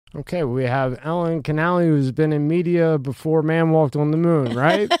Okay, we have Ellen Kinnally, who's been in media before man walked on the moon,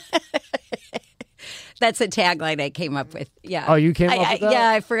 right? That's a tagline I came up with. Yeah. Oh, you came up with that? Yeah,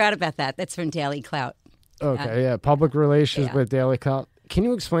 I forgot about that. That's from Daily Clout. Okay, yeah. Public relations with Daily Clout. Can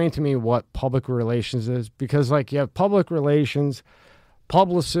you explain to me what public relations is? Because, like, you have public relations,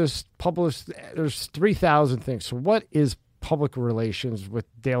 publicists, there's 3,000 things. So what is public relations with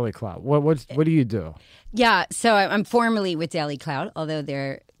Daily Clout? What do you do? Yeah, so I'm formally with Daily Clout, although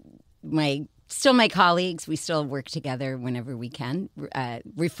they're still my colleagues. We still work together whenever we can,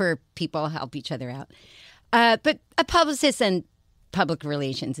 refer people, help each other out. But a publicist and public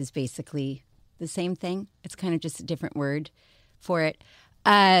relations is basically the same thing. It's kind of just a different word for it.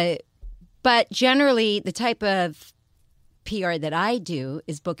 But generally, the type of PR that I do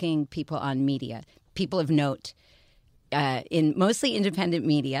is booking people on media, people of note, in mostly independent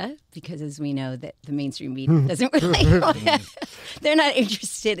media, because as we know that the mainstream media doesn't really they're not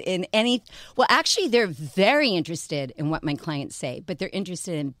interested in any. Well, actually, they're very interested in what my clients say, but they're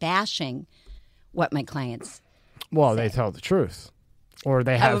interested in bashing what my clients say. They tell the truth. Or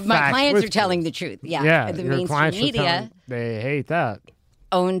they have my facts clients with are telling truth. the truth. Yeah. Yeah, The your mainstream clients are media, they hate that.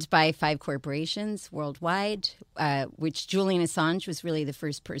 owned by 5 corporations worldwide, which Julian Assange was really the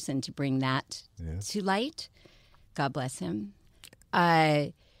first person to bring that to light. God bless him.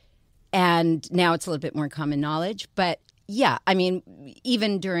 And now it's a little bit more common knowledge. But yeah, I mean,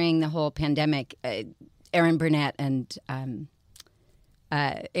 even during the whole pandemic, Aaron Burnett and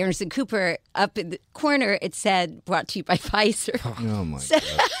Anderson Cooper, up in the corner, it said, brought to you by Pfizer. Oh, my God.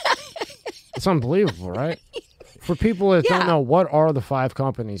 It's unbelievable, right? For people that don't know, what are the 5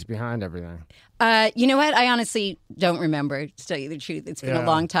 companies behind everything? You know what? I honestly don't remember, to tell you the truth. It's been a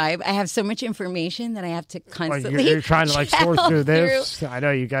long time. I have so much information that I have to constantly You're trying to sort through this. I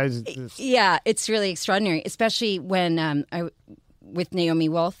know you guys. Yeah, it's really extraordinary, especially when with Naomi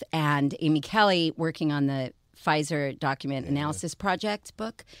Wolf and Amy Kelly working on the Pfizer document analysis project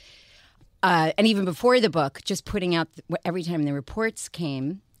book. And even before the book, just putting out every time the reports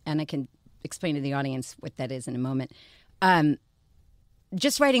came, and I can explain to the audience what that is in a moment.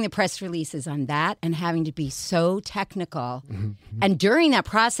 Just writing the press releases on that and having to be so technical. And during that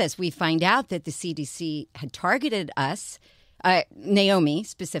process, we find out that the CDC had targeted us, Naomi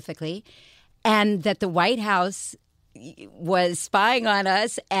specifically, and that the White House was spying on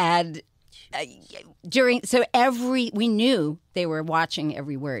us. And we knew they were watching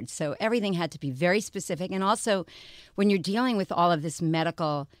every word. So everything had to be very specific. And also, when you're dealing with all of this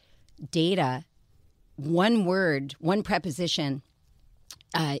medical data, one word, one preposition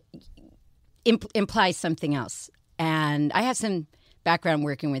implies something else. And I have some background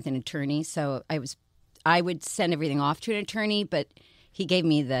working with an attorney, so I would send everything off to an attorney, but he gave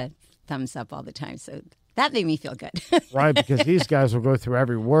me the thumbs up all the time, so that made me feel good. Right, because these guys will go through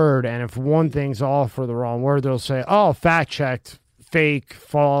every word, and if one thing's off for the wrong word, they'll say, "Oh, fact checked, fake,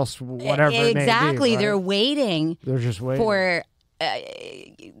 false, whatever." Exactly, it may be, right? They're waiting. They're just waiting for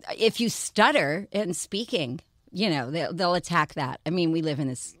if you stutter in speaking. They'll attack that. I mean, we live in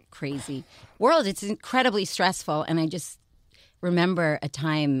this crazy world. It's incredibly stressful. And I just remember a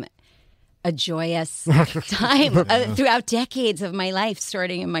joyous time throughout decades of my life,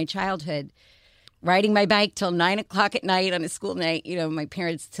 starting in my childhood, riding my bike till 9 o'clock at night on a school night. My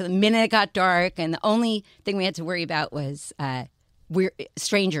parents, till the minute it got dark. And the only thing we had to worry about was we're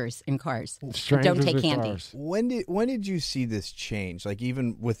strangers in cars. Don't take candy. Cars. When did you see this change? Like,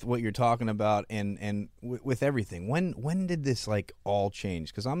 even with what you're talking about and with everything, when did this all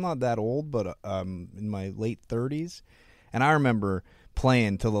change? Because I'm not that old, but in my late 30s, and I remember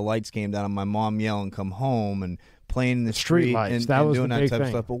playing till the lights came down and my mom yelling, "Come home," and playing in the street lights. and Was doing the that big type of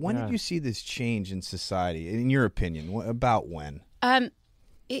thing. stuff. But when did you see this change in society? In your opinion, about when?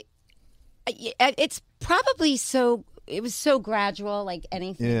 It's probably so. It was so gradual, like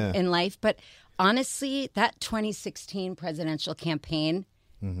anything in life. But honestly, that 2016 presidential campaign,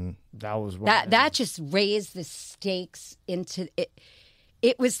 that was that just raised the stakes into it.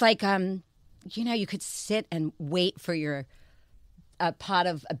 It was like, you could sit and wait for your a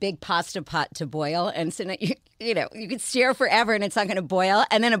big pasta pot to boil, and so you could stare forever, and it's not going to boil,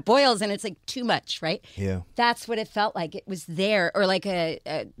 and then it boils, and it's like too much, right? Yeah, that's what it felt like. It was there, or like a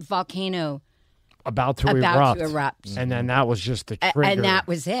volcano. About to erupt. And then that was just the trigger. And that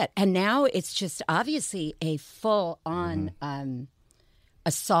was it. And now it's just obviously a full-on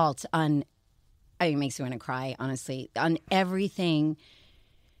assault on, it makes me want to cry, honestly, on everything,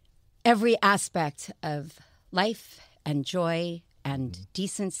 every aspect of life and joy and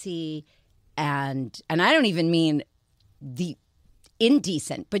decency. And I don't even mean the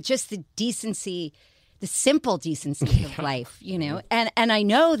indecent, but just the decency the simple decencies of life, you know. And I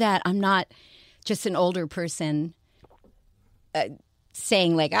know that I'm not just an older person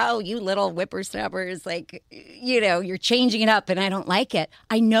saying like, oh, you little whippersnappers, like, you know, you're changing it up and I don't like it.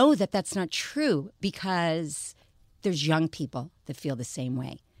 I know that that's not true because there's young people that feel the same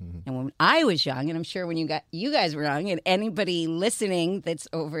way. Mm-hmm. And when I was young, and I'm sure when you guys were young, and anybody listening that's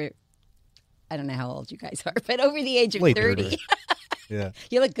over, I don't know how old you guys are, but over the age of Late 30. Yeah.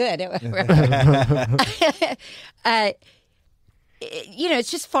 You look good. You know,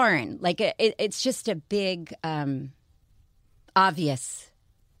 it's just foreign. Like it's just a big, obvious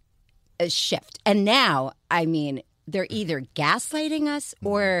shift. And now, I mean, they're either gaslighting us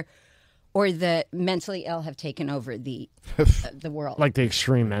or the mentally ill have taken over the world. Like the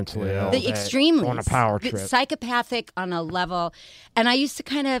extreme mentally ill. The extremely. On a power trip. Psychopathic on a level. And I used to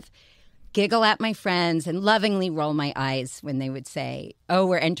kind of giggle at my friends and lovingly roll my eyes when they would say, oh,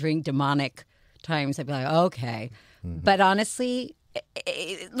 we're entering demonic times. I'd be like, okay. Mm-hmm. But honestly,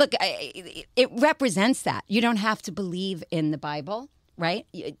 it represents that. You don't have to believe in the Bible, right?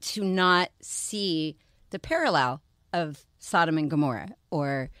 To not see the parallel of Sodom and Gomorrah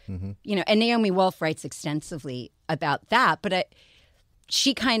or, you know, and Naomi Wolf writes extensively about that. But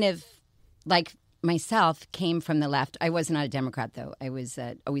she kind of, like myself, came from the left. I was not a Democrat, though. I was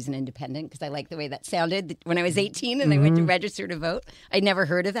always an independent because I liked the way that sounded when I was 18 and I went to register to vote. I'd never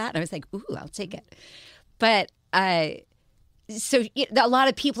heard of that. And I was like, ooh, I'll take it. But so a lot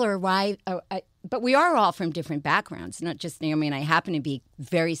of people are but we are all from different backgrounds, not just Naomi and I happen to be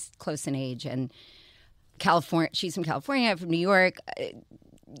very close in age. And California, she's from California, I'm from New York,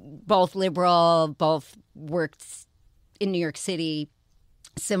 both liberal, both worked in New York City,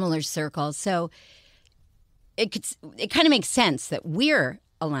 similar circles. So it kind of makes sense that we're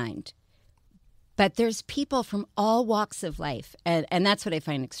aligned. But there's people from all walks of life, and that's what I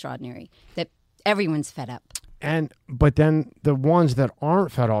find extraordinary, that everyone's fed up. But then the ones that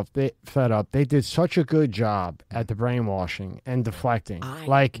aren't fed up, they did such a good job at the brainwashing and deflecting.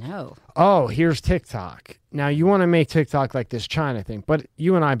 I know. Oh, here's TikTok. Now you want to make TikTok like this China thing, but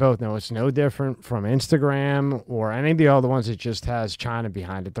you and I both know it's no different from Instagram or any of the other ones that just has China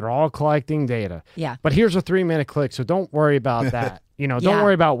behind it. They're all collecting data. Yeah. But here's a 3-minute click, so don't worry about that. You know, don't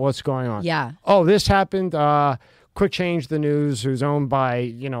worry about what's going on. Yeah. Oh, this happened. Quick change the news, who's owned by,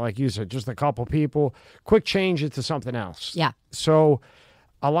 you know, like you said, just a couple people. Quick change it to something else. Yeah. So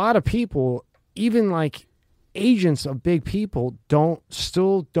a lot of people, even like agents of big people,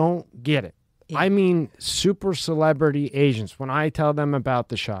 still don't get it. Yeah. I mean, super celebrity agents, when I tell them about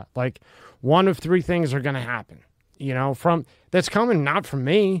the shot, like one of 3 things are going to happen, you know, that's coming not from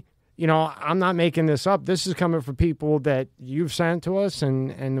me. You know, I'm not making this up. This is coming from people that you've sent to us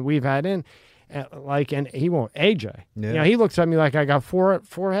and we've had in. And he won't, AJ. Yeah. You know, he looks at me like I got four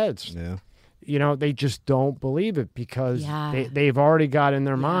heads. Yeah. You know, they just don't believe it because they've already got in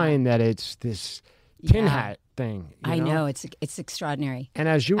their mind that it's this tin hat thing. I know it's extraordinary. And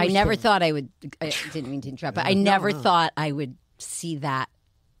as you, I never thought I would. I didn't mean to interrupt, but I never thought I would see that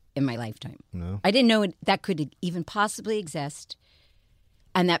in my lifetime. No, I didn't know that could even possibly exist,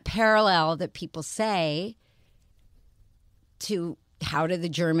 and that parallel that people say to. How did the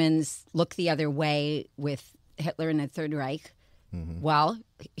Germans look the other way with Hitler and the Third Reich? Mm-hmm. Well,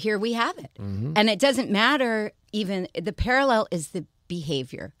 here we have it. Mm-hmm. And it doesn't matter even, the parallel is the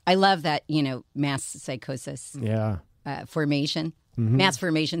behavior. I love that, you know, mass psychosis formation, mass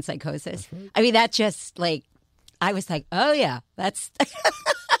formation psychosis. Right. I mean, that just like, I was like, oh yeah, that's...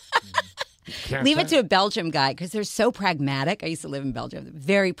 Leave it to a Belgium guy because they're so pragmatic. I used to live in Belgium.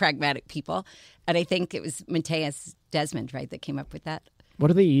 Very pragmatic people. And I think it was Matthias Desmond, right, that came up with that. What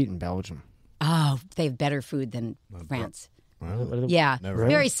do they eat in Belgium? Oh, they have better food than France. Really? Yeah,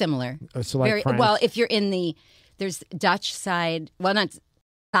 very similar. So like France? Well, if you're in there's Dutch side, well, not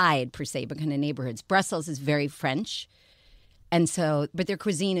side per se, but kind of neighborhoods. Brussels is very French. And so, but their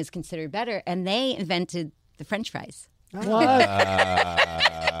cuisine is considered better. And they invented the French fries. What?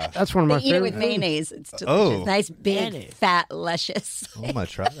 That's one of my favorite. Eat it with mayonnaise. It's delicious. Nice, big, fat, luscious. Oh, I'm going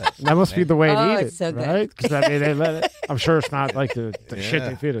to try that. That must be the way to eat it's so good. Right? Because I mean, they let it. I'm sure it's not like the shit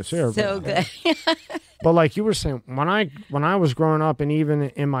they feed us here. So good. But like you were saying, when I was growing up and even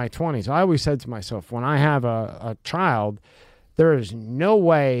in my 20s, I always said to myself, when I have a child, there is no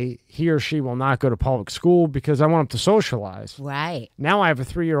way he or she will not go to public school because I want them to socialize. Right. Now I have a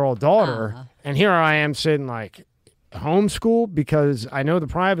 3-year-old daughter, and here I am sitting like, homeschool because I know the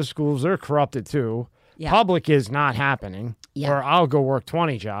private schools, they're corrupted too. Yeah. Public is not happening. Yeah. Or I'll go work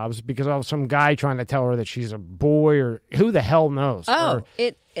 20 jobs because of some guy trying to tell her that she's a boy or who the hell knows. Oh,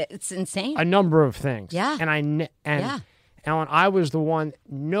 it's insane. A number of things. Yeah. And Alan, I was the one,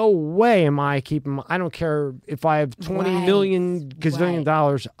 no way am I keeping I don't care if I have 20 million gazillion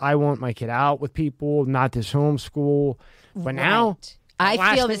dollars. I want my kid out with people, not this homeschool. But now,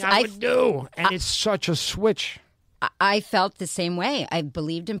 I feel this. I would do. And it's such a switch. I felt the same way. I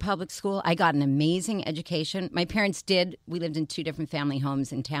believed in public school. I got an amazing education. My parents did. We lived in 2 different family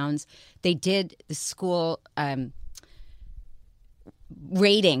homes in towns. They did the school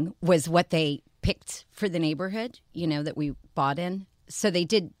rating was what they picked for the neighborhood, that we bought in. So they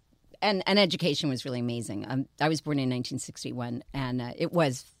did, and education was really amazing. I was born in 1961, and it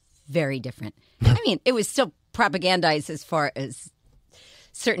was very different. I mean, it was still propagandized as far as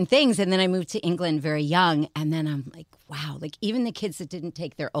certain things, and then I moved to England very young, and then I'm like, wow, like even the kids that didn't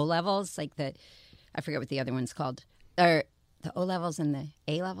take their O levels, like I forget what the other one's called, or the O levels and the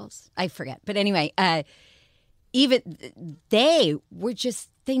A levels, I forget. But anyway, even they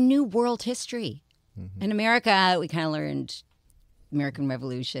knew world history. Mm-hmm. In America, we kind of learned American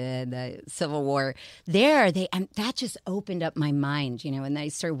Revolution, the Civil War. And that just opened up my mind, and I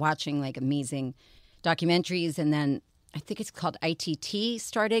started watching like amazing documentaries, and then I think it's called ITT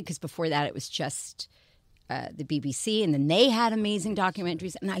started, because before that it was just the BBC, and then they had amazing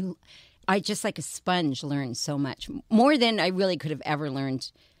documentaries, and I just like a sponge learned so much, more than I really could have ever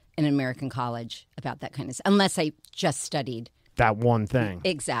learned in an American college about that kind of stuff, unless I just studied that one thing.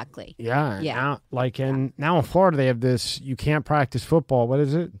 Exactly. Yeah. Now in Florida they have this, you can't practice football. What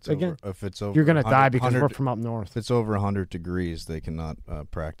is it again? If it's over, you're going to die because we're from up north. If it's over 100 degrees, they cannot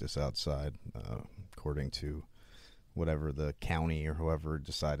practice outside, according to whatever the county or whoever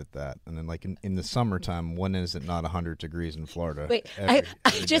decided that. And then like in the summertime, when is it not 100 degrees in Florida? Wait, I'm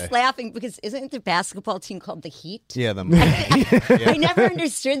just laughing because isn't the basketball team called the Heat? Yeah, I never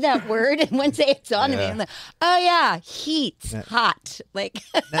understood that word, and one day it's on to me. I'm like, oh yeah, heat, hot. Like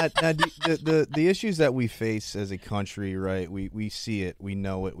now, the issues that we face as a country, right? We see it, we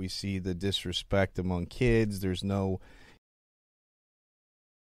know it, we see the disrespect among kids. There's no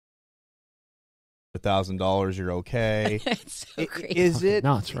 $1,000, you're okay. It's so crazy. Is it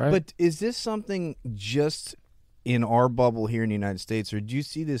nuts, right? But is this something just in our bubble here in the United States, or do you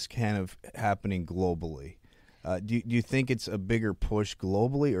see this kind of happening globally? Do you think it's a bigger push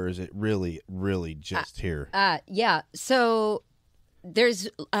globally, or is it really just here? Yeah. So there's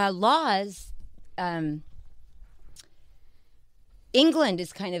laws. England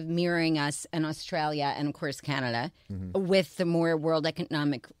is kind of mirroring us, and Australia, and of course Canada, with the more World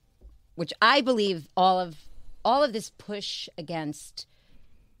Economic, which I believe all of this push against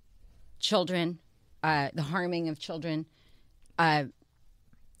children, the harming of children, and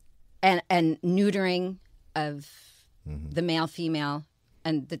neutering of the male, female,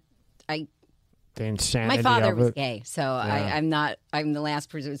 and the insanity. My father of was it. gay, so yeah. I'm the last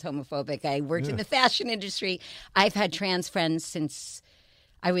person who's homophobic. I worked in the fashion industry. I've had trans friends since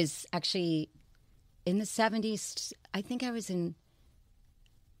I was actually in the 70s. I think I was in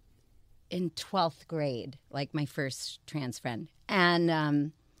 12th grade, like my first trans friend.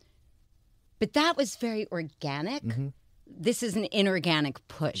 And but that was very organic. Mm-hmm. This is an inorganic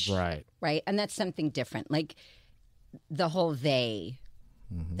push. Right. Right? And that's something different. Like the whole they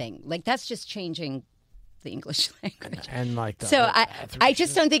thing. Like that's just changing the English language. And like so I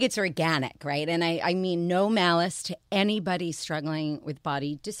just don't think it's organic, right? And I mean no malice to anybody struggling with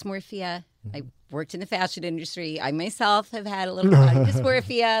body dysmorphia. I worked in the fashion industry. I myself have had a little body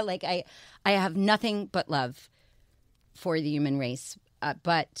dysmorphia. Like I have nothing but love for the human race.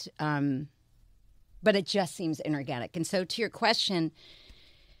 But it just seems inorganic. And so to your question,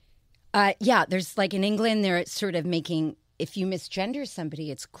 there's like in England, they're sort of making, if you misgender somebody,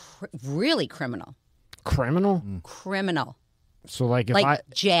 it's really criminal. Criminal? Criminal. So like if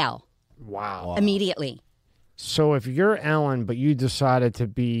jail. Wow. Immediately. So if you're Ellen, but you decided to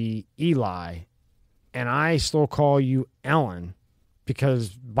be Eli, and I still call you Ellen, because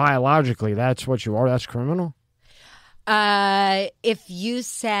biologically that's what you are, that's criminal? If you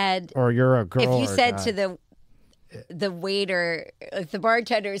said... Or you're a girl. If you said to the waiter, if the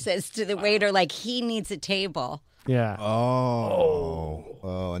bartender says to the waiter, like, he needs a table... Yeah. Oh,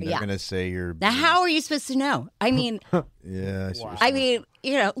 and they're going to say you're... Now, how are you supposed to know? I mean... yeah. Wow. I mean,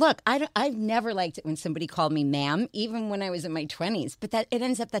 look, I've never liked it when somebody called me ma'am, even when I was in my 20s. But it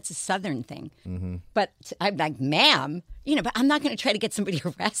ends up that's a Southern thing. Mm-hmm. But I'm like, ma'am, but I'm not going to try to get somebody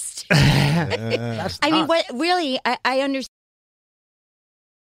arrested. I mean, what really, I understand.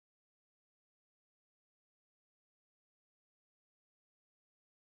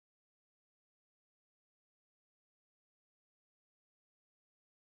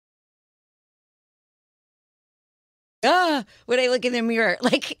 when I look in the mirror.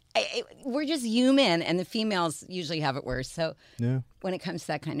 Like, we're just human, and the females usually have it worse. So when it comes to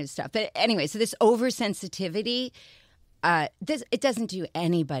that kind of stuff. But anyway, so this oversensitivity, it doesn't do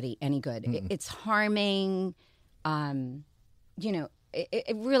anybody any good. It's harming.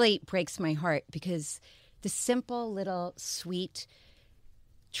 It really breaks my heart because the simple little sweet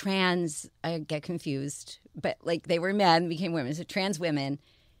trans, I get confused, but like they were men, became women, so trans women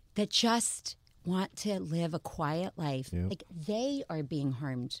that just want to live a quiet life. Like they are being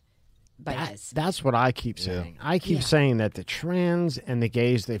harmed by this. That's what I keep saying. I keep saying that the trans and the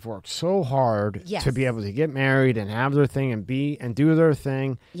gays, they've worked so hard to be able to get married and have their thing and do their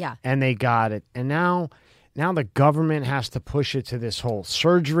thing. Yeah. And they got it. And now the government has to push it to this whole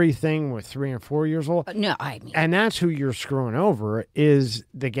surgery thing with 3 and 4 years old. No, I mean, and that's who you're screwing over is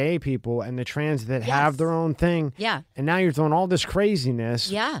the gay people and the trans that have their own thing. Yeah. And now you're throwing all this craziness.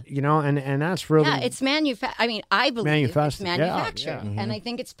 Yeah. And that's really. Yeah, it's manufactured. I mean, I believe it's manufactured. Yeah. And I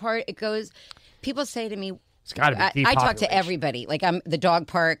think people say to me, it's got to be I talk to everybody. Like I'm the dog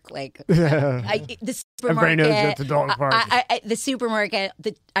park, like the supermarket. Everybody knows you're at the dog park. The supermarket.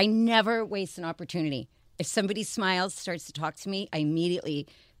 I never waste an opportunity. If somebody smiles, starts to talk to me, I immediately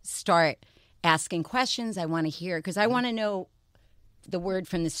start asking questions. I want to hear because I want to know the word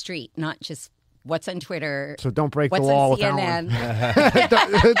from the street, not just what's on Twitter. So don't break the wall with CNN.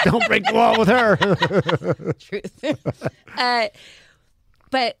 her. Don't break the wall with her. Truth.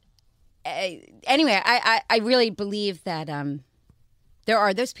 But anyway, I really believe that there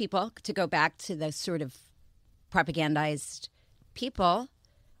are those people, to go back to those sort of propagandized people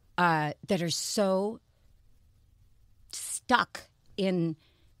that are so stuck in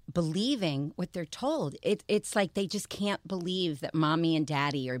believing what they're told. It's like they just can't believe that mommy and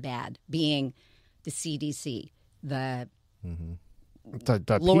daddy are bad, being the CDC, the Lord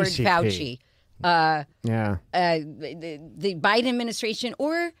PCP. Fauci, the Biden administration,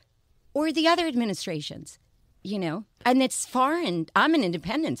 or the other administrations, And it's foreign. I'm an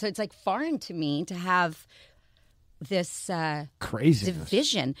independent, so it's like foreign to me to have this crazy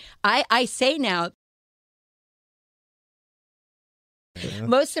division. I say now,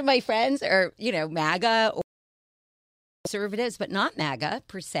 most of my friends are, MAGA or conservatives, but not MAGA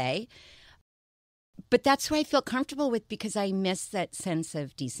per se. But that's who I feel comfortable with because I miss that sense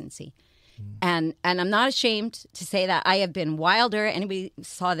of decency. And I'm not ashamed to say that I have been wilder. Anybody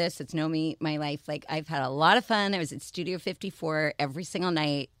saw this that's known me my life. Like, I've had a lot of fun. I was at Studio 54 every single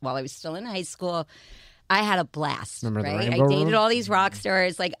night while I was still in high school. I had a blast, Remember right? the I Rainbow dated Room? all these rock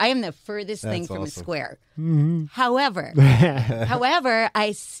stars. Like, I am the furthest thing from a square. Mm-hmm. However,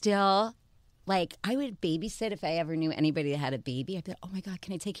 I still, like, I would babysit if I ever knew anybody that had a baby. I'd be like, oh, my God,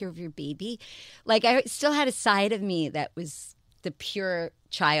 can I take care of your baby? Like, I still had a side of me that was the pure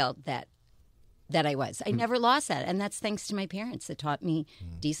child that I was. I never lost that. And that's thanks to my parents that taught me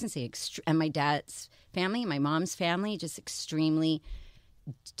decency. And my dad's family, my mom's family, just extremely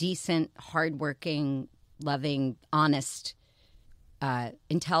decent, hardworking, loving, honest,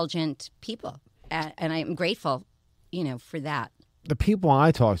 intelligent people. And I'm grateful, for that. The people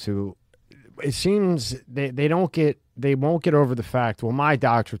I talk to, it seems they won't get over the fact, well, my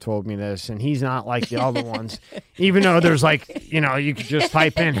doctor told me this, and he's not like the other ones. Even though there's like, you could just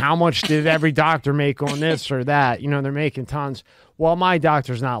type in how much did every doctor make on this or that. They're making tons. Well, my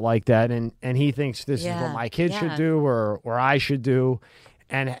doctor's not like that, and he thinks this is what my kid should do or I should do.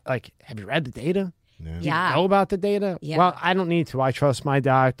 And like, have you read the data? Yeah. Do you know about the data? Yeah. Well, I don't need to. I trust my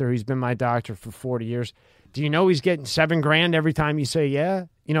doctor. He's been my doctor for 40 years. Do you know he's getting $7,000 every time you say yeah?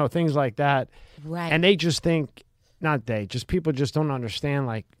 Things like that. Right. And they just think, people just don't understand,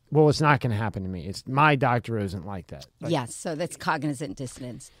 like, well, it's not going to happen to me. It's my doctor isn't like that. Like, yes, so that's cognizant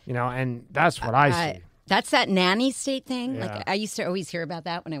dissonance. And that's what I see. That's that nanny state thing. Yeah. Like, I used to always hear about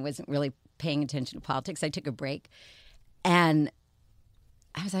that when I wasn't really paying attention to politics. I took a break, and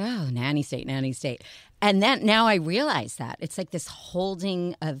I was like, oh, nanny state. And then now I realize that. It's like this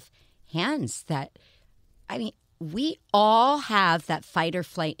holding of hands that, we all have that fight or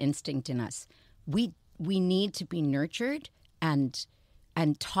flight instinct in us. We need to be nurtured and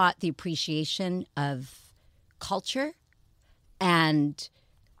taught the appreciation of culture and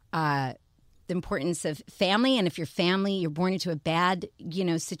the importance of family. And if your family, you're born into a bad,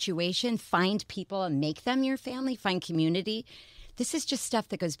 situation, find people and make them your family, find community. This is just stuff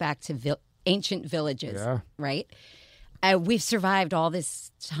that goes back to ancient villages, right? We've survived all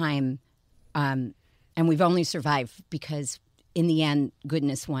this time, and we've only survived because, in the end,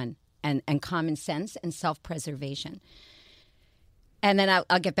 goodness won, and common sense and self-preservation. And then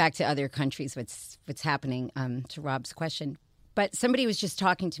I'll get back to other countries, what's happening, to Rob's question. But somebody was just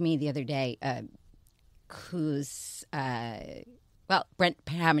talking to me the other day, who's, Brent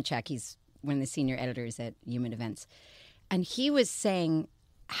Hamachek, he's one of the senior editors at Human Events. And he was saying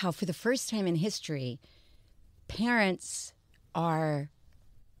how for the first time in history, parents are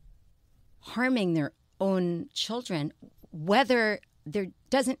harming their own children, whether there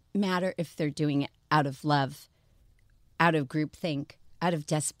doesn't matter if they're doing it out of love, out of groupthink, out of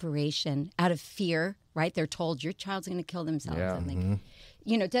desperation, out of fear, right? They're told your child's going to kill themselves. Yeah. And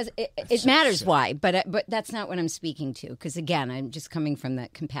it matters why, but that's not what I'm speaking to. Because again, I'm just coming from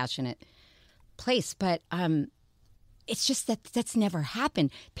that compassionate place. But it's just that's never happened.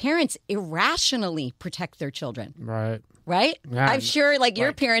 Parents irrationally protect their children. Right. Right? Yeah. I'm sure, like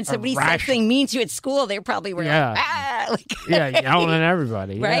your parents, somebody said something mean to you at school, they probably were like, yelling at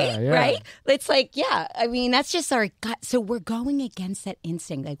everybody. Right? Yeah. Right? It's like, I mean, that's just our gut. So we're going against that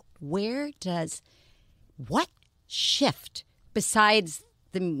instinct. Like, what shift besides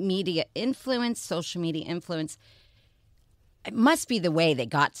the media influence, social media influence? It must be the way they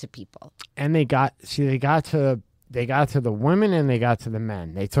got to people. And they got to the women and they got to the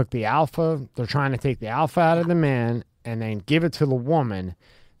men. They took the alpha. They're trying to take the alpha out of the man and then give it to the woman.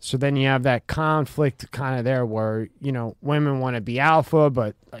 So then you have that conflict kind of there where, women want to be alpha,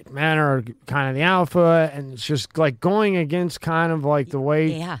 but like men are kind of the alpha. And it's just like going against kind of like the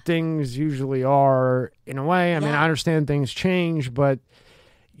way things usually are in a way. I mean, I understand things change, but,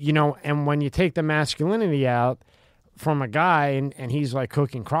 and when you take the masculinity out from a guy and he's like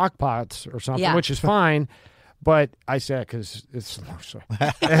cooking crock pots or something, which is fine. But I said because it's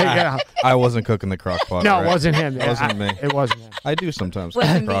I wasn't cooking the crock pot. No, it wasn't him. It wasn't me. It wasn't him. I do sometimes.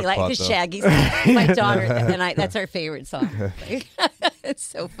 Wasn't cook me, crock like pot, the Shaggy song. My daughter, that's our favorite song. It's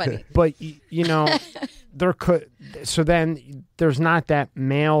so funny. But there could. So then there's not that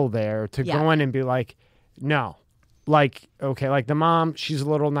male there to go in and be like, no, like okay, like the mom, she's a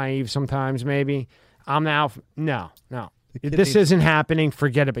little naive sometimes. Maybe I'm the alpha. No. This isn't happening.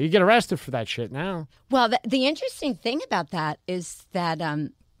 Forget it. But you get arrested for that shit now. Well, the interesting thing about that is that,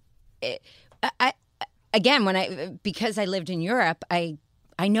 because I lived in Europe, I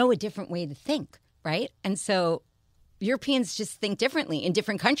know a different way to think, right? And so Europeans just think differently in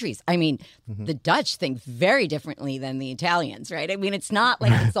different countries. I mean, the Dutch think very differently than the Italians, right? I mean, it's not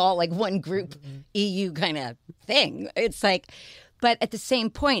like it's all like one group EU kind of thing. It's like, but at the same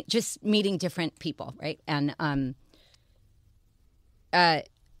point, just meeting different people, right? And I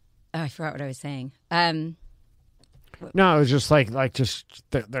forgot what I was saying. No, it was just like just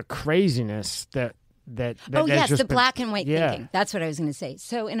the craziness that the black and white thinking. That's what I was going to say.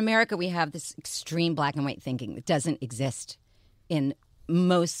 So in America, we have this extreme black and white thinking that doesn't exist in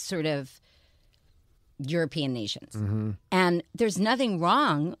most sort of European nations. And there's nothing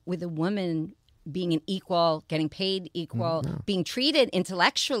wrong with a woman being an equal, getting paid equal, being treated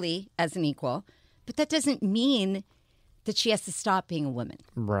intellectually as an equal, but that doesn't mean that she has to stop being a woman.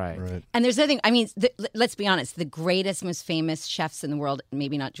 Right. And there's nothing, I mean, let's be honest, the greatest, most famous chefs in the world,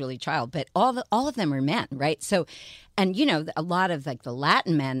 maybe not Julia Child, but all of them are men, right? So, and a lot of like the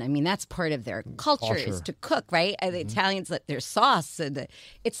Latin men, I mean, that's part of their culture is to cook, right? The Italians let their sauce,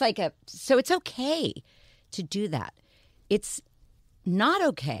 it's like so it's okay to do that. It's not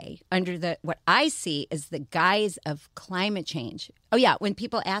okay under what I see as the guise of climate change. Oh yeah, when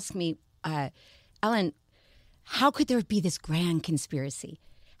people ask me, Ellen, how could there be this grand conspiracy?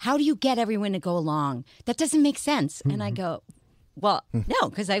 How do you get everyone to go along? That doesn't make sense. And I go, well, no,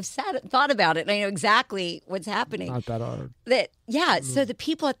 because I've thought about it and I know exactly what's happening. Not that hard. So the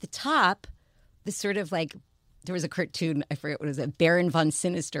people at the top, the sort of like, there was a cartoon, I forget what it was, Baron von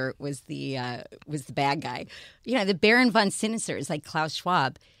Sinister was the bad guy. The Baron von Sinister is like Klaus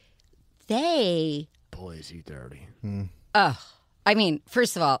Schwab. Boy, is he dirty. I mean,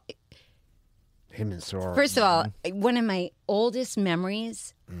 first of all, him and Sora. First of all, one of my oldest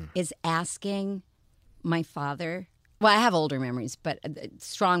memories is asking my father. Well, I have older memories, but a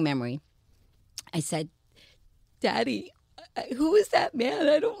strong memory. I said, Daddy, who is that man?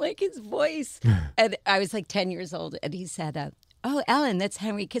 I don't like his voice. And I was like 10 years old. And he said, oh, Ellen, that's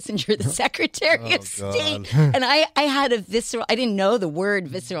Henry Kissinger, the Secretary of State. And I had a visceral, I didn't know the word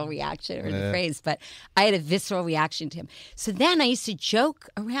visceral reaction or the phrase, but I had a visceral reaction to him. So then I used to joke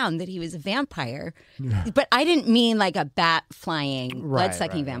around that he was a vampire, but I didn't mean like a bat flying,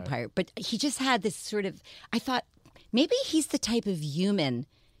 blood-sucking vampire. But he just had this sort of, I thought, maybe he's the type of human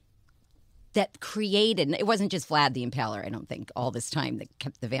that created, and it wasn't just Vlad the Impaler, I don't think, all this time that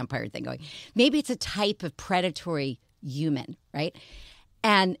kept the vampire thing going. Maybe it's a type of predatory human, right?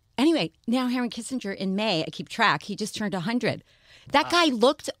 And anyway, now Henry Kissinger in May, I keep track, he just turned 100. That guy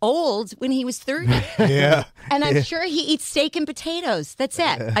looked old when he was 30. Yeah. And I'm sure he eats steak and potatoes. That's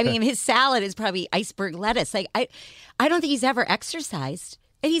it. I mean, his salad is probably iceberg lettuce. Like I don't think he's ever exercised.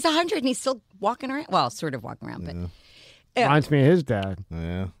 And he's 100 and he's still walking around. Well, sort of walking around, but Reminds me of his dad.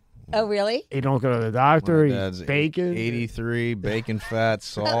 Yeah. oh, really? He don't go to the doctor. My He dad's eats bacon. 83, bacon fat,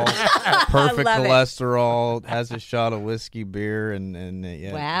 salt, perfect love it. cholesterol, has a shot of whiskey, beer, and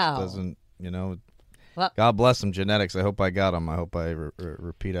yeah, Wow. it just doesn't, Well- God bless him, genetics. I hope I got him. I hope I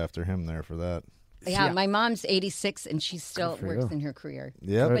repeat after him there for that. Yeah, my mom's 86 and she still for works you. in her career.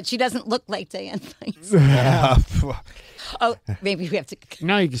 Yeah. But she doesn't look like Diane Feinstein. Yeah. Oh, maybe we have to.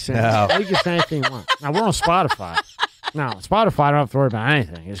 No, you can say No. you can say anything you want. Now we're on Spotify. No, Spotify, I don't have to worry about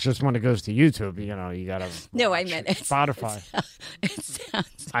anything. It's just when it goes to YouTube, you gotta. No, I meant it. Spotify. It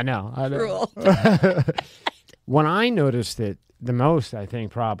sounds I know. cruel. When I noticed it the most, I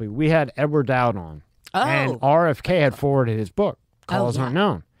think probably we had Edward Dowd on, and Oh. RFK had forwarded his book, Cause yeah.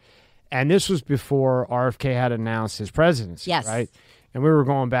 Unknown, and this was before RFK had announced his presidency. Yes. Right, and we were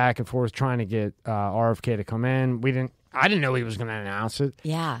going back and forth trying to get RFK to come in. I didn't know he was going to announce it.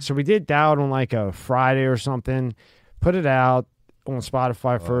 Yeah. So we did Dowd on like a Friday or something, put it out on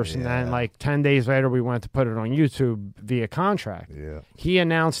Spotify first, and then yeah. like 10 days later we went to put it on YouTube via contract. Yeah. He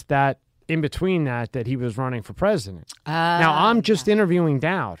announced that in between that he was running for president. Now I'm just interviewing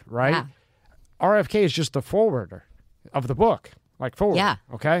Dowd, right? Yeah. RFK is just the forwarder of the book, like forward. Yeah.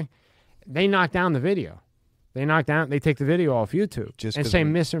 Okay. They knock down the video. They take the video off YouTube Just and 'cause say we-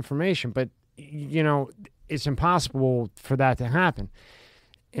 misinformation, but it's impossible for that to happen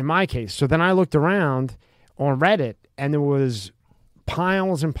in my case. So then I looked around on Reddit and there was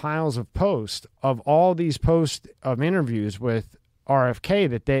piles and piles of posts of all these posts of interviews with RFK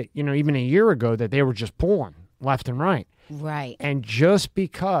that they, even a year ago that they were just pulling left and right. Right. And just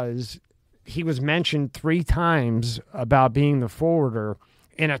because he was mentioned 3 times about being the forwarder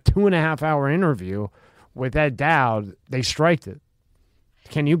in a 2.5-hour interview with Ed Dowd, they striked it.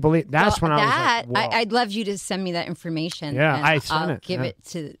 Can you believe that's when I was like, whoa. I'd love you to send me that information. Yeah, and I sent I'll it, give yeah. it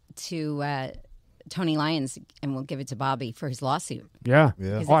to Tony Lyons, and we'll give it to Bobby for his lawsuit. Yeah.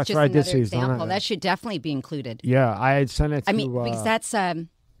 Yeah. Because Oh, it's that's just right. I did another see he's done example. it. That should definitely be included. Yeah, I had sent it to. I mean, because that's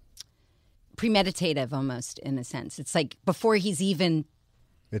premeditative almost in a sense. It's like before he's even.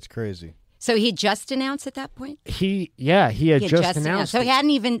 It's crazy. So he just announced at that point? he had just announced. So he it.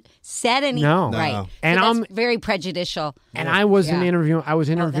 hadn't even said anything. No. Right. No. And so I'm- that's very prejudicial. And I wasn't Yeah. interviewing. I was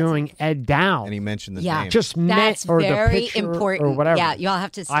interviewing Ed Dowd. And he mentioned the Yeah. name. Just met That's or the very picture important. or whatever. Yeah, y'all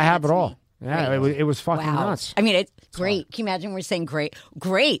have to send I have that it to all. me. Yeah, Great. it was fucking Wow. nuts. I mean, it's great. Can you imagine we're saying great?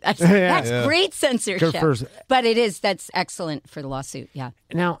 Great. That's, Yeah. that's great censorship. Good for- But that's excellent for the lawsuit, yeah,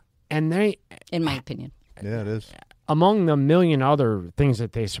 Now, and they, in my opinion. Yeah, it is. among the million other things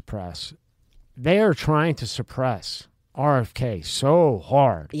that they suppress, they are trying to suppress RFK so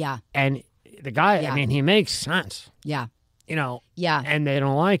hard. Yeah, And the guy, Yeah. I mean, he makes sense, yeah, yeah. and And they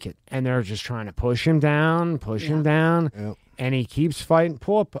don't like it, and they're just trying to push him down, Yep. and he keeps fighting.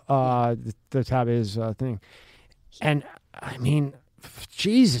 Pull up the top of his thing, and I mean,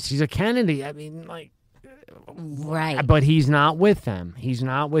 Jesus, he's a Kennedy. I mean, like, right, but he's not with them. He's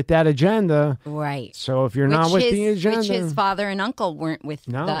not with that agenda. right. So if you're not with the agenda, Which his father and uncle weren't with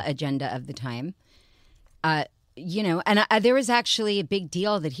No. the agenda of the time. And there was actually a big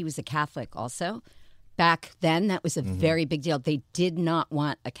deal that he was a Catholic also. Back then, that was a very big deal. They did not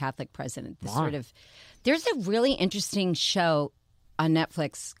want a Catholic president. Why? There's a really interesting show on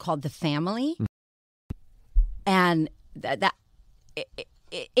Netflix called The Family, and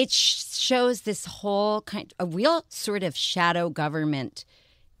it shows this whole a real sort of shadow government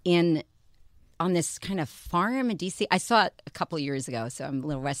on this kind of farm in DC. I saw it a couple of years ago, so I'm a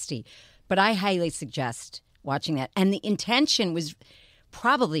little rusty, but I highly suggest watching that. And the intention was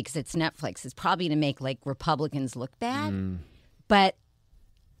probably, because it's Netflix, is probably to make like Republicans look bad, but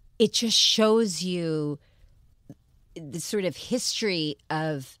it just shows you the sort of history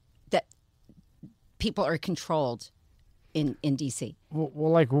of that people are controlled in DC.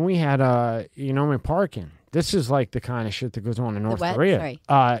 well, like when we had Yeonmi Park in, this is like the kind of shit that goes on in North what? Korea. Sorry.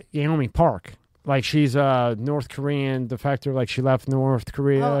 Yeonmi Park, like she's a North Korean defector, like she left North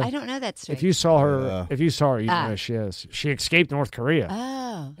Korea. Oh, I don't know that story. If you saw her, Yeah. you know who she is. She escaped North Korea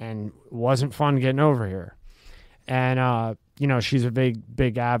Oh, and wasn't fun getting over here. And she's a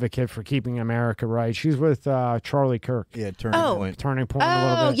big advocate for keeping America right. She's with Charlie Kirk. Yeah, Turning Oh. Point. Turning Point a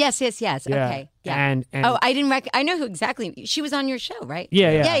little oh, bit. yes. Yeah. Okay, yeah. And Oh, I didn't I know who exactly. She was on your show, right?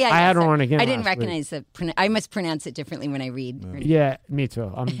 Yeah. yeah. I had her So on again I didn't last week. recognize I must pronounce it differently when I read. Yeah, me too.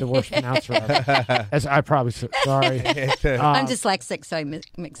 I'm the worst pronouncer ever. I probably sorry. I'm dyslexic, so I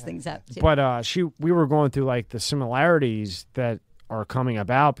mix things up too. But we were going through like the similarities that are coming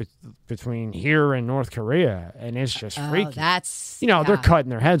about between here and North Korea, and it's just freaky. That's they're cutting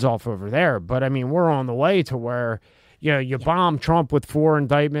their heads off over there. But I mean, we're on the way to where you bomb Trump with 4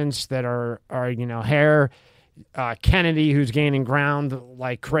 indictments that are hair. Kennedy, who's gaining ground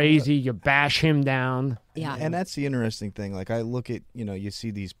like crazy, you bash him down. Yeah, and that's the interesting thing. Like I look at you see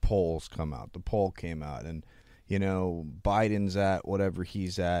these polls come out. The poll came out, and Biden's at whatever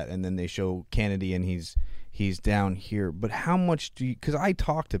he's at, and then they show Kennedy, and he's down here. But how much do you? Because I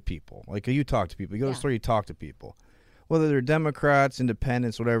talk to people. Like you talk to people. You go to the store, you talk to people, whether they're Democrats,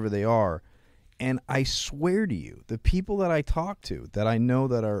 Independents, whatever they are. And I swear to you, the people that I talk to that I know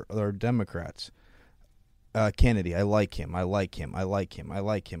that are Democrats. Kennedy, I like him. I like him. I like him. I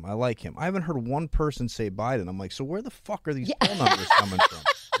like him. I like him. I haven't heard one person say Biden. I'm like, so where the fuck are these poll numbers coming from?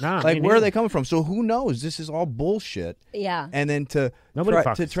 Where are they coming from? So who knows? This is all bullshit. Yeah. And then to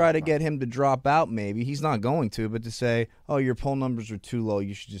try to get him to drop out, maybe he's not going to, but to say, oh, your poll numbers are too low,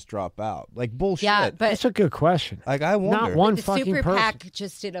 you should just drop out. Like bullshit. Yeah, but that's a good question. Like I wonder. Not one the fucking Super person. PAC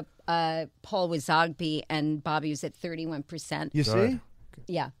just did a poll with Zogby, and Bobby was at 31%. You see?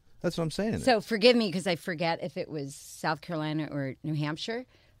 Yeah. That's what I'm saying. So forgive me because I forget if it was South Carolina or New Hampshire,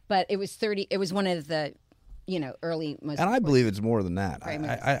 but it was 30. It was one of the, early most. And I believe it's more than that.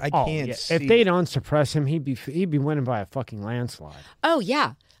 I can't. See. If they'd unsuppress him, he'd be winning by a fucking landslide. Oh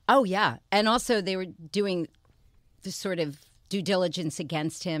yeah, and also they were doing the sort of due diligence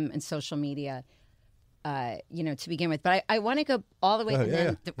against him and social media. To begin with, but I want to go all the way.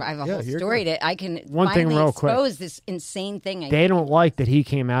 I have a whole story to. I can finally expose this insane thing. They don't like that he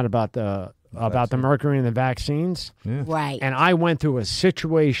came out about the mercury in the vaccines, right? And I went through a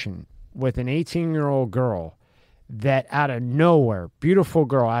situation with an 18-year-old girl that out of nowhere, beautiful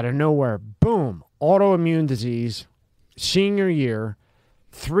girl, out of nowhere, boom, autoimmune disease, senior year,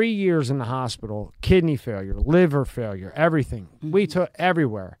 3 years in the hospital, kidney failure, liver failure, everything. Mm-hmm. We took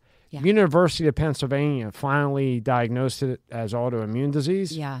everywhere. Yeah. University of Pennsylvania finally diagnosed it as autoimmune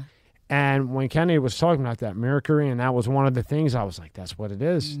disease. Yeah. And when Kennedy was talking about that mercury, and that was one of the things, I was like, that's what it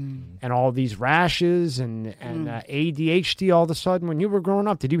is. Mm. And all these rashes and ADHD all of a sudden. When you were growing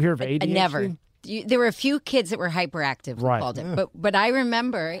up, did you hear of ADHD? I never. There were a few kids that were hyperactive, right. Called it. But I can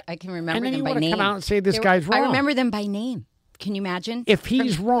remember them by name. And then you want to come out and say this guy's wrong. I remember them by name. Can you imagine? If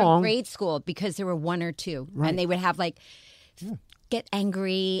he's wrong. From grade school, because there were 1 or 2. Right. And they would have get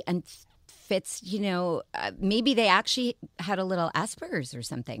angry and fits, maybe they actually had a little Asperger's or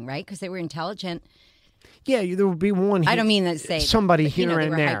something, right? Because they were intelligent. Yeah, there would be one. I don't mean to say somebody that, here they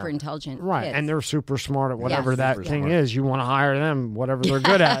and were there, hyper intelligent, right? kids. And they're super smart at whatever that thing is. You want to hire them, whatever they're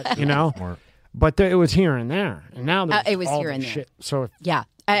good at, But it was here and there, and now it was all here and there. Shit. So yeah,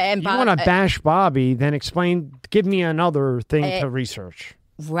 and you want to bash Bobby, then give me another thing to research.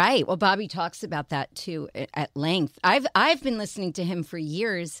 Right. Well, Bobby talks about that too at length. I've been listening to him for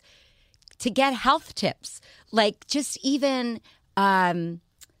years to get health tips, like just even,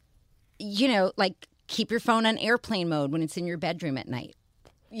 keep your phone on airplane mode when it's in your bedroom at night.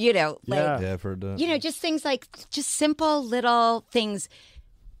 Yeah, I've heard that. Just things like just simple little things.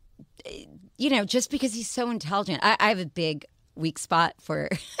 Just because he's so intelligent. I have a big weak spot for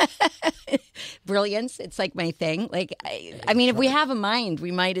brilliance. It's like my thing. Like, I mean, if we have a mind,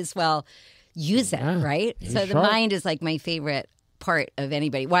 we might as well use it, right? So the mind is like my favorite part of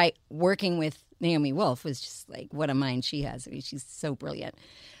anybody. Why working with Naomi Wolf was just like, what a mind she has. I mean, she's so brilliant.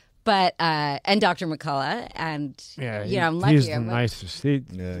 But and Dr. McCullough, and I'm lucky. He's the nicest.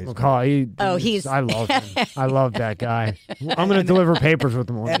 McCullough. I love him. I love that guy. I'm going to deliver papers with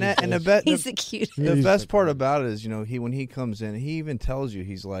him. He's the cutest. The best part about it is, when he comes in, he even tells you,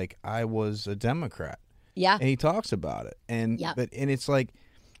 he's like, I was a Democrat. Yeah, and he talks about it, and it's like,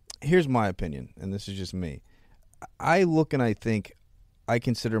 here's my opinion, and this is just me. I look and I think I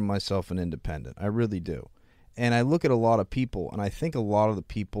consider myself an independent. I really do. And I look at a lot of people, and I think a lot of the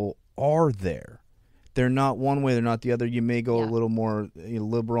people are there. They're not one way, they're not the other. You may go a little more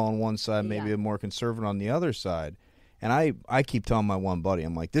liberal on one side, maybe a more conservative on the other side. And I keep telling my one buddy,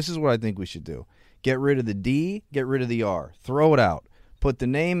 I'm like, this is what I think we should do. Get rid of the D, get rid of the R. Throw it out. Put the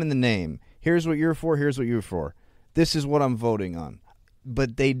name in the name. Here's what you're for, here's what you're for. This is what I'm voting on.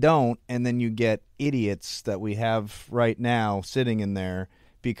 But they don't, and then you get idiots that we have right now sitting in there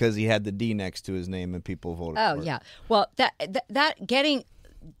because he had the D next to his name and people voted for it. Oh, yeah. Well, that getting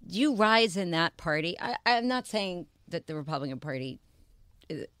you rise in that party. I'm not saying that the Republican Party.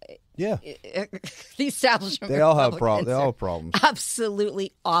 Yeah. The establishment. They all have problems. They all have problems.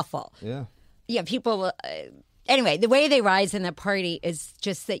 Absolutely awful. Yeah. Yeah. People. Anyway, the way they rise in that party is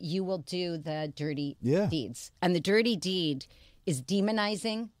just that you will do the dirty deeds, and the dirty deed is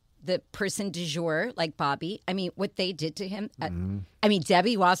demonizing the person du jour, like Bobby. I mean, what they did to him. I mean,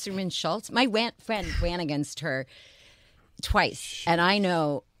 Debbie Wasserman Schultz, my friend ran against her twice. And I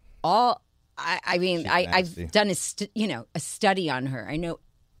know all, I've done a study on her. I know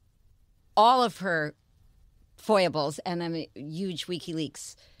all of her foibles, and I'm a huge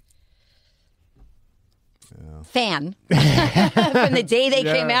WikiLeaks fan. From the day they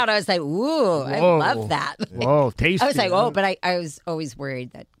came out, I was like, ooh, I love that. Whoa, tasty. I was like, but I was always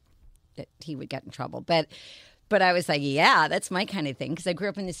worried that he would get in trouble. But I was like, yeah, that's my kind of thing, because I grew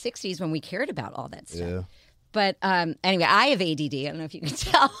up in the 60s when we cared about all that stuff. Yeah. But anyway, I have ADD. I don't know if you can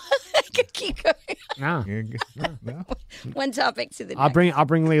tell. I could keep going. No. One topic to the next. I'll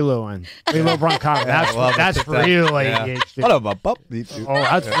bring Lilo in. Lilo Brancato. That's real ADHD. Oh,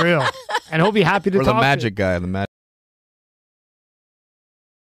 that's real. And he'll be happy to talk. Or the magic guy. The magic.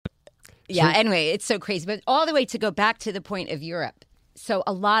 Yeah. Anyway, it's so crazy. But all the way to go back to the point of Europe. So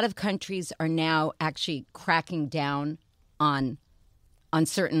a lot of countries are now actually cracking down on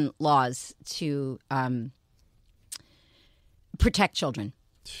certain laws to protect children.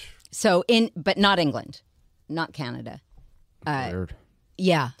 So but not England, not Canada. Weird.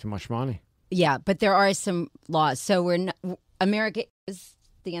 Yeah. Too much money. Yeah, but there are some laws. So America is,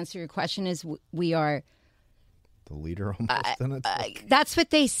 the answer to your question is, we are the leader almost in it. That's what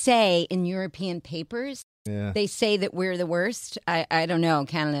they say in European papers. Yeah. They say that we're the worst. I don't know.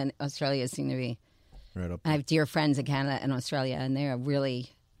 Canada and Australia seem to be. Right up. I have dear friends in Canada and Australia, and they're really.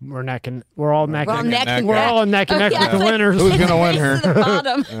 We're all neck and neck with the winners. Who's going to win her? The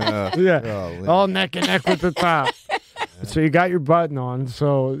bottom. All neck and neck with the top. So you got your button on.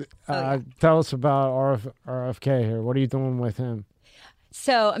 So tell us about RFK here. What are you doing with him?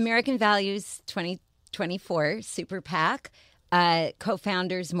 So American Values 2024 Super PAC,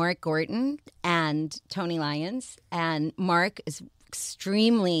 co-founders Mark Gordon and Tony Lyons. And Mark is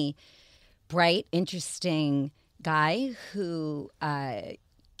extremely bright, interesting guy who...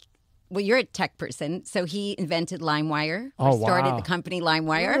 well, you're a tech person, so he invented LimeWire. Started the company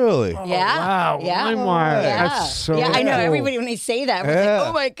LimeWire. Really? Oh, Yeah. Wow. Yeah. LimeWire. Yeah. That's so Yeah, I know. cool. Everybody, when they say that, we're like,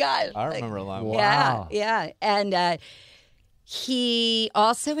 oh my God. I remember LimeWire. Yeah. Yeah. And he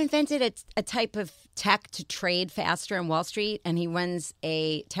also invented a type of tech to trade faster on Wall Street, and he runs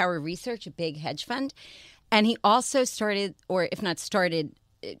a Tower Research, a big hedge fund. And he also started, or if not started,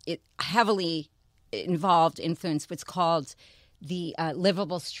 it heavily influenced what's called the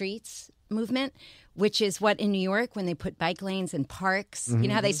livable streets movement, which is what in New York, when they put bike lanes in parks, you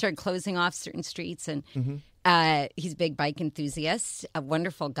know how they started closing off certain streets, and he's a big bike enthusiast, a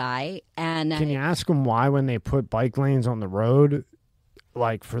wonderful guy. And can you ask him why, when they put bike lanes on the road,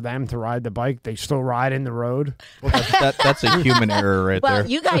 like for them to ride the bike, they still ride in the road? Well, that's a human error right there. Well,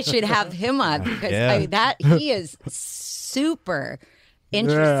 you guys should have him on, because he is super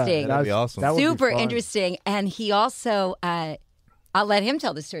interesting. Yeah, that'd be awesome. Super interesting. And he also, I'll let him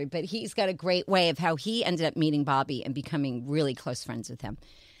tell the story, but he's got a great way of how he ended up meeting Bobby and becoming really close friends with him.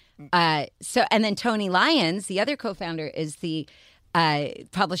 And then Tony Lyons, the other co-founder, is the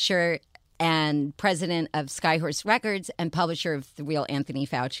publisher and president of Skyhorse Records and publisher of The Real Anthony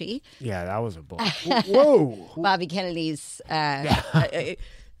Fauci. Yeah, that was a book. Whoa. Bobby Kennedy's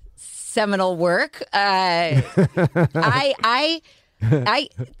seminal work. I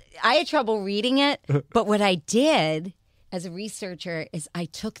had trouble reading it, but what I did as a researcher is I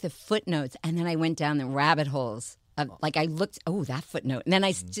took the footnotes and then I went down the rabbit holes of, like, I looked, that footnote, and then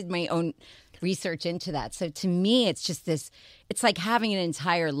I did my own research into that. So to me, it's just this, it's like having an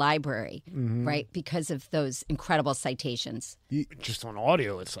entire library, right? Because of those incredible citations. Just on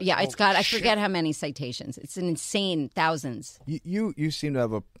audio, it's like, it's got, I forget how many citations. It's an insane thousands. You seem to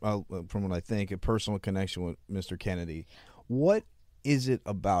have from what I think, a personal connection with Mr. Kennedy. What is it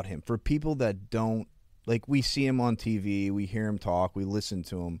about him, for people that don't, like, we see him on TV, we hear him talk, we listen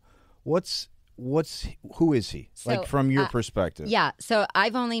to him, who is he, like, from your perspective? Yeah, so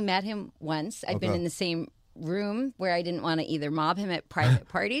I've only met him once. I've been in the same room where I didn't want to either mob him at private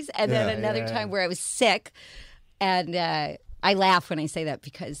parties, and then another time where I was sick, and I laugh when I say that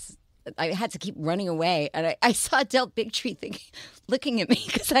because I had to keep running away, and I saw Del Bigtree looking at me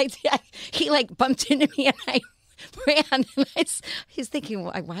because he like bumped into me, and I ran, and he's thinking,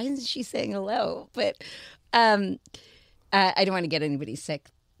 why isn't she saying hello? But I didn't want to get anybody sick.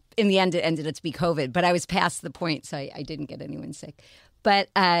 In the end, it ended up to be COVID, but I was past the point, so I didn't get anyone sick. But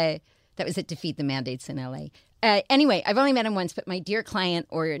that was at Defeat the Mandates in L.A. Anyway, I've only met him once, but my dear client,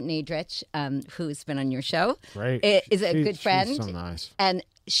 Or Nadrich, who's been on your show, is a good friend. She's so nice. And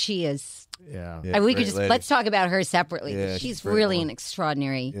she is... Yeah, we could let's talk about her separately. Yeah, she's really an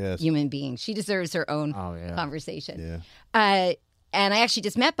extraordinary human being. She deserves her own conversation. Yeah. And I actually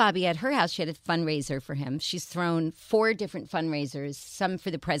just met Bobby at her house. She had a fundraiser for him. She's thrown 4 different fundraisers, some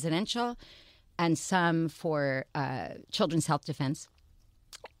for the presidential and some for Children's Health Defense.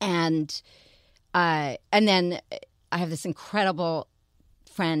 And then I have this incredible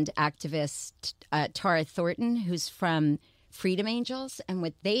friend, activist, Tara Thornton, who's from Freedom Angels.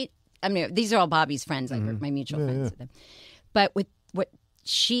 And these are all Bobby's friends, like my mutual friends with them. But with what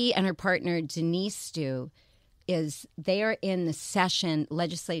she and her partner, Denise, do is they are in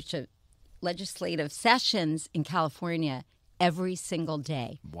the legislative sessions in California every single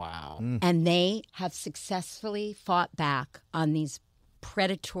day. Wow. And they have successfully fought back on these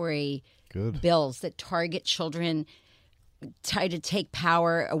predatory bills that target children, try to take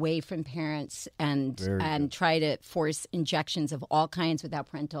power away from parents, and try to force injections of all kinds without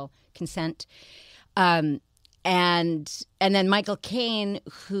parental consent. And then Michael Caine,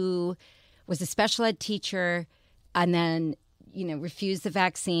 who was a special ed teacher and then, refused the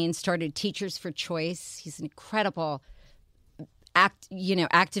vaccine, started Teachers for Choice. He's an incredible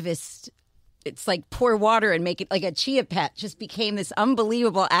activist. It's like pour water and make it like a chia pet. Just became this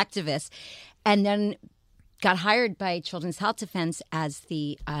unbelievable activist. And then got hired by Children's Health Defense as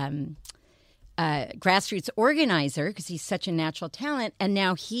the grassroots organizer because he's such a natural talent. And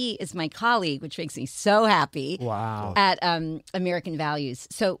now he is my colleague, which makes me so happy. Wow. At American Values.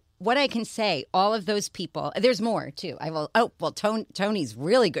 So what I can say, all of those people, there's more too. Tony's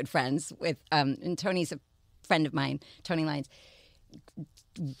really good friends with, and Tony's a friend of mine, Tony Lyons,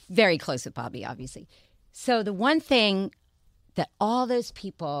 very close with Bobby, obviously. So the one thing that all those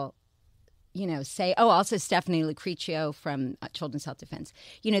people, say, also Stephanie Lucrezio from Children's Health Defense,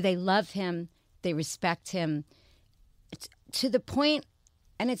 they love him, they respect him. It's to the point,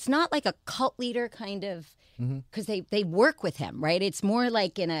 and it's not like a cult leader kind of, because they work with him, right? It's more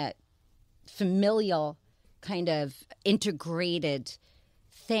like in a familial kind of integrated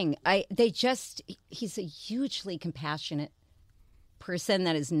thing. He's a hugely compassionate person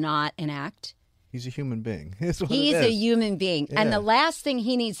that is not an act. He's a human being. He's a human being. Yeah. And the last thing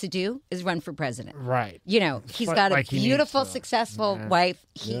he needs to do is run for president. Right. He's got a beautiful, successful wife.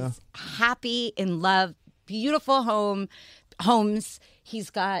 He's happy, in love, beautiful homes.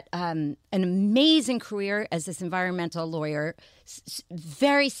 He's got an amazing career as this environmental lawyer,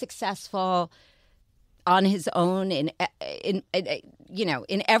 very successful on his own in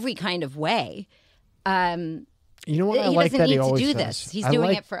every kind of way. You know what I like that he always says? This. He's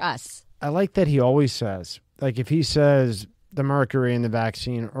doing it for us. I like that he always says, like if he says the mercury in the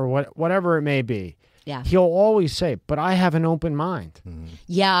vaccine or whatever it may be, he'll always say, but I have an open mind.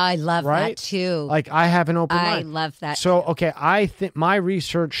 Yeah, I love that too. Like I have an open mind. I love that. So, okay, I think my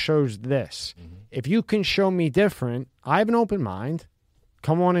research shows this. If you can show me different, I have an open mind.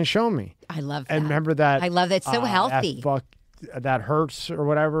 Come on and show me. I love that. And remember that. I love that. It's so healthy. That hurts or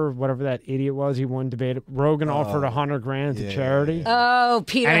whatever that idiot was. He won debate. Rogan offered $100,000 to charity. Oh,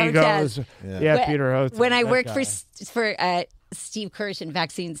 Peter and he Hotez. goes, Peter Hotez. When I worked for Steve Kirsch and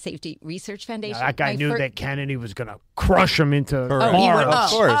Vaccine Safety Research Foundation. That guy knew that Kennedy was going to crush him into Of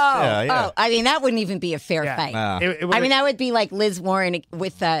course. I mean, that wouldn't even be a fair fight. That would be like Liz Warren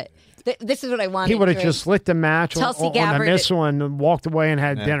with this is what I wanted. He would have just lit the match on the missile and walked away and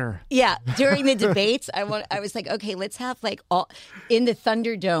had dinner. Yeah, during the debates, I was like, okay, let's have like all in the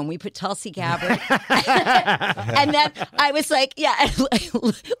Thunderdome. We put Tulsi Gabbard, and then I was like,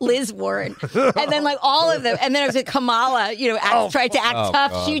 Liz Warren, and then like all of them, and then I was like Kamala, tried to act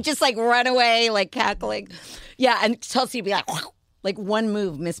tough. God. She would just like run away, like cackling. Yeah, and Tulsi would be like one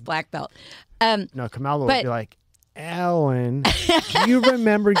move, Miss Black Belt. No, Kamala would be like, Ellen, do you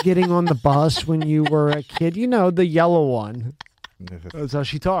remember getting on the bus when you were a kid? The yellow one. That's how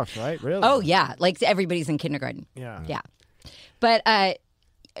she talks, right? Really? Oh, yeah. Like everybody's in kindergarten. Yeah. Yeah. But,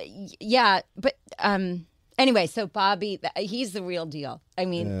 anyway, so Bobby, he's the real deal. I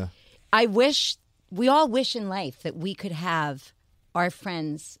mean, we all wish in life that we could have our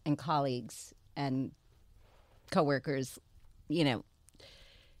friends and colleagues and coworkers,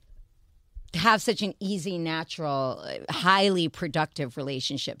 have such an easy, natural, highly productive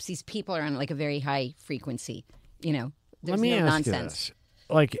relationships. These people are on like a very high frequency. There's Let me no ask nonsense. You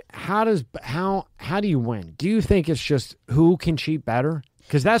this. Like, how do you win? Do you think it's just who can cheat better?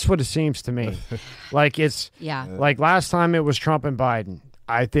 Because that's what it seems to me. Like like last time it was Trump and Biden.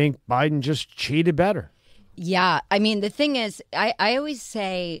 I think Biden just cheated better. Yeah, I mean the thing is, I always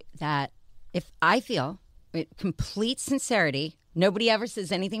say that if I feel with complete sincerity. Nobody ever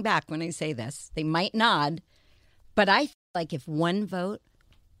says anything back when I say this. They might nod. But I feel like if one vote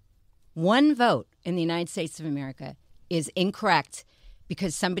in the United States of America is incorrect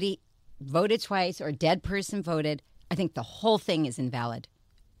because somebody voted twice or a dead person voted, I think the whole thing is invalid.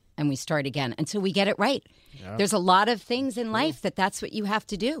 And we start again until we get it right. Yeah. There's a lot of things in life that's what you have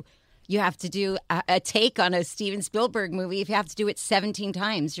to do. You have to do a take on a Steven Spielberg movie. If you have to do it 17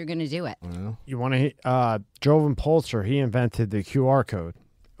 times, you're going to do it. Yeah. You want to Jovan Pulitzer, he invented the QR code.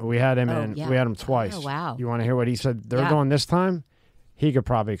 We had him we had him twice. Oh, wow. You want to hear what he said they're doing this time? He could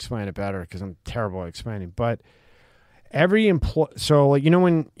probably explain it better because I'm terrible at explaining. But every so you know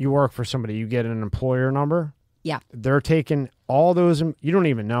when you work for somebody, you get an employer number? Yeah. They're taking all those, you don't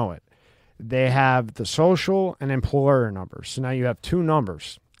even know it. They have the social and employer numbers. So now you have two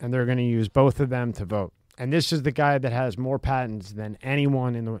numbers, and they're going to use both of them to vote. And this is the guy that has more patents than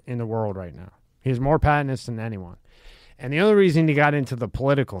anyone in the world right now. He has more patents than anyone. And the only reason he got into the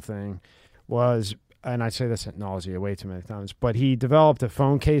political thing was, and I say this at nausea way too many times, but he developed a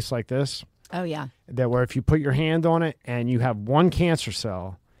phone case like this. Oh, yeah. That where if you put your hand on it and you have one cancer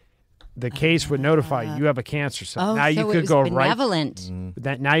cell, the case would notify you have a cancer cell. Now you could go benevolent.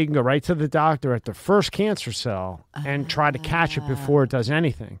 Now you can go right to the doctor at the first cancer cell and try to catch it before it does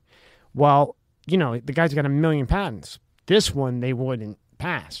anything. Well, you know, the guy's got 1 million patents. This one they wouldn't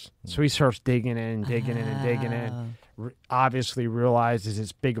pass. So he starts digging in. Obviously realizes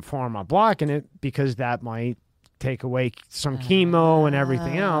it's big pharma blocking it because that might take away some chemo and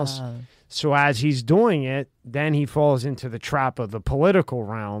everything else. So as he's doing it, then he falls into the trap of the political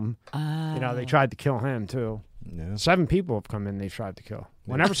realm. You know, they tried to kill him too. Yeah. 7 people have come in they tried to kill.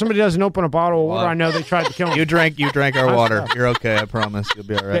 Whenever somebody doesn't open a bottle of water, I know they tried to kill him. You drank our water. You're okay, I promise. You'll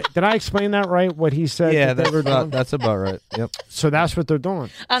be all right. Did I explain that right, what he said? Yeah, that's about right. Yep. So that's what they're doing.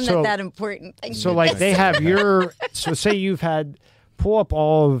 I'm not that important. So like they have so say you've had, pull up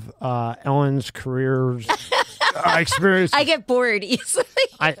all of Ellen's careers. Experience. I get bored easily.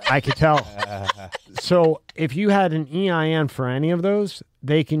 I could tell. So if you had an EIN for any of those,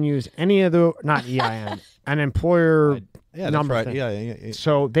 they can use any of the, not EIN, an employer number. Right. Thing. Yeah.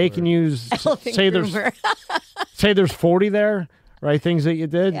 So they can use, say there's 40 there, right? Things that you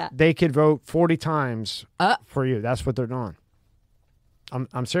did. Yeah. They could vote 40 times for you. That's what they're doing.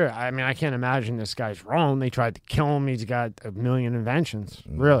 I'm serious. I mean, I can't imagine this guy's wrong. They tried to kill him. He's got 1 million inventions.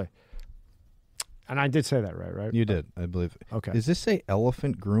 Really. And I did say that right? You did, I believe. Okay. Does this say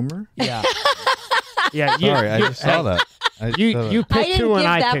elephant groomer? Yeah. Yeah. Sorry, I just saw that. You picked two and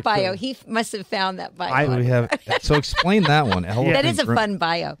I picked two. I didn't give that bio. He must have found that bio. So explain that one. That is a fun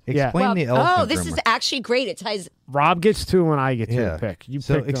bio. Explain the elephant groomer. Oh, this is actually great. It ties. Rob gets 2 and I get 2 to pick. You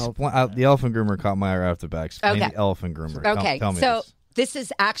picked the elephant groomer caught my eye right off the back. Explain the elephant groomer. Okay. Tell me so this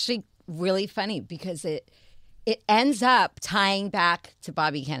is actually really funny because it ends up tying back to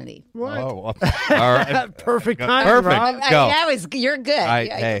Bobby Kennedy. What? Oh, all right. Perfect time. Perfect. Go. You're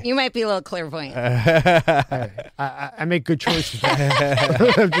good. You might be a little clairvoyant. I make good choices.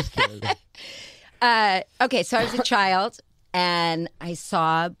 I'm just kidding. Okay, so I was a child, and I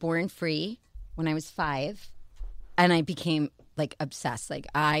saw Born Free when I was 5, and I became like obsessed. Like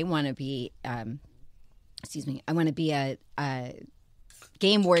I want to be, I want to be a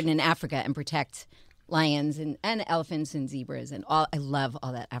game warden in Africa and protect lions and elephants and zebras and all. I love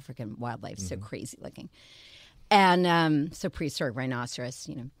all that African wildlife. So crazy looking. And so prehistoric rhinoceros,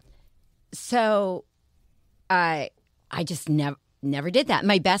 you know. So I just never did that.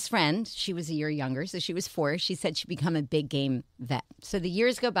 My best friend, she was a year younger, so she was 4. She said she'd become a big game vet. So the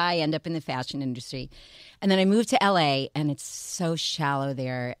years go by, I end up in the fashion industry. And then I moved to LA, and it's so shallow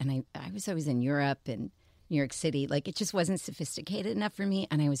there. And I was always in Europe and New York City. Like, it just wasn't sophisticated enough for me.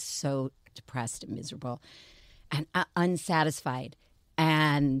 And I was so depressed and miserable and unsatisfied.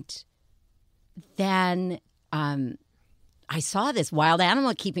 And then I saw this wild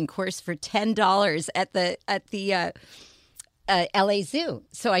animal keeping course for $10 at the LA Zoo.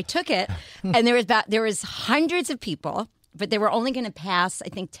 So I took it, and there was hundreds of people, but they were only going to pass, I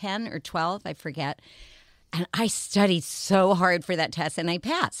think 10 or 12, I forget. And I studied so hard for that test, and I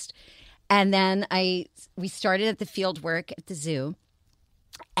passed. And then we started at the field work at the zoo.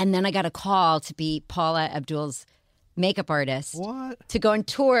 And then I got a call to be Paula Abdul's makeup artist. What? To go on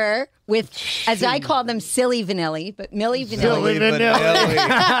tour with, as I call them, Silly Vanilli, but Milli Vanilli. Silly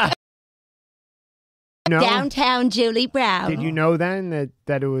Vanilli. Downtown Julie Brown. Did you know then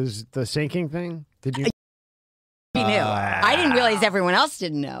that it was the sinking thing? Did you? We knew. I didn't realize everyone else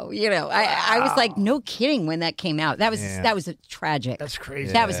didn't know. You know, I was like, no kidding when that came out. That was a tragic. That's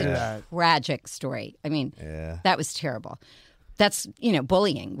crazy. That was a tragic story. I mean, that was terrible. That's,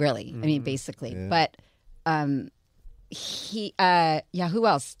 bullying, really. I mean, basically. Yeah. But who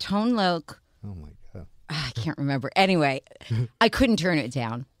else? Tone Loc. Oh, my God. I can't remember. Anyway, I couldn't turn it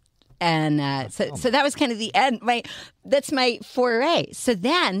down. And so that was kind of the end. That's my foray. So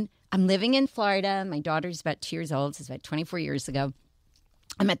then I'm living in Florida. My daughter's about 2 years old. This is about 24 years ago.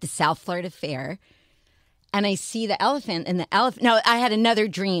 I'm at the South Florida Fair, and I see the elephant, and the elephant. No, I had another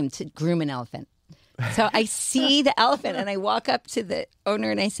dream to groom an elephant. So I see the elephant, and I walk up to the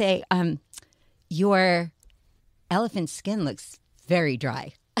owner, and I say, your elephant skin looks very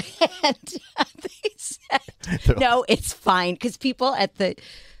dry. And they said, no, it's fine. Because people at the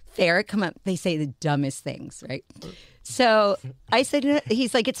fair come up, they say the dumbest things, right? So I said,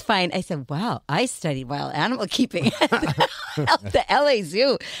 he's like, it's fine. I said, wow, I studied wild animal keeping at the LA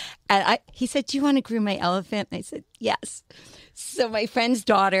Zoo. And he said, do you want to groom my elephant? And I said, yes. So my friend's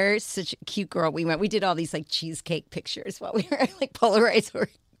daughter, such a cute girl, we did all these like cheesecake pictures while we were like Polaroids were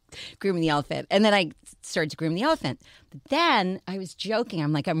grooming the elephant. And then I started to groom the elephant. But then I was joking.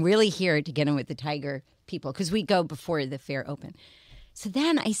 I'm like, I'm really here to get in with the tiger people because we go before the fair open. So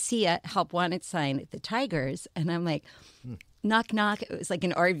then I see a help wanted sign at the Tigers, and I'm like, knock, knock. It was like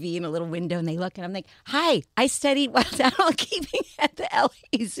an RV in a little window, and they look, and I'm like, hi, I studied wild animal keeping at the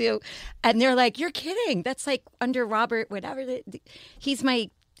LA Zoo. And they're like, you're kidding. That's like under Robert, whatever. He's my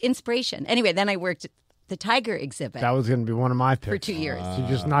inspiration. Anyway, then I worked at the tiger exhibit. That was going to be one of my picks. For 2 years. You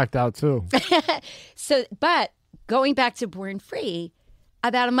just knocked out two. So, but going back to Born Free,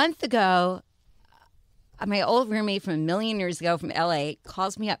 about a month ago, my old roommate from a million years ago from LA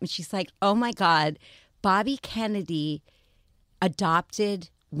calls me up and she's like, oh my God, Bobby Kennedy adopted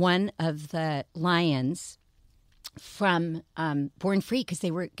one of the lions from Born Free because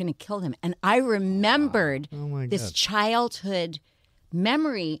they were going to kill him. And I remembered this childhood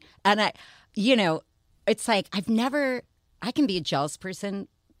memory. And it's like I can be a jealous person,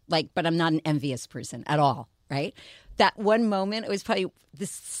 but I'm not an envious person at all, right? That one moment, it was probably this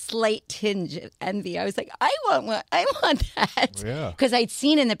slight tinge of envy. I was like, I want that. Yeah. Because I'd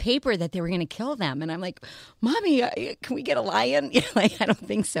seen in the paper that they were going to kill them. And I'm like, Mommy, can we get a lion? I don't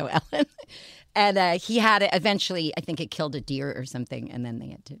think so, Ellen. And he had it eventually, I think it killed a deer or something. And then they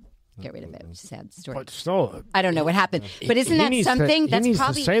had to get rid of it. Sad story. But still, I don't know what happened. But isn't that something that's probably... He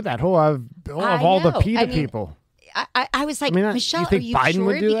needs to say that. Who of all the PETA people. I was like, Michelle, are you Biden sure?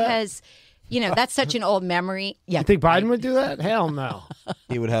 would do that? Because... that's such an old memory. Yeah, you think Biden would do that? Hell no.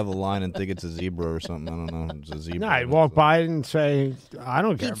 He would have a line and think it's a zebra or something. I don't know. It's a zebra. No, I'd walk by and say, I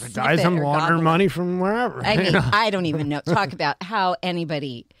don't care if it dies. I'm laundering money from wherever. I mean, I don't even know. Talk about how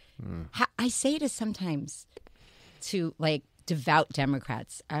anybody... I say to sometimes to, devout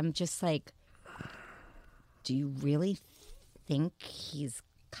Democrats, I'm just like, do you really think he's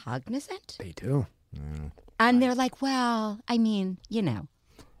cognizant? They do. And they're like, well, I mean,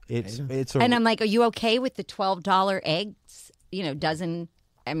 and I'm like, are you okay with the $12 eggs? Dozen.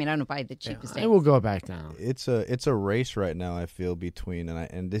 I mean, I don't buy the cheapest eggs. It will go back down. It's a race right now. I feel between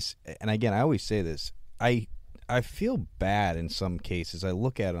and again, I always say this. I feel bad in some cases. I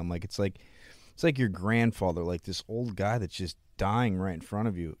look at him like it's like your grandfather, like this old guy that's just dying right in front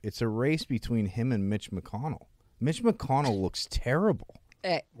of you. It's a race between him and Mitch McConnell. Mitch McConnell looks terrible.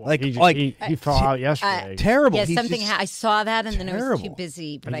 He fell out yesterday. Terrible. Yeah, I saw that, and then I was too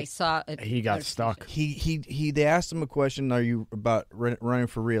busy. But I saw it. He got stuck. They asked him a question. Are you about running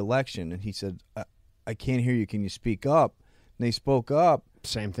for re-election? And he said, "I can't hear you. Can you speak up?" And they spoke up.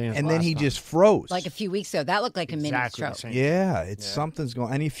 Same thing. And then he just froze. Like a few weeks ago, that looked like a mini stroke. Yeah, something's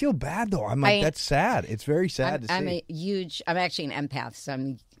going. And you feel bad though. I'm like, that's sad. It's very sad to see. I'm actually an empath, so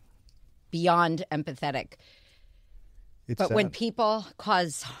I'm beyond empathetic. But sad. When people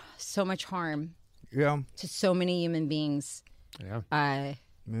cause so much harm to so many human beings, the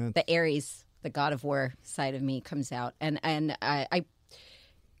Aries, the God of War side of me comes out, and I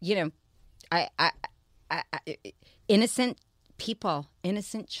innocent people,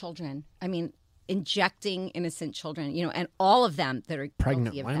 innocent children. I mean, injecting innocent children, and all of them that are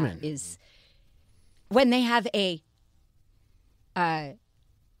pregnant guilty of women. That is when they have a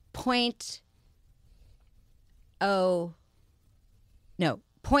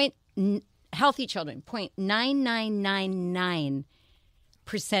healthy children,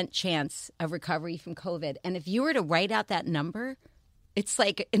 0.9999% chance of recovery from COVID. And if you were to write out that number, it's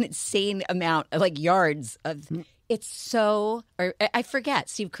like an insane amount of yards of, it's so, or I forget,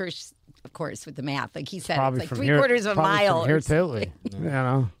 Steve Kirsch, of course, with the math, like he said, probably it's like 3/4 of a mile. From here to Italy.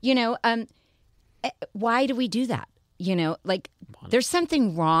 Why do we do that? There's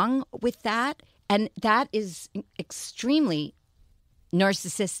something wrong with that. And that is extremely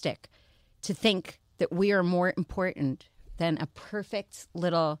narcissistic to think that we are more important than a perfect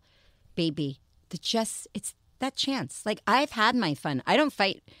little baby. It's that chance. I've had my fun. I don't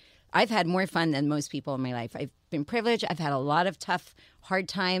fight. I've had more fun than most people in my life. I've been privileged. I've had a lot of tough, hard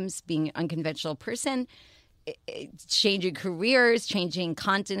times being an unconventional person. changing careers, changing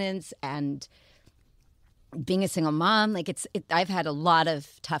continents, and being a single mom. Like I've had a lot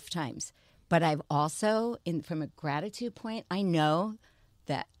of tough times, but I've also, from a gratitude point, I know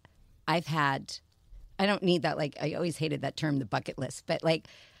that I've had. I don't need that. Like I always hated that term, the bucket list, but like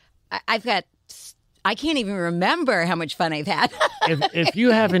I've got. I can't even remember how much fun I've had. if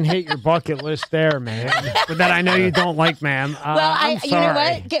you haven't hit your bucket list there, ma'am, but that I know you don't like, ma'am. Well, I'm sorry. you know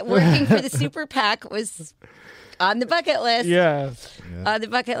what? Working for the Super PAC was on the bucket list. Yes. On the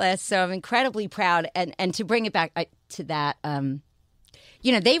bucket list. So I'm incredibly proud. And to bring it back to that,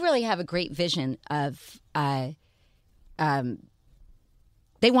 you know, they really have a great vision of they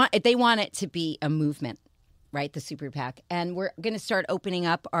want it to be a movement, right? The Super PAC. And we're going to start opening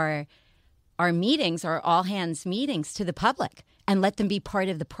up our meetings, our all hands meetings, to the public and let them be part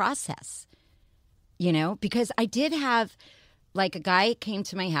of the process, you know, because I did have like a guy came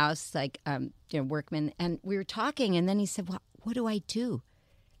to my house, like, workman, and we were talking, and then he said, well, what do I do?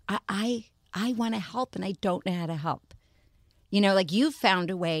 I want to help and I don't know how to help. You know, like you've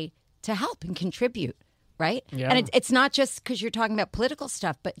found a way to help and contribute. Right? Yeah. And it's not just because you're talking about political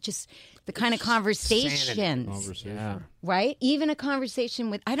stuff, but just the kind of conversations. Yeah. Right? Even a conversation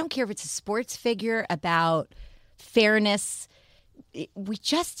with, I don't care if it's a sports figure about fairness. We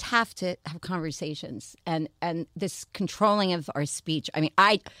just have to have conversations and this controlling of our speech. I mean,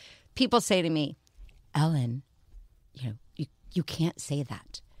 people say to me, Ellen, you know, you can't say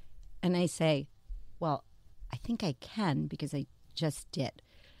that. And I say, well, I think I can because I just did.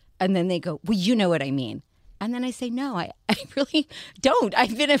 And then they go, well, you know what I mean. And then I say, no, I really don't.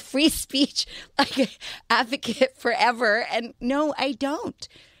 I've been a free speech advocate forever. And no, I don't.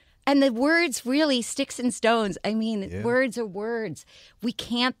 And the words really, sticks and stones. I mean, words are words. We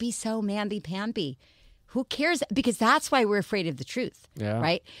can't be so mamby-pamby. Who cares? Because that's why we're afraid of the truth,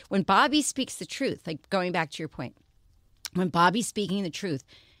 right? When Bobby speaks the truth, like going back to your point, when Bobby's speaking the truth,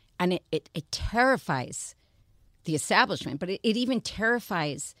 and it terrifies the establishment, but it even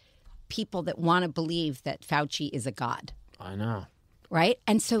terrifies people that want to believe that Fauci is a god. I know. Right?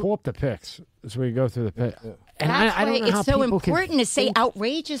 And so pull up the pics as we go through the pic. Yeah. And that's why it's so important to say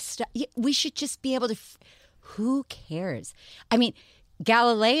outrageous stuff. We should just be able to. Who cares? I mean,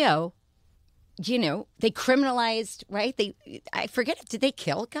 Galileo, you know, they criminalized, right? I forget, did they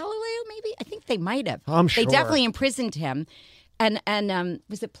kill Galileo maybe? I think they might have. I'm sure. They definitely imprisoned him. And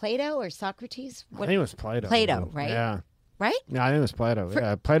was it Plato or Socrates? I think it was Plato. Plato, right? Yeah. Right? Yeah, I think it was Plato.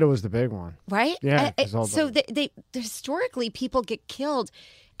 Yeah, Plato was the big one. Right? Yeah. So they historically, people get killed,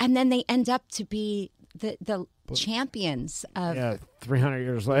 and then they end up to be the champions of... Yeah, 300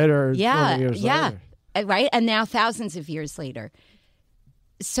 years later, 200 years later. Right? And now thousands of years later.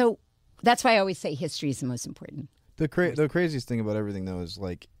 So that's why I always say history is the most important. The craziest thing about everything, though, is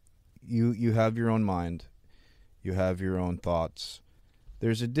like you have your own mind. You have your own thoughts.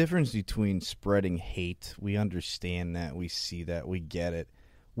 There's a difference between spreading hate. We understand that. We see that. We get it.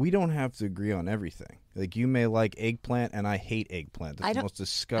 We don't have to agree on everything. Like, you may like eggplant, and I hate eggplant. It's the most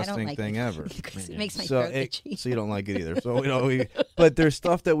disgusting thing ever. Because it makes my throat itchy. So you don't like it either. So but there's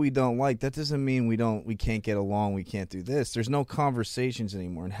stuff that we don't like. That doesn't mean we can't get along. We can't do this. There's no conversations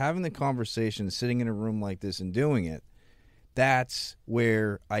anymore. And having the conversation, sitting in a room like this and doing it, that's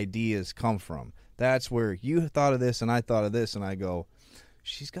where ideas come from. That's where you thought of this and I thought of this, and I go,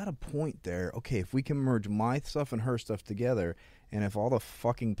 she's got a point there. Okay, if we can merge my stuff and her stuff together, and if all the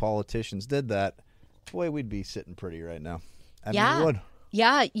fucking politicians did that, boy, we'd be sitting pretty right now. I mean, we would.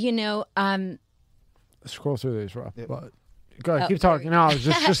 Yeah, you know. Scroll through these, Rob. Yep. Go ahead, keep talking. No,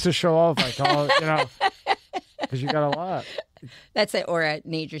 just to show off, like, you know, because you got a lot. That's at Aura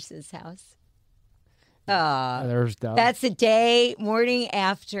Nadris's house. There's Doug. That's the day, morning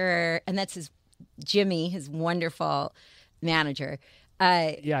after, and that's Jimmy, his wonderful manager.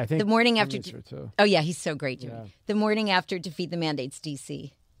 Yeah, I think the morning after. Too. Oh yeah, he's so great, Jimmy. Yeah. The morning after Defeat the Mandates,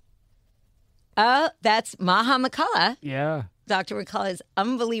 DC. Oh, that's Maha McCullough. Yeah, Dr. McCullough's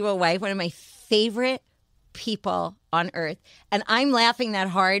unbelievable wife, one of my favorite people on earth. And I'm laughing that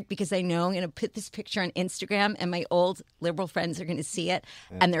hard because I know I'm going to put this picture on Instagram, and my old liberal friends are going to see it,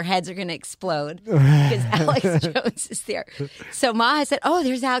 and their heads are going to explode because Alex Jones is there. So Maha said, "Oh,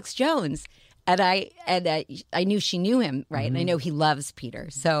 there's Alex Jones." And I knew she knew him, right? Mm-hmm. And I know he loves Peter.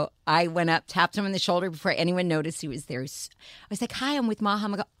 So I went up, tapped him on the shoulder before anyone noticed he was there. I was like, "Hi, I'm with Maha."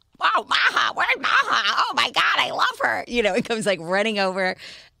 I go, "Wow, Maha, where's Maha? Oh my God, I love her." You know, it comes like running over.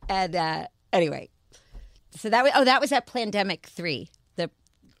 And anyway, so that was at Plandemic 3.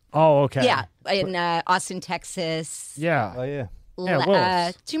 Okay. Yeah, in Austin, Texas. Yeah. Oh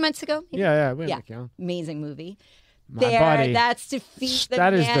yeah. 2 months ago. Maybe? Yeah. Amazing movie. buddy. That's defeat the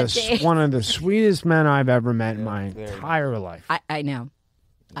That is mandate. one of the sweetest men I've ever met in my entire life. I know.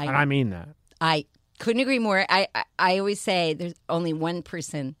 And I mean that. I couldn't agree more. I always say there's only one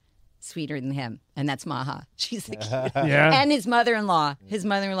person sweeter than him, and that's Maha. She's the cutest. Yeah. And his mother-in-law. His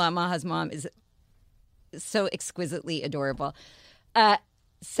mother-in-law, Maha's mom, is so exquisitely adorable.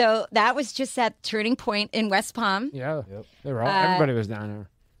 So that was just that turning point in West Palm. Yeah. They were all, everybody was down there.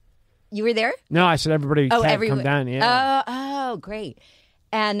 You were there? No, I said everybody can't come down. Yeah. Oh, great.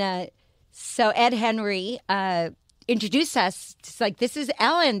 And so Ed Henry introduced us. It's like, this is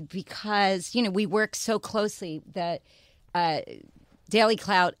Ellen, because, we work so closely that Daily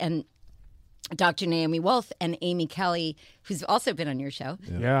Clout and Dr. Naomi Wolf and Amy Kelly, who's also been on your show,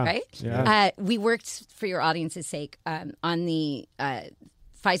 right? Yeah. We worked, for your audience's sake, on the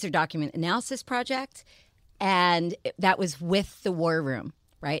Pfizer Document Analysis Project, and that was with the War Room,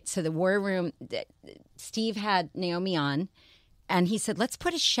 right? So the War Room, Steve had Naomi on, and he said, let's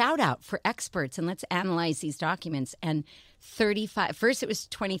put a shout out for experts and let's analyze these documents. And first it was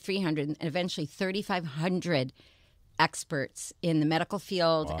 2,300 and eventually 3,500 experts in the medical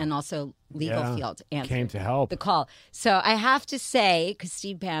field and also legal field came to help the call. So I have to say, because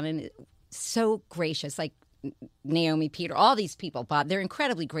Steve Bannon is so gracious, like Naomi, Peter, all these people, Bob, they're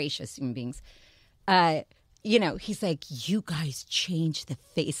incredibly gracious human beings. He's like, you guys changed the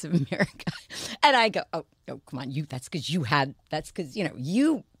face of America. And I go, oh, come on, that's because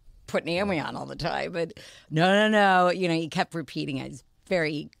you put Naomi on all the time. But no. He kept repeating it. He's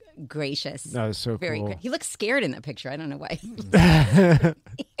very gracious. That was so cool. He looks scared in that picture. I don't know why.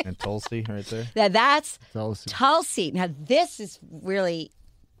 And Tulsi right there. That's Tulsi. Now, this is really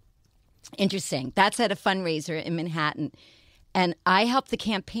interesting. That's at a fundraiser in Manhattan. And I helped the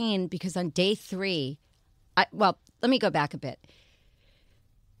campaign because on day 3, let me go back a bit.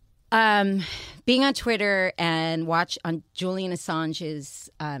 Being on Twitter and watch on Julian Assange's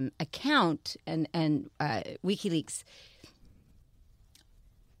account and WikiLeaks,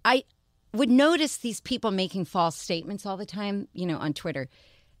 I would notice these people making false statements all the time, on Twitter.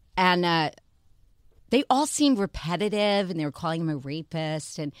 And they all seemed repetitive, and they were calling him a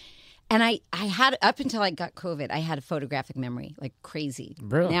rapist. And I had, up until I got COVID, I had a photographic memory, like crazy.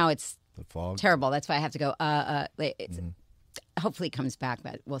 Really? Now it's The fog. terrible. That's why I have to go, hopefully it comes back,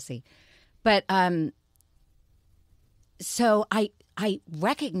 but we'll see. But so I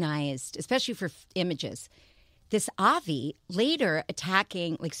recognized, especially for images, this Avi later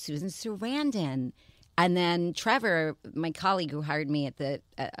attacking like Susan Sarandon, and then Trevor, my colleague who hired me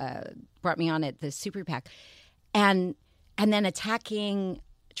brought me on at the Super PAC, and then attacking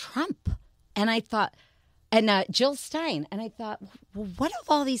Trump. And I thought, and Jill Stein, and I thought, well, what do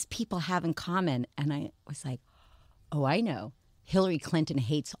all these people have in common? And I was like, oh, I know. Hillary Clinton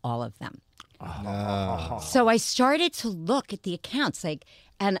hates all of them. No. So I started to look at the accounts,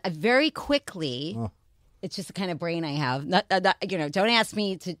 and very quickly, it's just the kind of brain I have. Don't ask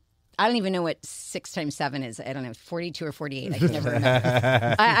me to. I don't even know what 6 times 7 is. I don't know, 42 or 48. I can never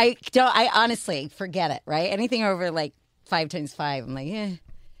remember. I don't. I honestly forget it. Right? Anything over like 5 times 5, I'm like, eh.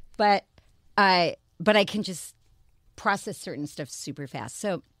 But I can just process certain stuff super fast.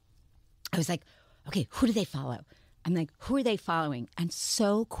 So I was like, okay, who do they follow? I'm like, who are they following? And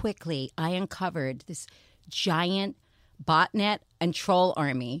so quickly, I uncovered this giant botnet and troll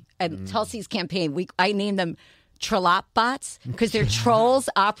army. And Tulsi's campaign, I named them Trollop bots because they're trolls,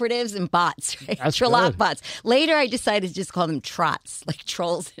 operatives, and bots. Right? Trollop bots. Later, I decided to just call them trots, like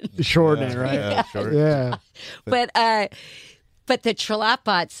trolls. Shorten it, right? Yeah, short. Yeah. But the Trollop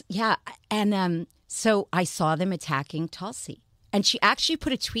bots, yeah. And so I saw them attacking Tulsi. And she actually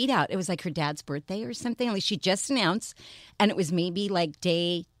put a tweet out. It was like her dad's birthday or something. Like she just announced, and it was maybe like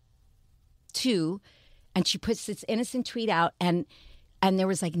day 2, and she puts this innocent tweet out, and there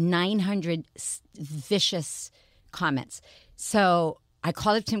was like 900 vicious comments. So I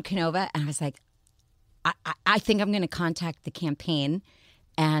called up Tim Canova, and I was like, I think I'm going to contact the campaign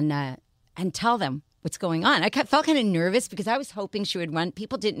and tell them what's going on. I felt kind of nervous because I was hoping she would run.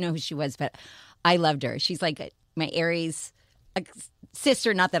 People didn't know who she was, but I loved her. She's like my Aries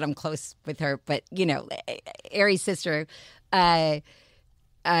sister, not that I'm close with her, but Aries sister, loves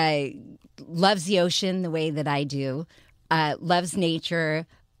the ocean the way that I do, loves nature,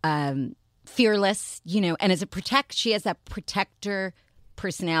 fearless, and she has that protector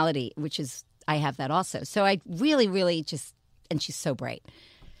personality, which is, I have that also. So I really, really and she's so bright.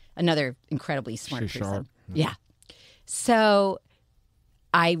 Another incredibly smart person. Sharp. Yeah. So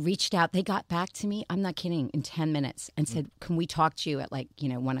I reached out. They got back to me, I'm not kidding, in 10 minutes and said, can we talk to you at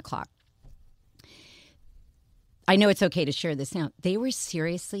 1 o'clock? I know it's okay to share this now. They were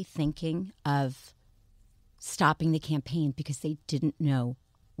seriously thinking of stopping the campaign because they didn't know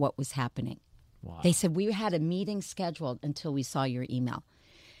what was happening. Wow. They said, we had a meeting scheduled until we saw your email.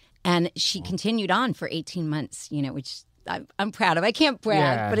 And she continued on for 18 months, which I'm proud of. I can't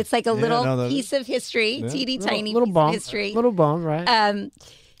brag, but it's like a little piece of history, teeny tiny piece of history. Little bump, right?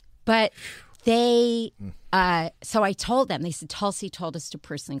 But they, so I told them, they said, Tulsi told us to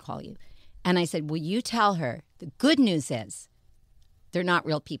personally call you. And I said, will you tell her the good news is they're not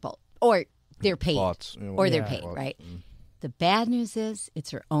real people, or they're paid, Bots. or they're paid, right? The bad news is it's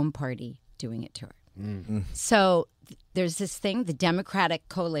her own party doing it to her. So there's this thing, the Democratic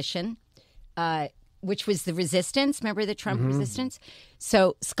Coalition, which was the resistance. Remember the Trump resistance?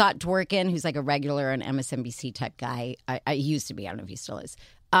 So Scott Dworkin, who's like a regular on MSNBC type guy, I used to be, I don't know if he still is.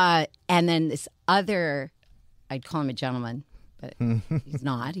 And then this other, I'd call him a gentleman, but he's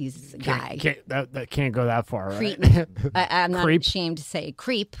not. He's a guy. That can't go that far, right? I'm not ashamed to say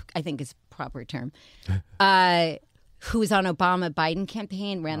creep, I think is a proper term. Who was on Obama-Biden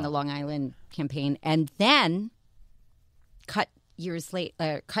campaign, ran the Long Island campaign, and then cut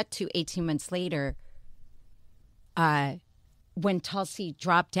to 18 months later, when Tulsi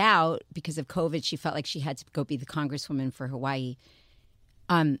dropped out because of COVID, she felt like she had to go be the congresswoman for Hawaii.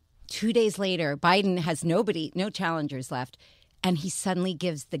 2 days later, Biden has no challengers left, and he suddenly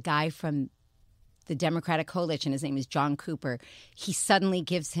gives the guy from the Democratic Coalition, his name is John Cooper, he suddenly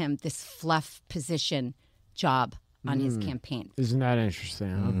gives him this fluff position job on his campaign. Isn't that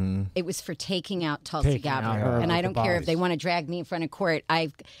interesting? Huh? It was for taking out Tulsi Gabbard. And I don't care if they want to drag me in front of court.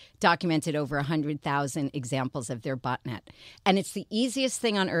 I've documented over 100,000 examples of their botnet. And it's the easiest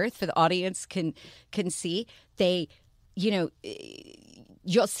thing on earth for the audience can see. They, you'll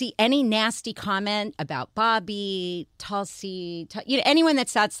see any nasty comment about Bobby, Tulsi, anyone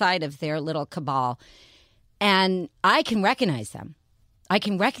that's outside of their little cabal. And I can recognize them. I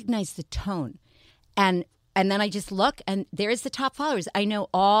can recognize the tone. And then I just look, and there's the top followers. I know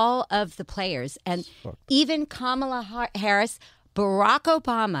all of the players. And even Kamala Harris, Barack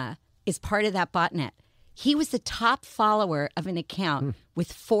Obama is part of that botnet. He was the top follower of an account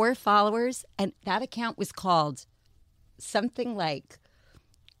with 4 followers, and that account was called something like,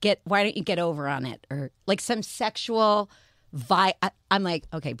 why don't you get over on it? Or like some sexual I'm like,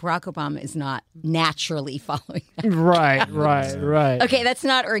 okay, Barack Obama is not naturally following that. Right. Okay, that's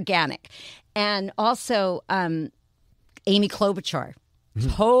not organic. And also Amy Klobuchar,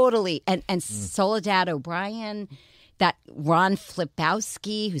 totally. And Soledad O'Brien, that Ron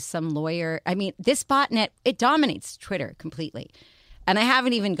Flipowski, who's some lawyer. I mean, this botnet, it dominates Twitter completely. And I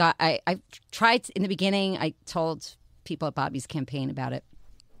haven't even I tried in the beginning, I told people at Bobby's campaign about it.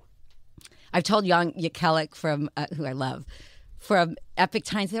 I've told Jan Jekielek from, who I love, from Epic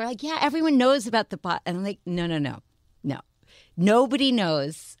Times. They're like, yeah, everyone knows about the bot. And I'm like, no. Nobody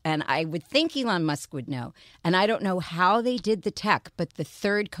knows. And I would think Elon Musk would know. And I don't know how they did the tech, but the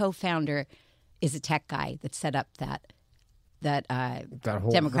third co-founder is a tech guy that set up that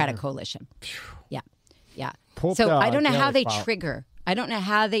Democratic Coalition. Yeah. So I don't know how they trigger. I don't know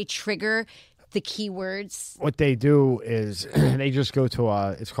how they trigger the keywords. What they do is they just go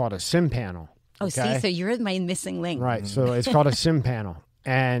to it's called a SIM panel. Oh, see, so you're my missing link. Right. So it's called a SIM panel.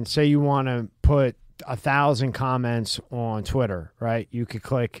 And say you want to put 1,000 comments on Twitter, right? You could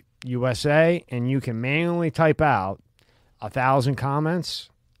click USA and you can manually type out 1,000 comments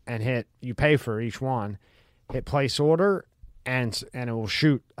and you pay for each one, hit place order, and it will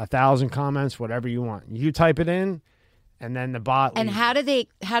shoot 1,000 comments, whatever you want. You type it in, and then the bot. And how do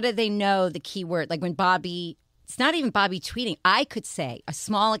they know the keyword? Like when Bobby, it's not even Bobby tweeting. I could say, a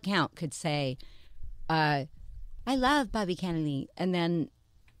small account could say, I love Bobby Kinnally, and then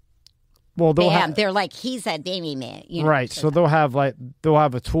they're like, he's a baby man, right? So they'll have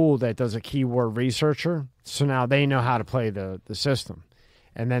a tool that does a keyword researcher. So now they know how to play the system,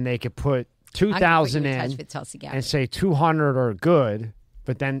 and then they could put 2,000 in and say 200 are good,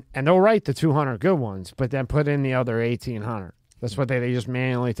 and they'll write the 200 good ones, but then put in the other 1,800. That's what they just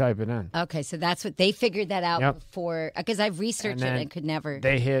manually type it in. Okay, so that's what they figured that out before, because I've researched it and could never.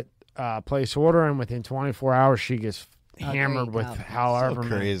 They hit place order, and within 24 hours she gets hammered with however so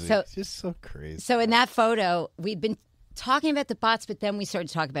crazy. So, it's just so crazy. So in that photo, we'd been talking about the bots, but then we started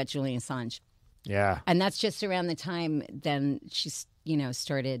to talk about Julian Assange. Yeah, and that's just around the time then she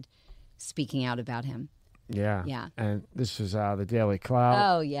started speaking out about him. Yeah. And this was the Daily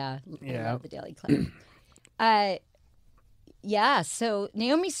Cloud. Oh yeah. I love the Daily Cloud. So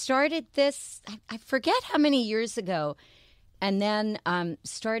Naomi started this, I forget how many years ago, and then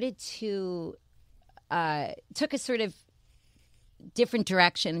started to took a sort of different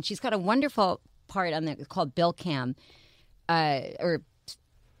direction. And she's got a wonderful part on there called Billcam, or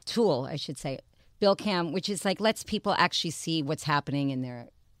tool, I should say, Bill Cam, which is like lets people actually see what's happening in their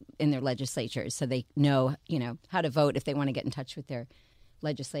legislatures, so they know how to vote if they want to get in touch with their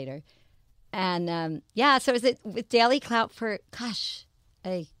legislator. And so is it with Daily Clout for about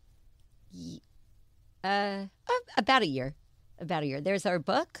a year. There's our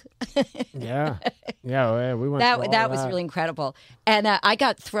book. Yeah, we went. That was really incredible. And I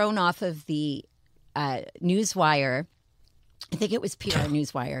got thrown off of the Newswire. I think it was PR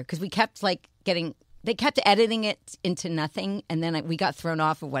Newswire because we kept they kept editing it into nothing, and then we got thrown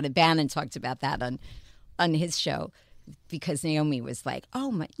off of what Bannon talked about that on his show because Naomi was like, oh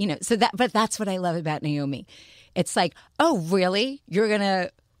my, but that's what I love about Naomi. It's like, oh really?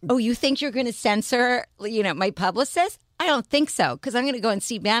 You think you're gonna censor my publicist? I don't think so, because I'm going to go and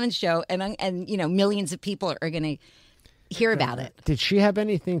see Bannon's show, and millions of people are going to hear about it. Did she have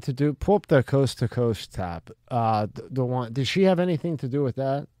anything to do? Pull up the Coast to Coast tab. The one. Did she have anything to do with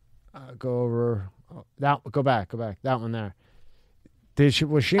that? Go over that. Go back. That one there.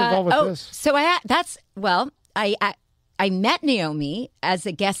 Was she involved with this? So I met Naomi as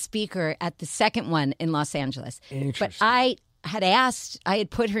a guest speaker at the second one in Los Angeles, but I had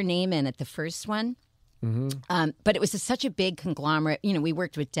put her name in at the first one. Mm-hmm. But it was such a big conglomerate. We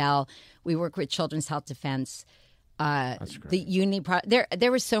worked with Dell. We worked with Children's Health Defense. That's great. The Uni.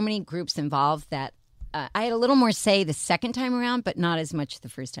 There were so many groups involved that I had a little more say the second time around, but not as much the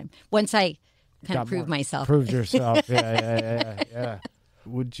first time. Once I kind of proved myself. Proved yourself. Yeah.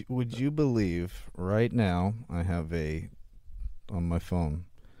 Would you believe right now I have on my phone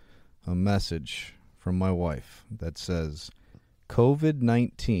a message from my wife that says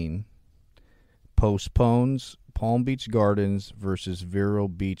COVID-19 postpones Palm Beach Gardens versus Vero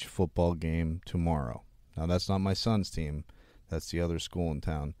Beach football game tomorrow. Now, that's not my son's team. That's the other school in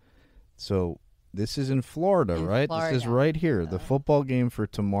town. So this is in Florida, right? Florida. This is right here. The football game for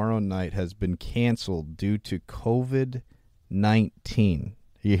tomorrow night has been canceled due to COVID-19.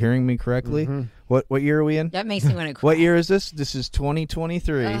 Are you hearing me correctly? Mm-hmm. What year are we in? That makes me want to cry. What year is this? This is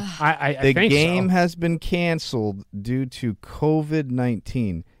 2023. I the think game so. has been canceled due to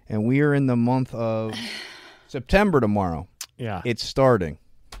COVID-19. And we are in the month of September tomorrow. Yeah. It's starting.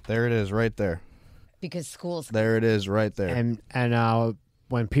 There it is right there. Because school's... There it is right there. And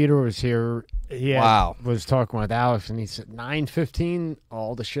when Peter was here, he was talking with Alex, and he said 9:15,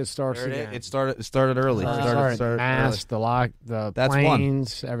 all the shit starts again. It started early. It started mass, early. the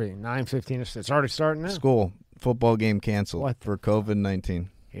planes, everything. 9:15. It's already starting now. School. Football game canceled for COVID-19.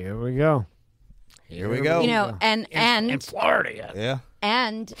 Here we go. Here we go. And in Florida. Yeah.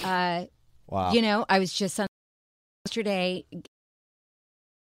 And, wow. I was just on yesterday.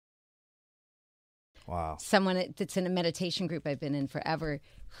 Wow. Someone that's in a meditation group I've been in forever,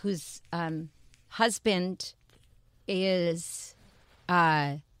 whose husband is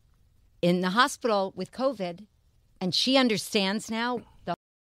in the hospital with COVID, and she understands now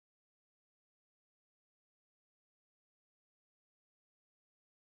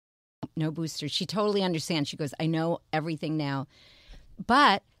no boosters. She totally understands. She goes, I know everything now.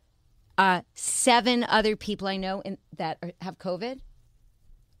 But 7 other people I know that have COVID,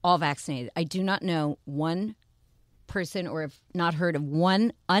 all vaccinated. I do not know one person or have not heard of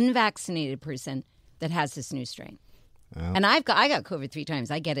one unvaccinated person that has this new strain. Oh. And I got COVID 3 times.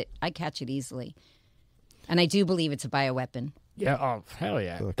 I get it. I catch it easily. And I do believe it's a bioweapon. Yeah. Oh, hell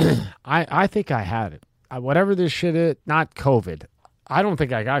yeah. I think I had it. Whatever this shit is, not COVID. I don't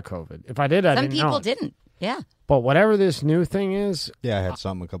think I got COVID. If I did, I didn't know. Some people didn't. Yeah. But whatever this new thing is. Yeah, I had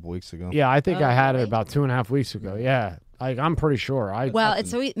something a couple weeks ago. Yeah, I think I had it about 2.5 weeks ago. Yeah. I'm pretty sure.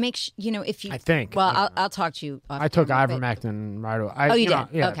 It's always makes if you. I think. Well, I'll talk to you. I took ivermectin right away. You did?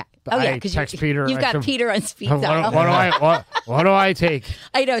 Yeah. Okay. I text Peter. You've got Peter on speed dial. What do I take?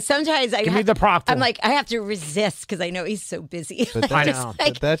 I know. Sometimes give me the Proctil. I'm like, I have to resist because I know he's so busy. But I know.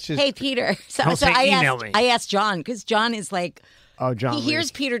 But that's just. Hey, Peter. So I asked John because John is like. Oh, John. He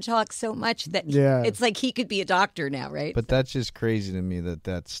hears Peter talk so much that it's like he could be a doctor now, right? But that's just crazy to me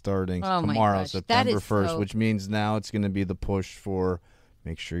that's starting tomorrow, September 1st, which means now it's going to be the push for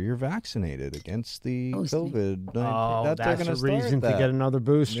make sure you're vaccinated against the COVID. That's a reason to get another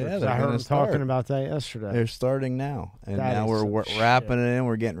booster. Yeah, I heard them talking about that yesterday. They're starting now. And now we're wrapping it in.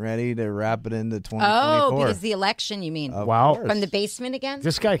 We're getting ready to wrap it into 2024. Oh, because the election, you mean? From the basement again?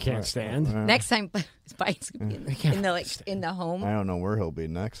 This guy can't stand. Next time, Biden's going to be in the home. I don't know where he'll be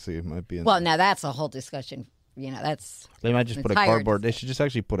next. He might be in now that's a whole discussion. They might just put a cardboard. They should just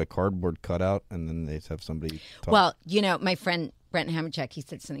actually put a cardboard cutout, and then they have somebody talk. Well, my friend Brent Hamachek, he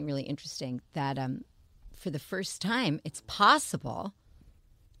said something really interesting that for the first time, it's possible,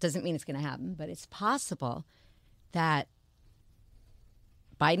 doesn't mean it's going to happen, but it's possible that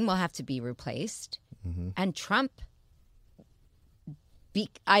Biden will have to be replaced, Mm-hmm. and Trump.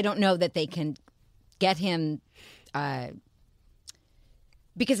 I don't know that they can get him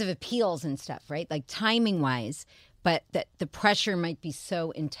because of appeals and stuff, right? Like timing wise, but that the pressure might be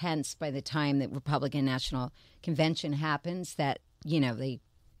so intense by the time that Republican National Convention happens that, they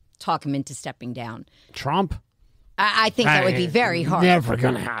talk him into stepping down. Trump? I think that would be very hard. Never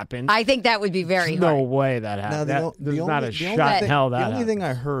going to happen. I think that would be very There's hard. no way that happens. There's not a shot in hell that The only happens. thing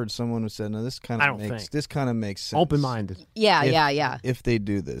I heard someone said, "No, this kind of makes sense." Open-minded. Yeah. If they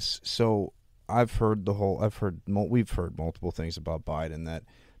do this, so we've heard multiple things about Biden, that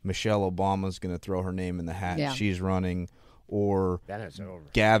Michelle Obama's going to throw her name in the hat. Yeah. She's running, or Then it's over.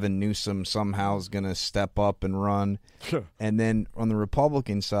 Gavin Newsom somehow is going to step up and run. And then on the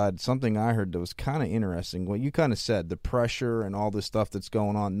Republican side, something I heard that was kind of interesting, what you kind of said, the pressure and all this stuff that's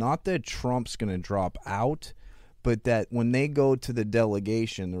going on, not that Trump's going to drop out, but that when they go to the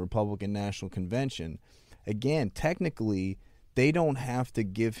delegation, the Republican National Convention, again, technically, they don't have to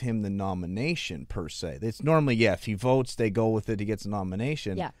give him the nomination per se. It's normally, if he votes, they go with it, he gets a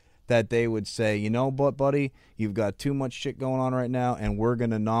nomination. Yeah. That they would say, you know what, buddy, you've got too much shit going on right now, and we're going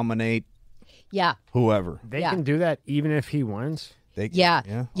to nominate whoever. They can do that even if he wins? Yeah.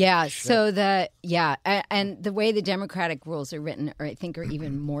 So and the way the Democratic rules are written, or I think are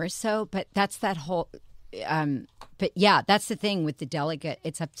even more so, but that's that whole that's the thing with the delegate.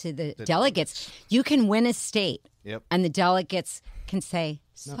 It's up to the delegates. You can win a state, and the delegates can say,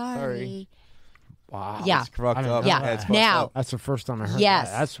 sorry. Wow. Yeah. It's fucked up. Yeah. It's fucked Now, up. That's the first time I heard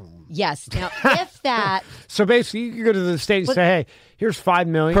yes. that. Yes. Now, if that... So basically, you can go to the state and say, hey, here's $5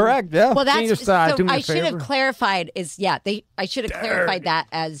 million. Correct, yeah. Well, Can you that's... just, do me a I should have favor? clarified I should have clarified that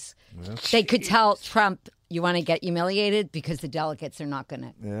as they could tell Trump, you want to get humiliated because the delegates are not going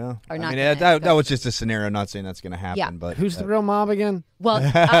to... Yeah. Are not that was just a scenario. I'm not saying that's going to happen, Yeah. but... Who's the real mob again? Well,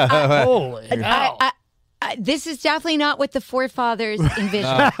 Holy hell. this is definitely not what the forefathers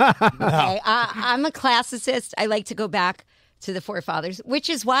envisioned. Okay? I'm a classicist. I like to go back to the forefathers, which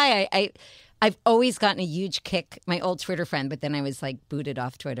is why I've always gotten a huge kick. My old Twitter friend, but then I was like booted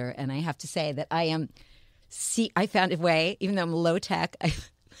off Twitter, and I have to say that I found a way, even though I'm low tech, I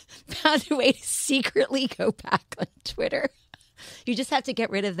found a way to secretly go back on Twitter. You just have to get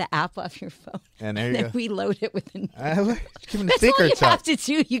rid of the app off your phone And there you then go. reload it with a new. Giving the That's all you secrets have up. to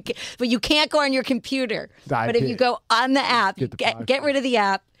do. But you can't go on your computer. But if IP. you go on the app, Get the get rid of the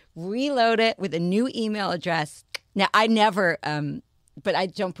app, reload it with a new email address. Now, I never, but I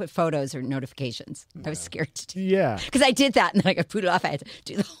don't put photos or notifications. I was scared to do Yeah. because I did that and then I got booted off. I had to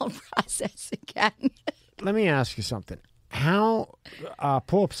do the whole process again. Let me ask you something. How,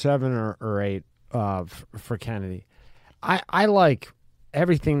 pull up 7 or 8 for Kennedy. I like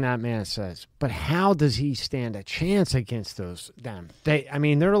everything that man says, but how does he stand a chance against them?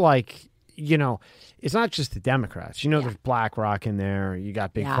 They're like, it's not just the Democrats. There's BlackRock in there. You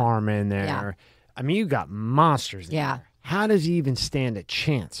got Big Pharma in there. Yeah. You got monsters in there. How does he even stand a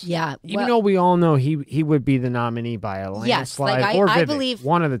chance? Yeah. Even though we all know he would be the nominee by a landslide, or Vivek, I believe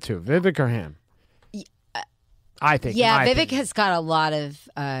one of the two, Vivek or him. I think. Yeah, in my Vivek opinion. has got a lot of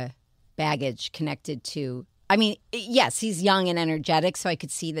baggage connected to. I mean, yes, he's young and energetic, so I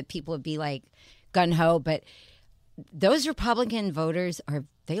could see that people would be like gun ho. But those Republican voters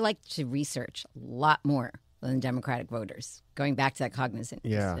they like to research a lot more than Democratic voters. Going back to that cognizant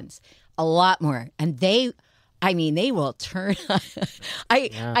distance, a lot more, and they will turn.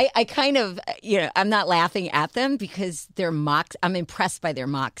 I kind of, I'm not laughing at them because I'm impressed by their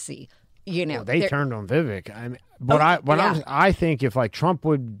moxie. They turned on Vivek. I think if like Trump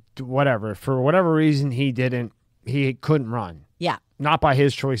would for whatever reason he couldn't run. Yeah. Not by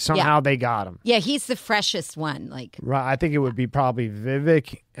his choice. Somehow they got him. Yeah, he's the freshest one. Right. I think it would be probably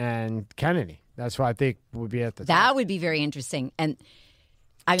Vivek and Kennedy. That's what I think would be at the top. That would be very interesting. And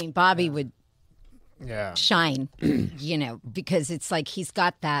Bobby would shine, because it's like he's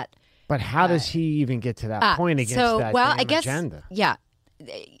got that. But how does he even get to that point against that I guess, agenda? Yeah.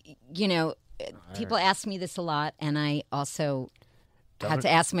 People ask me this a lot, and I also had to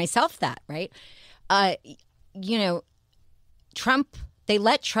ask myself that, right? Trump, they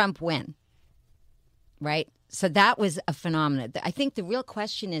let Trump win, right? So that was a phenomenon. I think the real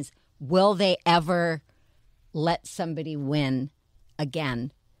question is, will they ever let somebody win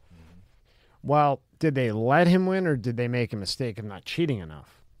again? Well, did they let him win, or did they make a mistake of not cheating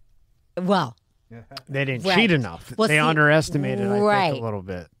enough? Well, they didn't right. cheat enough. Well, they see, underestimated, I right. think, a little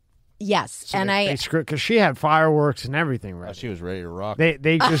bit. Yes, So and they screwed because she had fireworks and everything. Right, She was ready to rock. they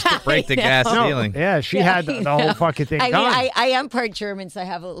just break the gas ceiling. Yeah, she had the whole fucking thing done. I am part German, so I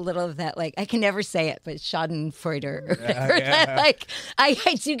have a little of that. Like I can never say it, but Schadenfreude. Like I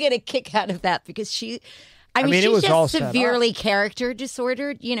do get a kick out of that because she. I mean, it she's was all just set up. severely character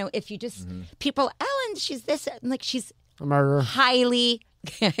disordered. You know, if you just people, Ellen, she's this, and like she's A murderer. highly.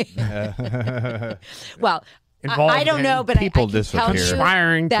 Well, Involved I don't in know, but people I can tell you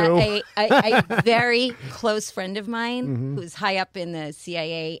conspiring that too. a very close friend of mine who's high up in the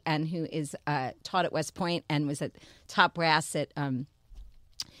CIA and who is taught at West Point and was at top brass at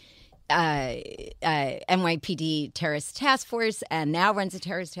NYPD terrorist task force and now runs a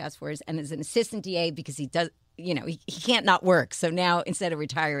terrorist task force and is an assistant DA because he does, you know, he can't not work. So now instead of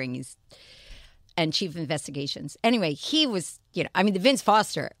retiring, he's and chief of investigations. Anyway, he was, you know, I mean, the Vince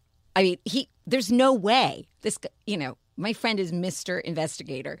Foster. I mean, there's no way this, you know, my friend is Mr.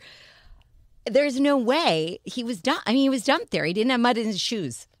 Investigator. There's no way he was dumped. I mean, he was dumped there. He didn't have mud in his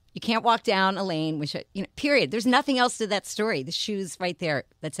shoes. You can't walk down a lane, which, you know, period. There's nothing else to that story. The shoes right there.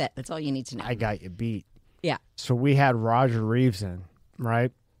 That's it. That's all you need to know. I got you beat. Yeah. So we had Roger Reeves in,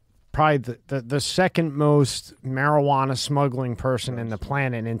 right? Probably the second most marijuana smuggling person in the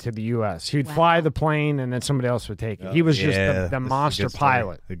planet into the U.S. He'd fly the plane and then somebody else would take it. He was just the monster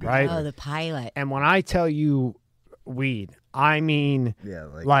pilot, right? Oh, the pilot. And when I tell you weed, I mean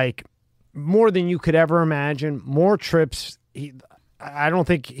like more than you could ever imagine, more trips. I don't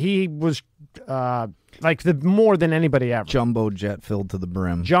think he was like more than anybody ever. jumbo jet filled to the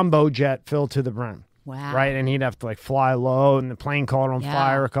brim. Jumbo jet filled to the brim. Wow. Right, and he'd have to like fly low, and the plane caught on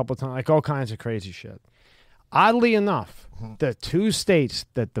fire a couple times, like all kinds of crazy shit. Oddly enough, the two states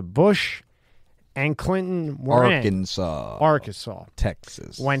that the Bush and Clinton were Arkansas,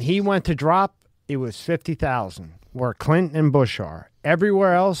 Texas. When he went to drop, it was 50,000, where Clinton and Bush are.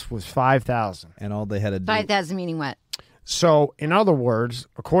 Everywhere else was 5,000. And all they had to do 5,000 meaning what? So, in other words,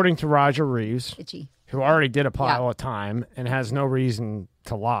 according to Roger Reeves, Itchy. who already did a pile of time and has no reason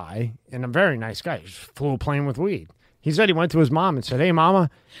to lie, and a very nice guy. He just flew a plane with weed. He said he went to his mom and said, "Hey,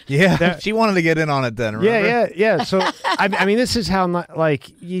 Mama." Yeah, she wanted to get in on it then, remember? Yeah. So, I mean, this is how, like,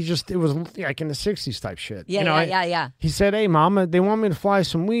 it was like in the 60s type shit. Yeah. He said, "Hey, Mama, they want me to fly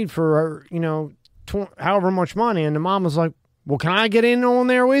some weed for, however much money." And the mom was like, "Well, can I get in on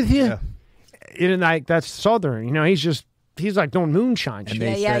there with you?" Yeah. And like, that's Southern. You know, he's like doing moonshine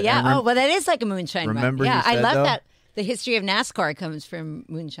shit. Yeah. Oh, well, that is like a moonshine run. Remember Yeah, he said, I love though, that. The history of NASCAR comes from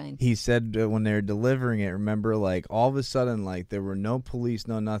moonshine. He said when they were delivering it, remember, like, all of a sudden, like, there were no police,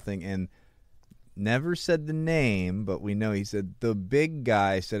 no nothing, and never said the name, but we know he said the big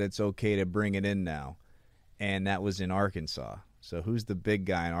guy said it's okay to bring it in now, and that was in Arkansas. So who's the big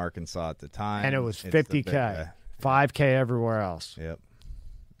guy in Arkansas at the time? And it was It's the 50K, 5K everywhere else. Yep.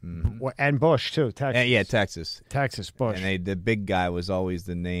 And Bush, too, Texas. Texas. Texas, Bush. And the big guy was always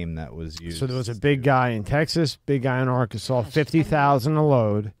the name that was used. So there was a big guy in Texas, big guy in Arkansas, 50,000 a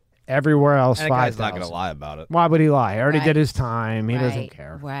load. Everywhere else, and 5,000. the guy's not going to lie about it. Why would he lie? He already Right. did his time. He doesn't Right.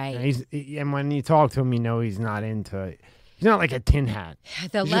 care. Right. And when you talk to him, you know he's not into it. He's not like a tin hat.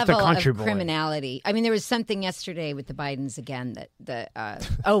 The He's just a level country of boy. criminality. I mean, there was something yesterday with the Bidens again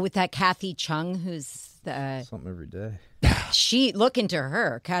with that Kathy Chung, who's the Something every day. look into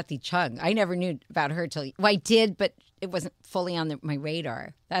her, Kathy Chung. I never knew about her I did, but it wasn't fully on my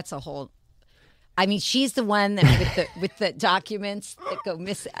radar. That's a whole. I mean, she's the one that with the documents that go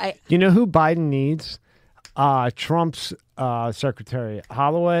missing. You know who Biden needs? Trump's secretary,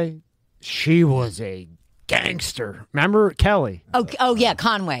 Holloway. She was a gangster. Remember Kelly? Oh yeah,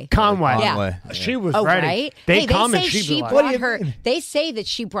 Conway. Conway. Yeah. She was Oh ready. right. They come say and she'd be she like, brought her. They say that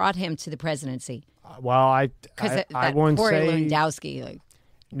she brought him to the presidency well, I that wouldn't poor say Lewandowski. Like,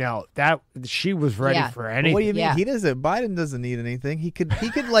 no. That she was ready for anything. What do you mean? Yeah. He doesn't. Biden doesn't need anything. He could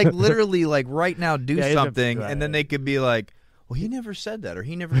like literally like right now do Yeah, he's something, and then they could be like, "Well, he never said that, or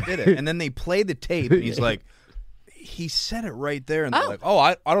he never did it," and then they play the tape, and he's like, "He said it right there," and they're like, "Oh,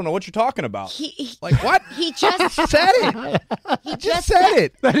 I don't know what you're talking about." Like what? He just said it. He Just said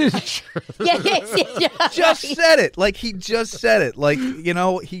it. That is true. Just said it. Like he just said it. Like, you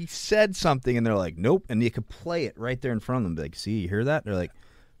know, he said something, and they're like, "Nope," and you could play it right there in front of them. Be like, "See, you hear that?" They're like,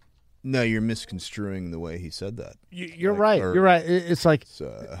 "No, you're misconstruing the way he said that." You're right. You're right. It's like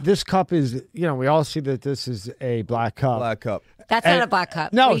this cup is. You know, we all see that this is a black cup. Black cup. That's not a black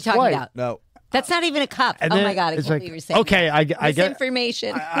cup. No, what are you it's talking white. about? No. That's not even a cup. And Oh then my god! I it's can't like, believe you're saying okay, that. I get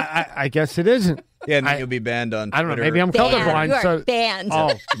Misinformation. I guess it isn't. Yeah, and then you'll be banned on I don't know. Twitter. Maybe I'm Banned. colorblind. You are So banned.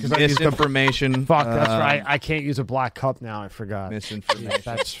 oh, because I used the Misinformation. fuck. That's right. I can't use a black cup now. I forgot. Misinformation.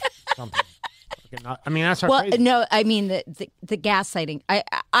 That's something. I mean, that's how Well, crazy. no, I mean the gaslighting.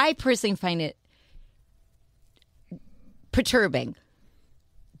 I personally find it perturbing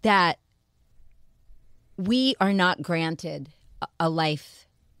that we are not granted a life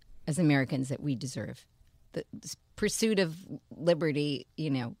as Americans that we deserve. The pursuit of liberty,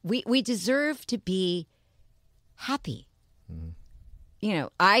 we deserve to be happy.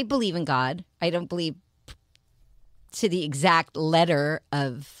 I believe in God. I don't believe to the exact letter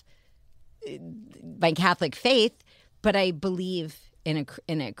of my Catholic faith, but I believe in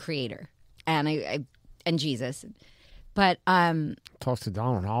a creator and Jesus. But talk to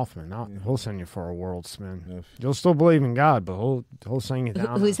Donald Hoffman. He'll send you for a world spin. You'll still believe in God, but he'll send you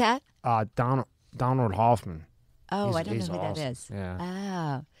down. Who's that? Donald Hoffman. Oh, I don't know who awesome. that is. Yeah. Oh,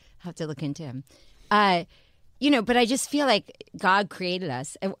 I'll have to look into him. But I just feel like God created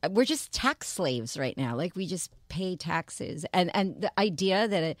us. We're just tax slaves right now. Like we just pay taxes. And the idea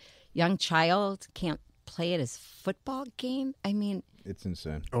that a young child can't play at his football game, I mean. It's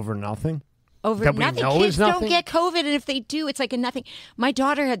insane. Over nothing? Over that nothing. Kids don't get COVID, and if they do, it's like a nothing. My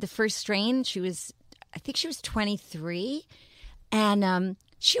daughter had the first strain. I think she was 23, and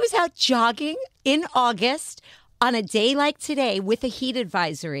she was out jogging in August on a day like today with a heat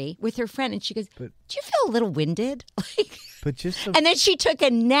advisory with her friend, and she goes, "Do you feel a little winded?" And then she took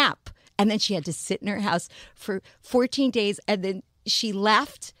a nap, and then she had to sit in her house for 14 days, and then she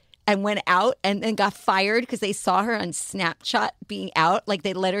left and went out and then got fired because they saw her on Snapchat being out. Like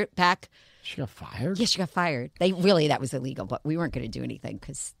they let her back. She got fired? Yeah, she got fired. That was illegal, but we weren't going to do anything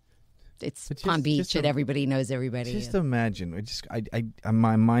because it's Palm Beach and everybody knows everybody. Just imagine.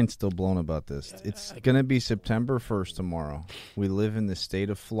 My mind's still blown about this. It's going to be September 1st tomorrow. We live in the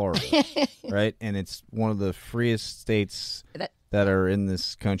state of Florida, right? And it's one of the freest states that are in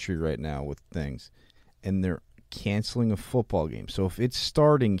this country right now with things. And they're canceling a football game. So if it's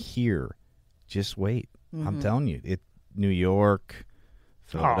starting here, just wait. I'm telling you. New York,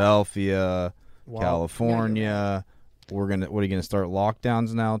 Philadelphia, California. What are you gonna start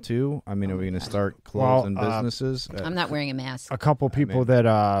lockdowns now too? I mean, are we gonna start closing businesses? I'm not wearing a mask. A couple people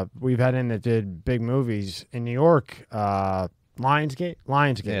that we've had in that did big movies in New York, Lionsgate.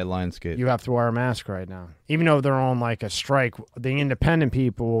 Yeah, Lionsgate. You have to wear a mask right now, even though they're on like a strike. The independent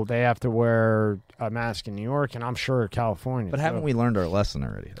people, they have to wear a mask in New York, and I'm sure California. But haven't we learned our lesson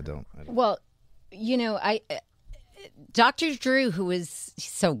already? I don't. Well, Dr. Drew, who was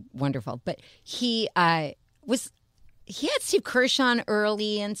so wonderful, but he had Steve Kirsch on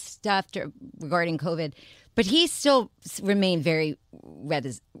early and stuff regarding COVID, but he still remained very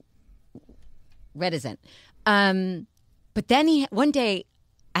reticent. But then one day,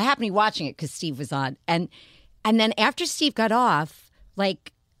 I happened to be watching it because Steve was on, and then after Steve got off,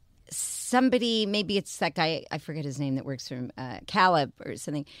 like somebody, maybe it's that guy, I forget his name, that works for Caleb or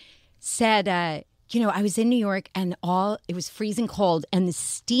something, said, I was in New York and it was freezing cold and the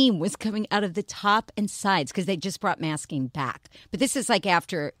steam was coming out of the top and sides because they just brought masking back. But this is like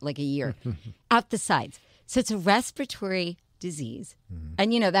after like a year, out the sides. So it's a respiratory disease.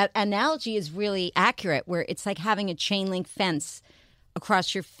 And, that analogy is really accurate where it's like having a chain link fence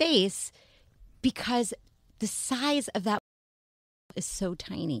across your face because the size of that is so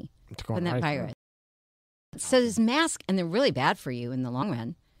tiny from that virus. So this mask, and they're really bad for you in the long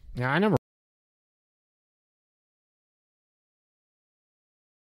run. Yeah, I never.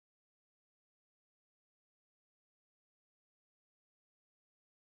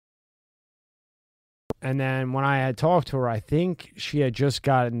 And then when I had talked to her, I think she had just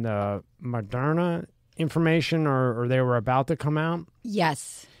gotten the Moderna information or they were about to come out.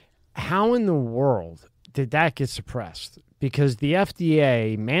 Yes. How in the world did that get suppressed? Because the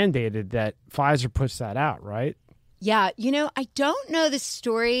FDA mandated that Pfizer puts that out, right? Yeah. I don't know the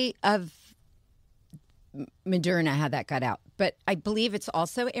story of Moderna, how that got out. But I believe it's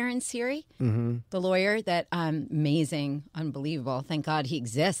also Aaron Siri, the lawyer that amazing, unbelievable. Thank God he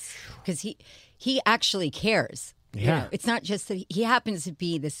exists because he actually cares. Yeah. It's not just that he happens to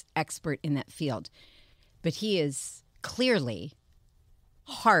be this expert in that field, but he is clearly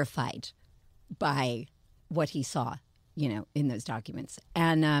horrified by what he saw, in those documents.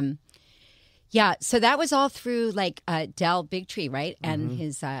 And so that was all through like Del Bigtree, right? And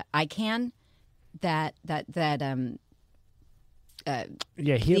his ICANN. He had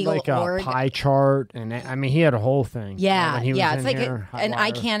like a pie chart, and he had a whole thing. Yeah, when he was it's like here, an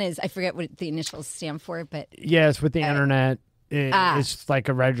ICANN is, I forget what the initials stand for, but yeah, it's with the internet. It's like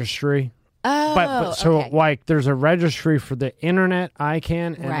a registry. Oh, but so okay. like there's a registry for the internet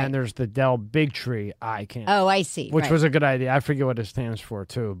ICANN, and Right. then there's the Dell Bigtree ICANN. Oh, I see. Which right. was a good idea. I forget what it stands for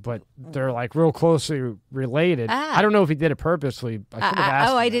too, but they're like real closely related. Ah. I don't know if he did it purposely. I should have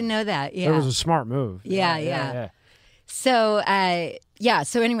asked. I him didn't know that. Yeah, It was a smart move. Yeah. So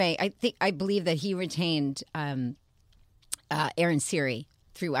So anyway, I believe that he retained Aaron Siri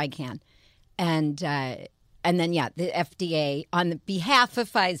through ICANN, and then the FDA on the behalf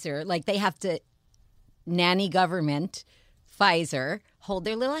of Pfizer, like they have to nanny government Pfizer, hold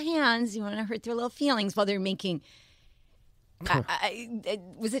their little hands. You want to hurt their little feelings while they're making.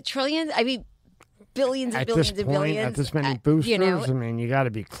 Was it trillions? I mean, billions and billions and billions. At this many boosters, I mean, you got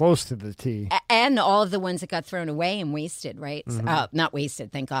to be close to the T. And all of the ones that got thrown away and wasted, right? Mm-hmm. Not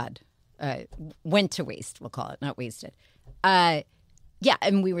wasted, thank God. Went to waste, we'll call it, not wasted. And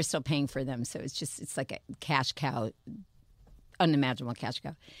we were still paying for them, so it's like a cash cow, unimaginable cash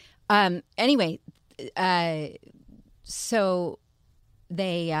cow. Anyway, so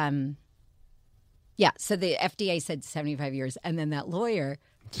they... so the FDA said 75 years, and then that lawyer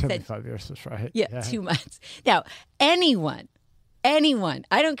 75 years is right. Yeah, 2 months. Now, anyone,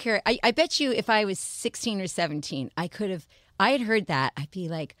 I don't care. I bet you if I was 16 or 17, I had heard that. I'd be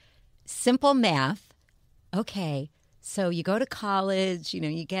like, simple math. Okay, so you go to college,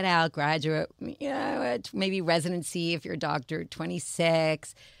 you get out, graduate, maybe residency if you're a doctor,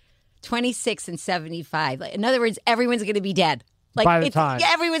 26 and 75. Like, in other words, everyone's going to be dead. Like, by the time.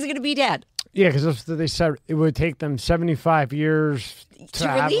 Everyone's going to be dead. Yeah, because they said it would take them 75 years to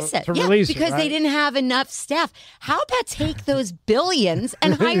release it. Because they didn't have enough staff. How about take those billions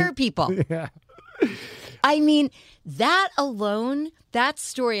and hire people? Yeah. I mean, that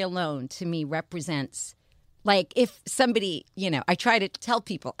story alone to me represents, like, if somebody, I try to tell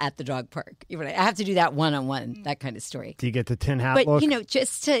people at the dog park, I have to do that one-on-one, that kind of story. Do you get the tin hat look?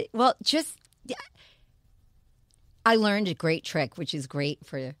 I learned a great trick, which is great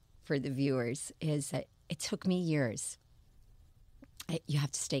for the viewers, is that it took me years. You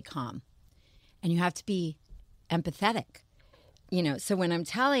have to stay calm, and you have to be empathetic. So when I'm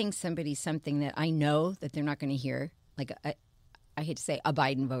telling somebody something that I know that they're not going to hear, like I hate to say a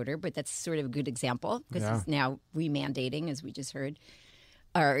Biden voter, but that's sort of a good example because he's now remandating, as we just heard,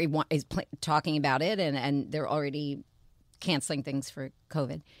 or is talking about it, and they're already canceling things for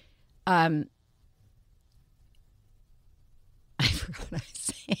COVID. I forgot what I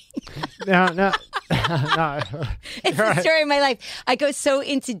was saying. No. It's the story of my life. I go so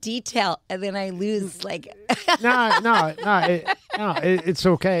into detail, and then I lose, like... It's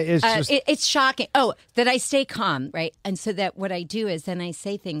okay. It's just... It's shocking. Oh, that I stay calm, right? And so that what I do is then I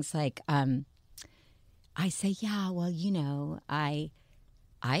say things like, I say, I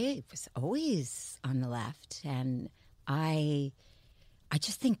was always on the left, and I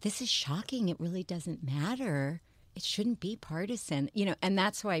just think this is shocking. It really doesn't matter. It shouldn't be partisan, and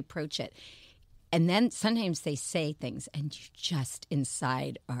that's how I approach it. And then sometimes they say things and you just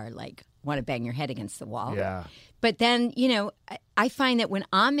inside are like, want to bang your head against the wall. Yeah. But then, I find that when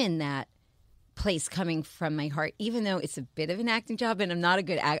I'm in that place coming from my heart, even though it's a bit of an acting job and I'm not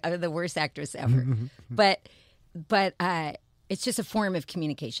I'm the worst actress ever, but it's just a form of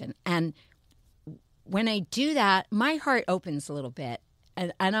communication. And when I do that, my heart opens a little bit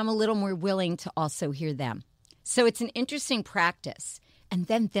and I'm a little more willing to also hear them. So it's an interesting practice. And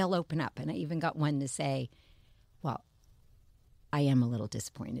then they'll open up. And I even got one to say, well, I am a little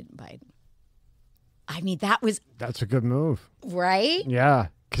disappointed in Biden. I mean, that's a good move. Right? Yeah.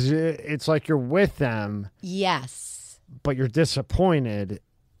 Because it's like you're with them. Yes. But you're disappointed.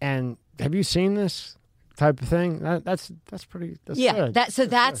 And have you seen this type of thing? That's pretty, that's good.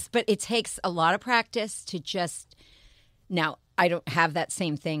 But it takes a lot of practice to just, now, I don't have that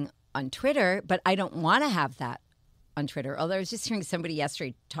same thing on Twitter, but I don't want to have that on Twitter. Although I was just hearing somebody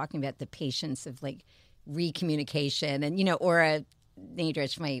yesterday talking about the patience of like recommunication and, Aura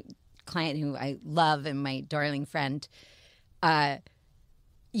Nadrich, my client who I love and my darling friend, a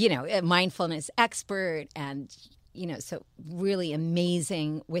mindfulness expert and, so really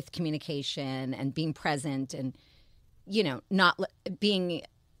amazing with communication and being present and, not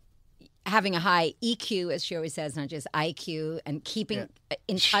having a high EQ, as she always says, not just IQ, and keeping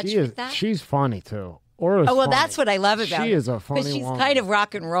in touch with that. She's funny too. Aura's funny. That's what I love about her. She is a funny woman. She's woman. kind of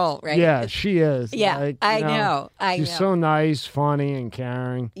rock and roll, right? Yeah, she is. Yeah, like, I know. She's so nice, funny, and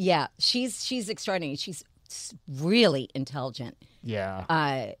caring. Yeah, she's extraordinary. She's really intelligent.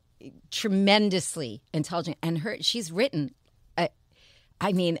 Yeah. Tremendously intelligent. And she's written,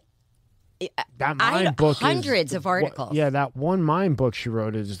 that Mind book hundreds of articles. That one Mind book she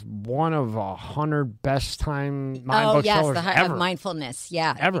wrote is one of 100 best time Mind booksellers ever. Of mindfulness.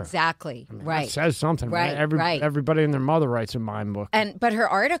 Yeah, ever. Exactly. Right. That says something, right? Everybody and their mother writes a Mind book. But her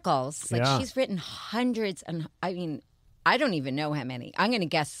articles, she's written hundreds, and I don't even know how many. I'm going to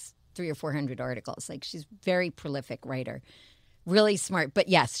guess 300 or 400 articles. Like, she's a very prolific writer, really smart. But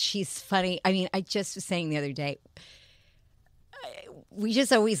yes, she's funny. I mean, I just was saying the other day, we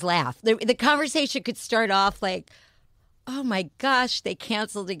just always laugh. The conversation could start off like, oh my gosh, they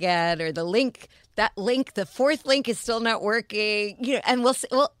canceled again, or the fourth link is still not working, and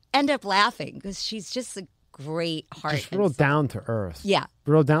we'll end up laughing because she's just a great heart. Just real down to earth. Yeah.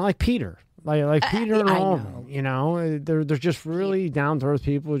 Real down, like Peter. Like Peter and I all know. of them, they're just really down to earth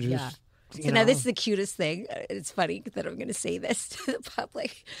people. Just, So now this is the cutest thing. It's funny that I'm going to say this to the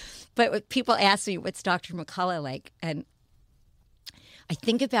public. But when people ask me, what's Dr. McCullough like? And I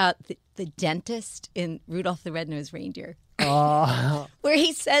think about the dentist in Rudolph the Red-Nosed Reindeer. Where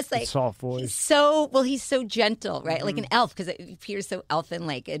he says, like, soft voice. He's so gentle, right? Like an elf, because Peter's so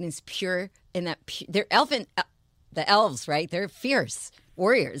elfin-like and is pure in that. They're elfin, the elves, right? They're fierce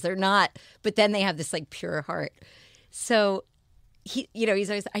warriors. They're not, but then they have this like pure heart. So he's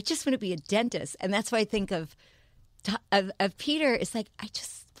always, I just want to be a dentist, and that's why I think of Peter. It's like, I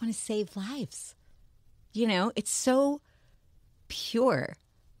just want to save lives. It's so pure,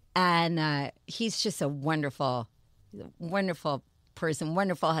 and he's just a wonderful person,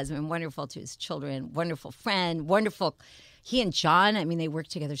 wonderful husband, wonderful to his children, wonderful friend, wonderful. He and John, I mean, they work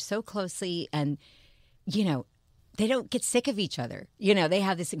together so closely, and they don't get sick of each other. They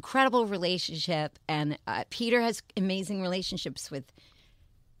have this incredible relationship, and Peter has amazing relationships with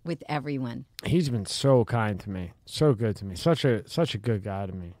everyone. He's been so kind to me, so good to me, such a good guy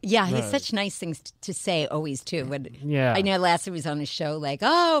to me. Yeah, he has such nice things to say always too. When I know last time he was on his show, like,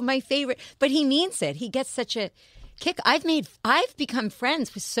 oh, my favorite, but he means it. He gets such a kick. I've become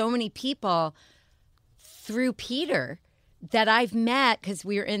friends with so many people through Peter that I've met because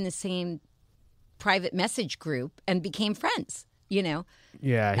we were in the same private message group and became friends. Yeah,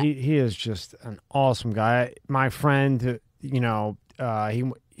 he is just an awesome guy. My friend,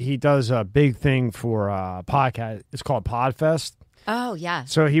 he does a big thing for a podcast. It's called Podfest. Oh, yeah.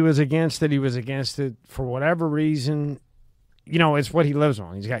 So he was against it. He was against it for whatever reason. It's what he lives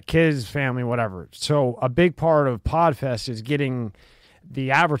on. He's got kids, family, whatever. So a big part of Podfest is getting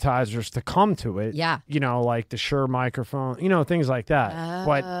the advertisers to come to it. Yeah. Like the Shure microphone, things like that. Oh.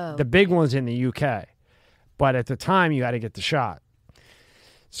 But the big one's in the UK. But at the time, you got to get the shot.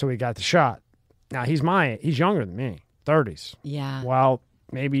 So he got the shot. Now, he's younger than me, 30s. Yeah. Well,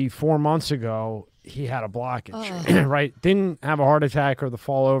 maybe 4 months ago, he had a blockage, right? Didn't have a heart attack or the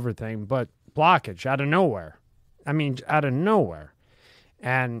fall over thing, but blockage out of nowhere. I mean, out of nowhere.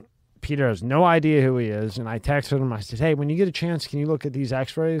 And Peter has no idea who he is. And I texted him. I said, hey, when you get a chance, can you look at these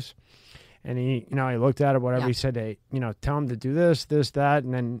x-rays? And he looked at it, whatever. Yeah. He said, hey, tell him to do this, that.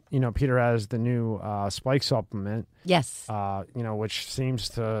 And then, Peter has the new spike supplement. Yes. Which seems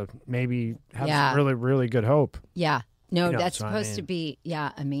to maybe have Yeah. some really, really good hope. Yeah. No, that's so supposed to be,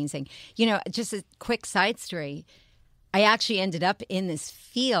 amazing. Just a quick side story. I actually ended up in this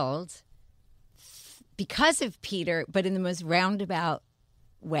field because of Peter, but in the most roundabout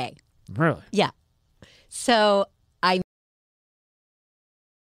way. Really? Yeah. So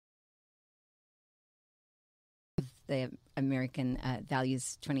the American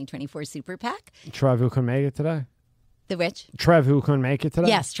Values 2024 Super PAC. Trev, who couldn't make it today? The which? Trev, who couldn't make it today?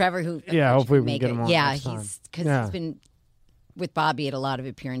 Yes, Trevor, who hopefully we can make get it. him on Yeah, next time. He's been with Bobby at a lot of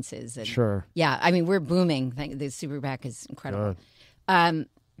appearances. And, Sure. Yeah, I mean, we're booming. The Super PAC is incredible. Good.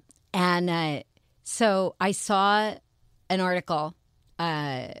 So I saw an article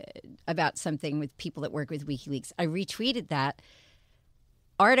about something with people that work with WikiLeaks. I retweeted that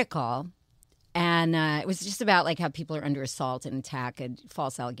article, and it was just about like how people are under assault and attack and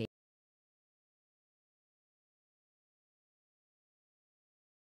false allegations.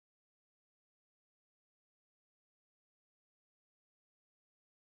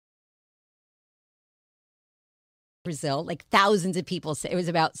 Brazil, like thousands of people. It was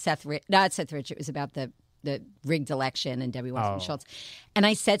about not Seth Rich. It was about the rigged election and Debbie Wasserman Schultz. And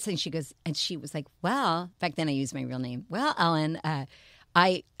I said something. She goes, and she was like, "Well," back then I used my real name. "Well, Ellen,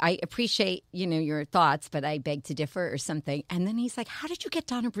 I appreciate your thoughts, but I beg to differ," or something. And then he's like, "How did you get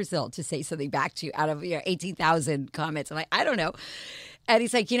Donna Brazil to say something back to you out of 18,000 comments?" I'm like, "I don't know." And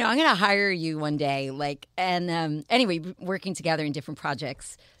he's like, "I'm going to hire you one day." Anyway, working together in different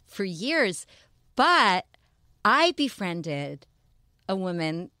projects for years, but I befriended a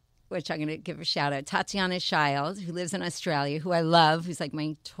woman, which I'm going to give a shout out, Tatiana Child, who lives in Australia, who I love, who's like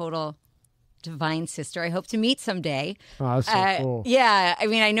my total divine sister. I hope to meet someday. Oh, that's so cool. Yeah, I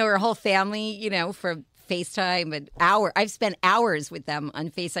mean, I know her whole family, from FaceTime and I've spent hours with them on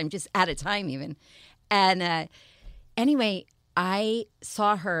FaceTime, just at a time even. And anyway, I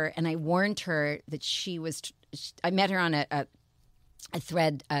saw her and I warned her that I met her on a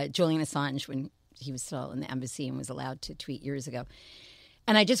thread, Julian Assange, when he was still in the embassy and was allowed to tweet years ago.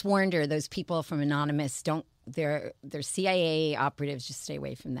 And I just warned her, those people from Anonymous, don't they're CIA operatives. Just stay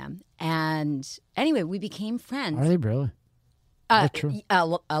away from them. And anyway, we became friends. Are they really? Most of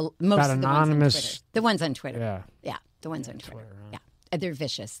the anonymous. The ones on Twitter. Yeah. Yeah. The ones on Twitter. Yeah. They're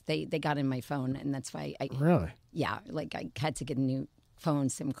vicious. They got in my phone, and that's why I. Really? Yeah. Like I had to get a new phone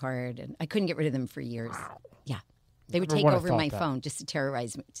SIM card, and I couldn't get rid of them for years. Wow. Yeah. They would take over my phone just to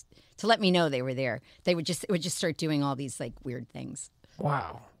terrorize me, to let me know they were there. It would just start doing all these like weird things.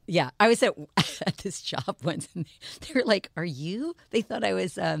 Wow. Yeah, I was at this job once, and they were like, "Are you?" They thought I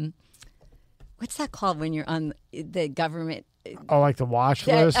was. What's that called when you're on the government? Oh, like the watch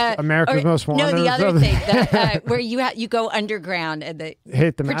list, America's Most Wanted. No, the other thing where you go underground and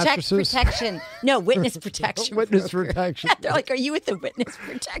hit the mattresses. Protection. No, witness protection. Witness protection. They're like, "Are you with the witness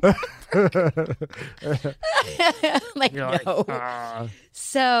protection?" Like, no.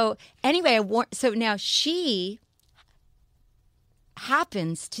 So anyway, so now she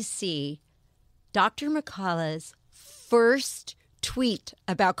happens to see Dr. McCullough's first tweet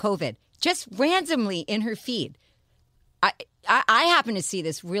about COVID, just randomly in her feed. I happened to see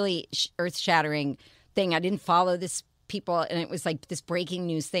this really earth-shattering thing. I didn't follow this people, and it was like this breaking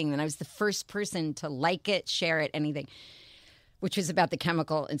news thing. And I was the first person to like it, share it, anything, which was about the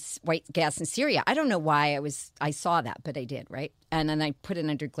chemical and white gas in Syria. I don't know why I saw that, but I did, right? And then I put it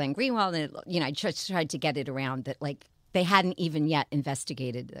under Glenn Greenwald, and I just tried to get it around that, like, they hadn't even yet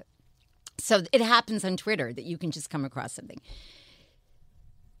investigated it. So it happens on Twitter that you can just come across something.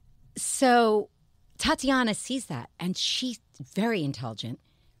 So Tatiana sees that, and she's very intelligent,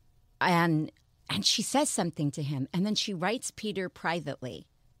 and she says something to him, and then she writes Peter privately,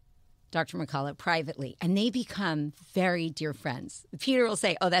 Dr. McCullough privately, and they become very dear friends. Peter will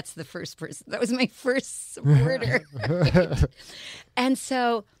say, "Oh, that's the first person. That was my first supporter." And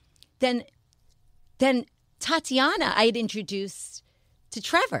so then Tatiana I'd introduced to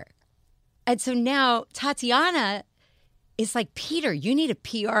Trevor. And so now Tatiana is like, "Peter, you need a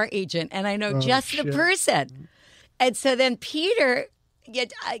PR agent, and I know the person." And so then Peter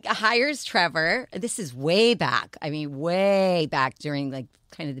hires Trevor. This is way back. I mean, way back during like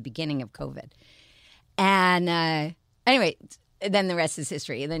kind of the beginning of COVID. And anyway, then the rest is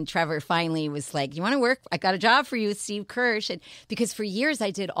history. And then Trevor finally was like, "You want to work? I got a job for you with Steve Kirsch." And because for years I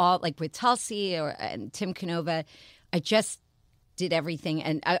did all, like with Tulsi and Tim Canova, I just did everything.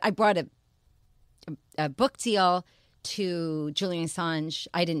 And I brought a book deal to Julian Assange.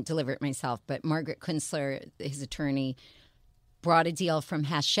 I didn't deliver it myself, but Margaret Kunstler, his attorney, brought a deal from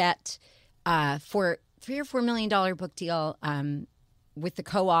Hachette for $3 or $4 million book deal with the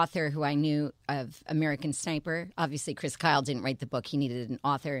co-author who I knew of American Sniper. Obviously, Chris Kyle didn't write the book. He needed an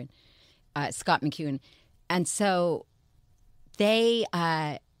author, Scott McEwen. And so they,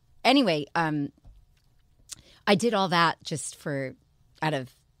 anyway, I did all that just out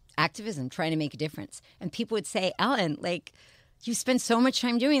of activism, trying to make a difference. And people would say, "Ellen, like, you spend so much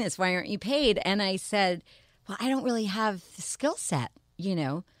time doing this. Why aren't you paid?" And I said, "Well, I don't really have the skill set, you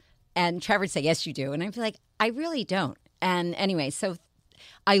know." And Trevor would say, "Yes, you do." And I'd be like, "I really don't." And anyway, so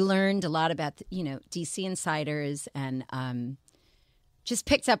I learned a lot about, DC insiders and just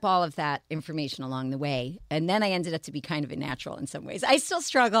picked up all of that information along the way. And then I ended up to be kind of a natural in some ways. I still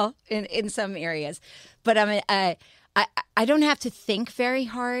struggle in some areas, but I don't have to think very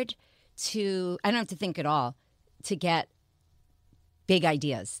hard I don't have to think at all to get big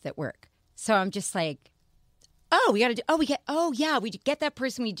ideas that work. So I'm just like, we get that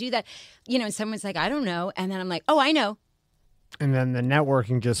person, we do that. And someone's like, "I don't know." And then I'm like, "Oh, I know." And then the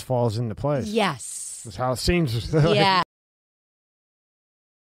networking just falls into place. Yes. That's how it seems. Yeah.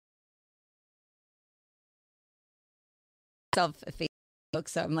 A Facebook,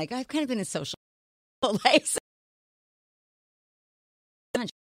 so I'm like, I've kind of been a social life.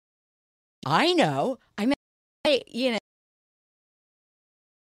 I know.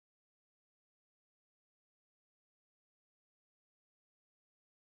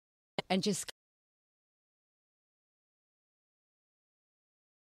 And just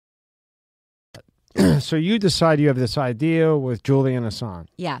So you decide you have this idea with Julian Assange.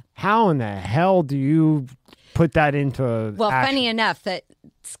 Yeah. How in the hell do you put that into Well, action? funny enough that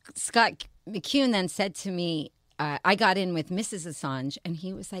Scott McEwen then said to me, I got in with Mrs. Assange, and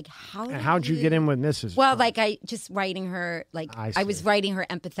he was like, how'd you get in with Mrs.? Well, like I just writing her, like I was writing her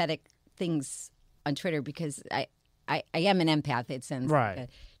empathetic things on Twitter because I am an empath. It sounds like a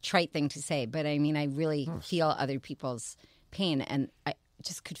trite thing to say, but I mean, I really feel other people's pain, and I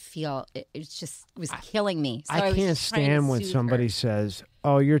just could feel it was killing me. So I can't stand when somebody says,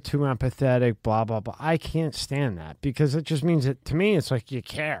 "Oh, you're too empathetic," blah, blah, blah. I can't stand that because it just means that to me, it's like you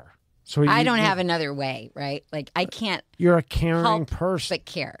care. So I don't have another way, right? Like I can't. You're a caring person. But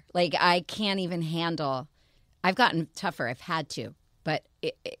care. Like I can't even handle I've gotten tougher. I've had to. But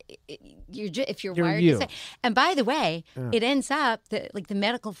if you're wired you. to say, and by the way, it ends up that like the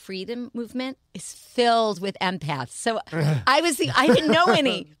medical freedom movement is filled with empaths. So I didn't know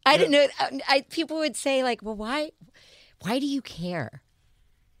any. I didn't know. People would say like, well, why do you care?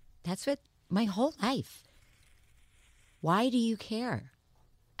 That's what my whole life. Why do you care?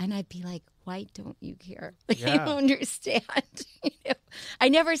 And I'd be like, why don't you care? Like, I don't understand. I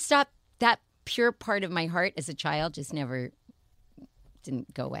never stopped. That pure part of my heart as a child just never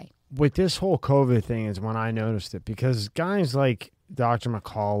didn't go away. With this whole COVID thing is when I noticed it, because guys like Dr.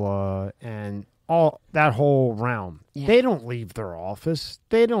 McCullough and all that whole realm, they don't leave their office.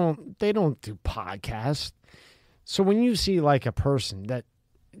 They don't do podcasts. So when you see like a person that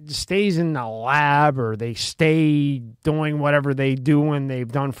stays in the lab or they stay doing whatever they do and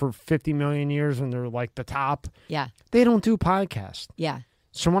they've done for 50 million years and they're like the top, they don't do podcasts. Yeah.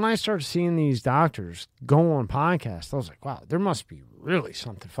 So when I started seeing these doctors go on podcasts, I was like, wow, there must be really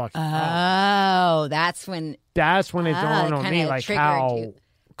something fucking wrong. That's when it dawned on me like how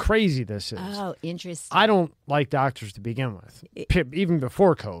crazy this is. Oh, interesting. I don't like doctors to begin with, even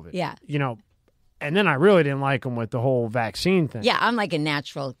before COVID. Yeah. And then I really didn't like them with the whole vaccine thing. Yeah, I'm like a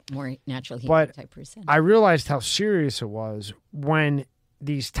more natural human type person. I realized how serious it was when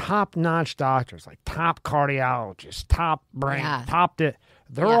these top-notch doctors, like top cardiologists, top brain,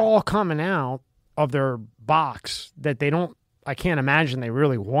 they're all coming out of their box that I can't imagine they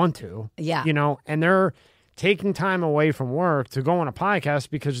really want to. Yeah. And they're taking time away from work to go on a podcast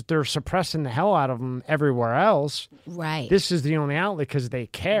because they're suppressing the hell out of them everywhere else. Right. This is the only outlet because they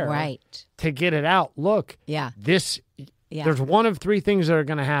care. Right. To get it out. Look. Yeah. There's one of three things that are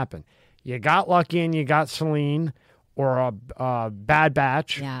going to happen. You got lucky and you got Celine, or a bad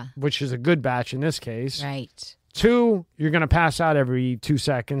batch, which is a good batch in this case. Right. 2, you're going to pass out every 2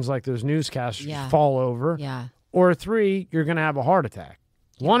 seconds like those newscasters fall over. Yeah. Or 3, you're going to have a heart attack.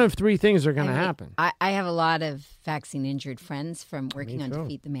 One of 3 things are going to happen. I have a lot of vaccine-injured friends from working on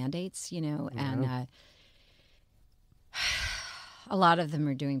Defeat the Mandates, and a lot of them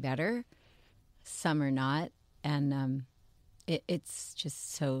are doing better. Some are not. And it's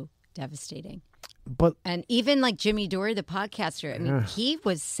just so devastating. And even like Jimmy Dore, the podcaster, I mean, he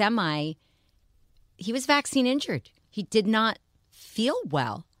was vaccine injured. He did not feel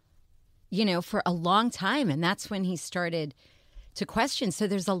well, for a long time. And that's when he started to question. So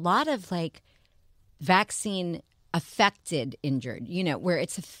there's a lot of like vaccine affected injured, where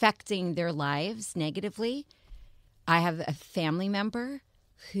it's affecting their lives negatively. I have a family member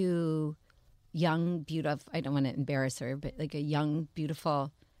who, young, beautiful, I don't want to embarrass her, but like a young,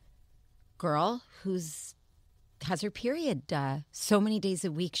 beautiful girl who's has her period so many days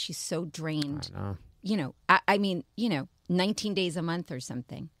a week. She's so drained. I know. I mean, 19 days a month or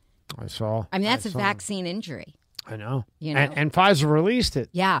something. I saw. I mean, that's a vaccine injury. I know. And Pfizer released it.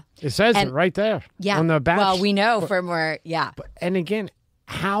 Yeah. It says it right there. Yeah. On the batch. Well, we know for more. Yeah. And again,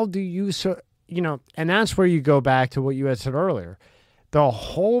 how do you and that's where you go back to what you had said earlier. The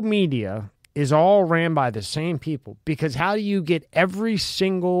whole media is all ran by the same people, because how do you get every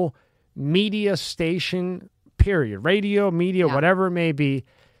single media station, period, radio, media, whatever it may be,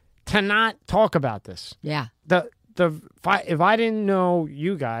 to not talk about this? Yeah. If I didn't know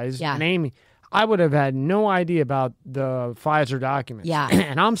you guys and Amy, I would have had no idea about the Pfizer documents. Yeah.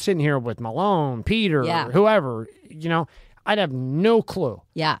 And I'm sitting here with Malone, Peter, whoever, I'd have no clue.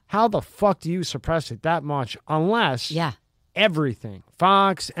 Yeah. How the fuck do you suppress it that much unless everything,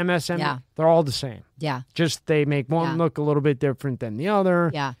 Fox, MSN, they're all the same. Yeah. Just they make one look a little bit different than the other.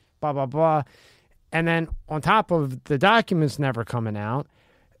 Yeah. Blah, blah, blah. And then on top of the documents never coming out,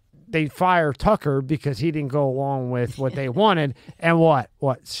 they fire Tucker because he didn't go along with what they wanted. And what,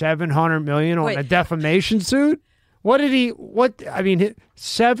 $700 million on a defamation suit? I mean,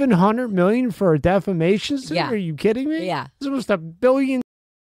 $700 million for a defamation suit? Yeah. Are you kidding me? Yeah. This was $1 billion.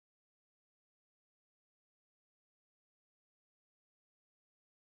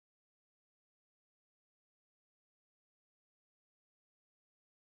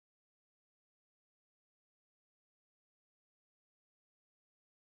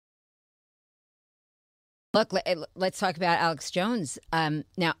 Look, let's talk about Alex Jones.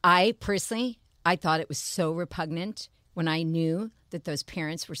 Now, I thought it was so repugnant when I knew that those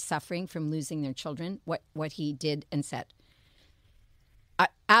parents were suffering from losing their children, what he did and said.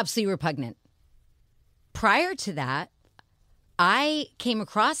 Absolutely repugnant. Prior to that, I came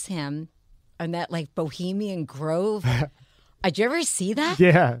across him on that like Bohemian Grove. Did you ever see that?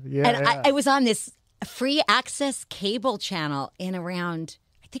 Yeah. And I was on this free access cable channel in around,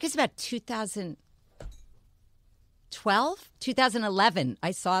 I think it was about 2000. 2011,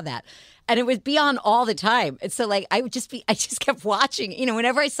 I saw that. And it would be on all the time. And so, like, I just kept watching. You know,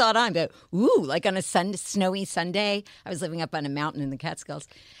 whenever I saw it on, I'd go, ooh, like on a snowy Sunday. I was living up on a mountain in the Catskills.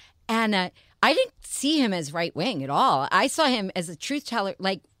 And I didn't see him as right wing at all. I saw him as a truth teller,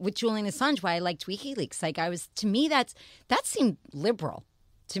 like with Julian Assange, why I liked WikiLeaks. Like, to me, that seemed liberal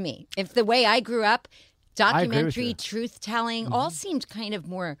to me. If the way I grew up, documentary, truth telling, all seemed kind of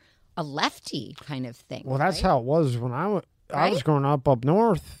more a lefty kind of thing. Well, that's how it was when I was growing up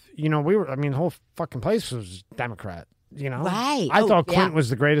north. You know, the whole fucking place was Democrat. You know, right? I thought Clinton was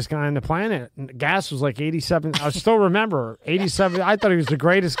the greatest guy on the planet. And gas was like 87. I still remember 87. I thought he was the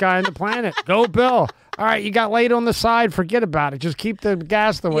greatest guy on the planet. Go Bill! All right, you got laid on the side. Forget about it. Just keep the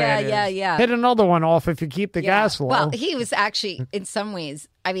gas the way it is. Yeah. Hit another one off if you keep the gas low. Well, he was actually, in some ways.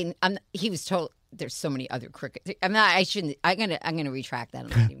 I mean, he was told. There's so many other crooked. I'm not. I shouldn't. I'm gonna retract that. I'm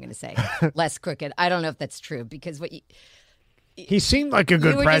not even gonna say less crooked. I don't know if that's true because he seemed like a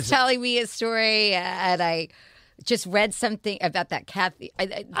good president. You were just telling me a story, and I just read something about that Kathy.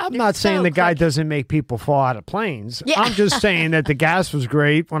 I'm not saying the guy doesn't make people fall out of planes. Yeah. I'm just saying that the gas was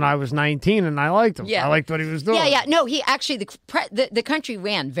great when I was 19, and I liked him. Yeah. I liked what he was doing. Yeah. No, he actually the country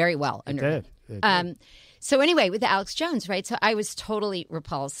ran very well under him. It did. So anyway, with Alex Jones, right? So I was totally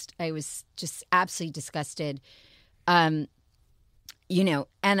repulsed. I was just absolutely disgusted. You know,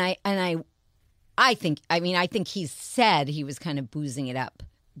 and I think he said he was kind of boozing it up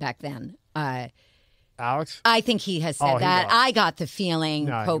back then. Alex? I think he has said that. I got the feeling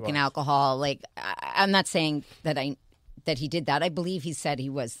coke and alcohol. Like, I'm not saying that he did that. I believe he said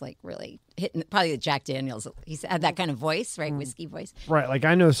he was like really hitting probably the Jack Daniels. He had that kind of voice, right? Whiskey voice. Right. Like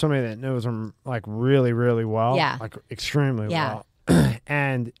I know somebody that knows him like really, really well. Yeah. Like extremely well.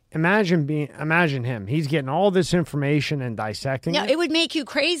 And imagine him. He's getting all this information and dissecting it. It would make you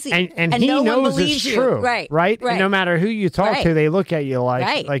crazy. And he no knows one it's true. Right. And no matter who you talk to, they look at you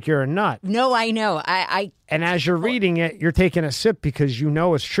like you're a nut. No, I know. And as you're reading it, you're taking a sip because you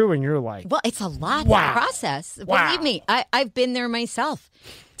know it's true, and you're like, well, it's a lot to process. Believe me, I've been there myself.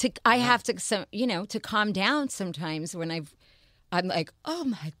 I have to, to calm down sometimes when I'm like, oh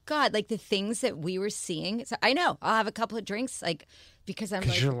my God, like the things that we were seeing. So I know I'll have a couple of drinks, like, because I'm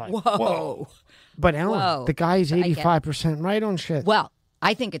like, whoa. But Ellen, the guy's 85% right on shit. Well,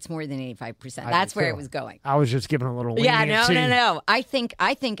 I think it's more than 85%. That's where it was going. I was just giving a little leniency. Yeah, no. I think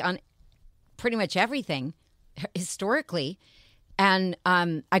on pretty much everything historically, and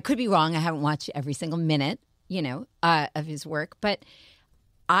I could be wrong. I haven't watched every single minute, of his work, but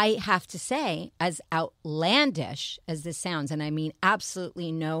I have to say, as outlandish as this sounds, and I mean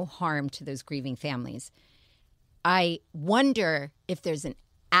absolutely no harm to those grieving families, I wonder if there's an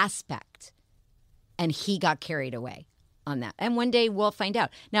aspect and he got carried away on that. And one day we'll find out.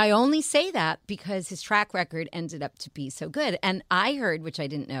 Now, I only say that because his track record ended up to be so good. And I heard, which I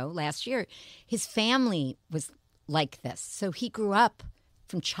didn't know, last year, his family was like this. So he grew up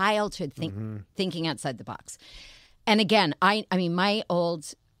from childhood thinking outside the box. And again, I mean, my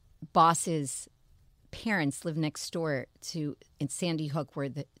old boss's parents live next door in Sandy Hook, where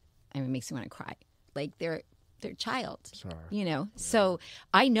it makes me want to cry. Like their child, So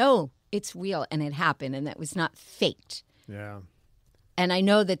I know it's real and it happened and that was not faked. Yeah. And I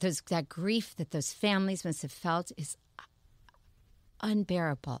know that that grief that those families must have felt is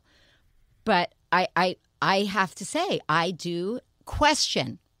unbearable. But I have to say, I do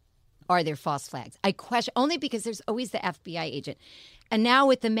question, are there false flags? I question, only because there's always the FBI agent. And now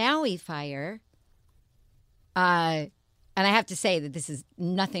with the Maui fire, and I have to say that this is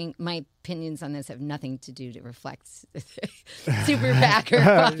nothing, my opinions on this have nothing to do to reflect super PAC or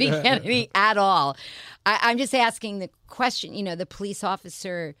Bobby Kennedy at all. I'm just asking the question, the police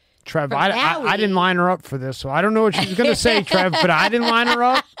officer. Trev, I didn't line her up for this, so I don't know what she's going to say, Trev, but I didn't line her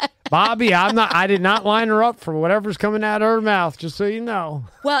up. Bobby, I did not line her up for whatever's coming out of her mouth, just so you know.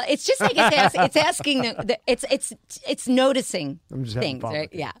 Well, it's just like it's asking, it's noticing things, right?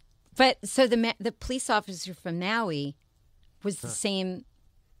 Yeah. But so the police officer from Maui was the same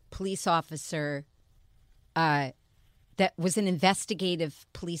police officer that was an investigative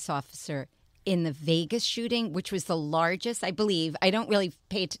police officer in the Vegas shooting, which was the largest, I believe. I don't really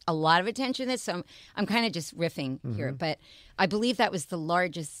pay a lot of attention to this, so I'm kind of just riffing here. But I believe that was the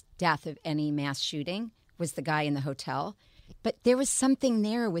largest death of any mass shooting, was the guy in the hotel. But there was something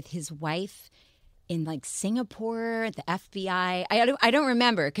there with his wife in like Singapore, the FBI. I don't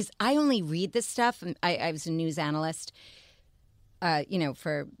remember because I only read this stuff. I was a news analyst,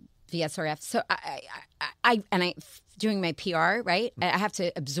 for VSRF. So I doing my PR, right? I have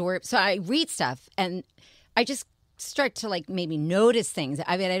to absorb. So I read stuff and I just start to like maybe notice things.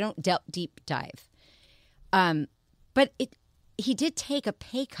 I mean, I don't deep dive. But he did take a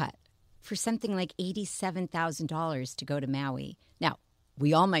pay cut for something like $87,000 to go to Maui. Now,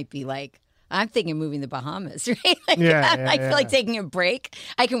 we all might be like, I'm thinking moving to the Bahamas, right? Like, I feel like taking a break.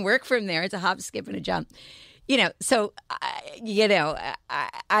 I can work from there. It's a hop, skip, and a jump. So,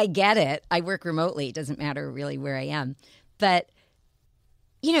 I get it. I work remotely. It doesn't matter really where I am. But,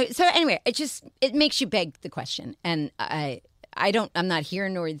 so anyway, it makes you beg the question. And I'm not here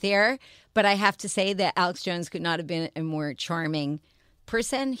nor there, but I have to say that Alex Jones could not have been a more charming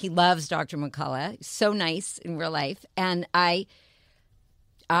person. He loves Dr. McCullough. So nice in real life. And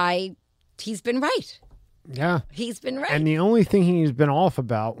he's been right. Yeah. He's been right. And the only thing he's been off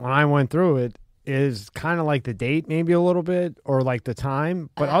about when I went through it is kind of like the date, maybe a little bit, or like the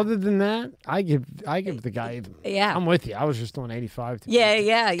time. But other than that, I give the guy. Yeah, I'm with you. I was just doing 85.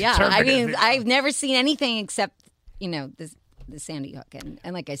 Yeah. I mean, I've never seen anything except the Sandy Hook, and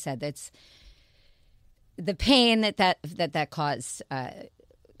like I said, that's the pain that caused.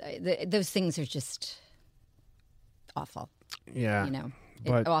 Those things are just awful. Yeah,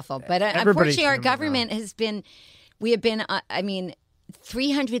 but awful. But unfortunately, our government has been. We have been.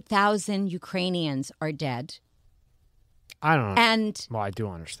 300,000 Ukrainians are dead. I don't know. And I do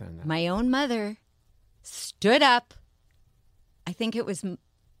understand that. My own mother stood up. I think it was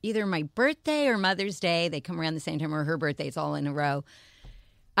either my birthday or Mother's Day. They come around the same time, or her birthday. It's all in a row.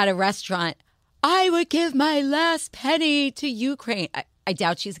 At a restaurant, I would give my last penny to Ukraine. I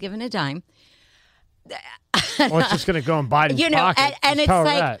doubt she's given a dime. Well, it's just going to go in Biden's pocket. And it's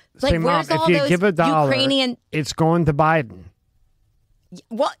like where's all those give a dollar, Ukrainian? It's going to Biden.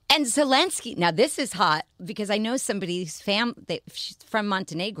 Well, and Zelensky. Now, this is hot because I know somebody's she's from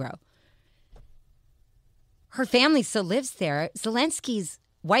Montenegro. Her family still lives there. Zelensky's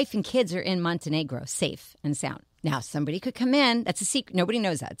wife and kids are in Montenegro, safe and sound. Now, somebody could come in. That's a secret. Nobody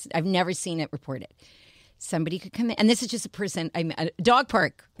knows that. I've never seen it reported. Somebody could come in. And this is just a person. A dog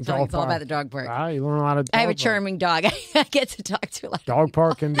park. It's all about the dog park. You learn a lot of I have a charming dog. I get to talk to a lot. Dog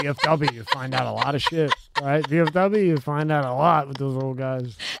park and VFW, you find out a lot of shit. Right? VFW, you find out a lot with those old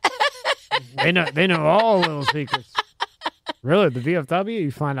guys. They know all little secrets. Really, the VFW,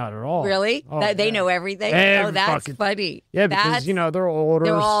 you find out it all. Really? They know everything? That's funny. Yeah, because, they're older,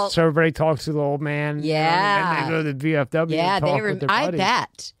 so everybody talks to the old man. Yeah. And they go to the VFW and talk with their buddies. I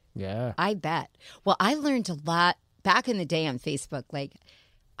bet. Yeah. I bet. Well, I learned a lot back in the day on Facebook. Like,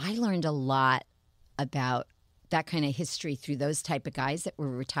 I learned a lot about that kind of history through those type of guys that were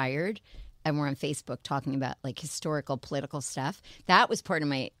retired and were on Facebook talking about, like, historical, political stuff. That was part of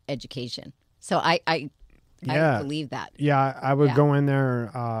my education. So I believe that. Yeah, I would go in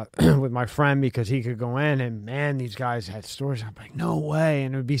there with my friend because he could go in, and man, these guys had stories. I'm like, no way.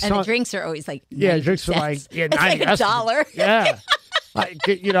 And it would be the drinks are always like, drinks are like, it's like $1. Yeah.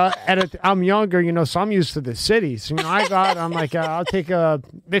 I'm younger, so I'm used to the city. So, I'm like, I'll take a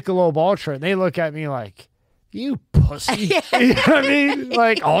Michelob Ultra, and they look at me like, you pussy. You know what I mean?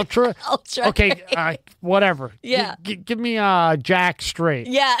 Like, Ultra? Okay, whatever. Yeah. Give me Jack straight.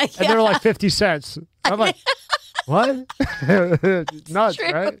 Yeah. And they're like 50 cents. I'm like, what? Nuts,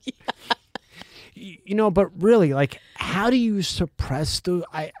 True. Right? Yeah. But really, like, how do you suppress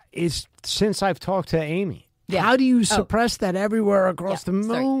since I've talked to Amy. Yeah. How do you suppress that everywhere across the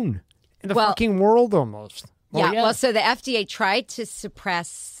moon? In the fucking world almost. Well, so the FDA tried to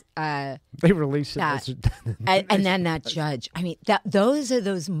suppress... they released it. And then that judge. I mean, those are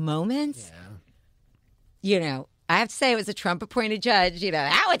those moments. Yeah. I have to say it was a Trump-appointed judge.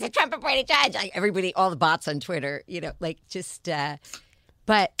 How it's a Trump-appointed judge? Like, everybody, all the bots on Twitter, just...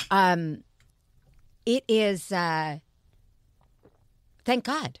 but it is... thank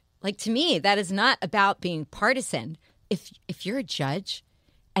God. Like, to me, that is not about being partisan. If you're a judge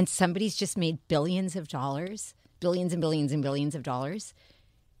and somebody's just made billions of dollars, billions and billions and billions of dollars,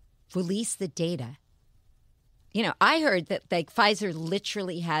 release the data. I heard that, like, Pfizer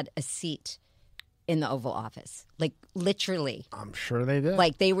literally had a seat in the Oval Office. Like, literally. I'm sure they did.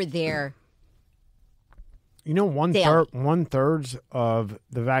 Like, they were there. One-third of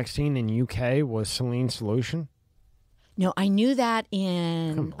the vaccine in UK was saline solution. No, I knew that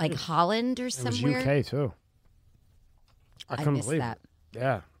in Holland or somewhere. It was UK too. I couldn't believe that.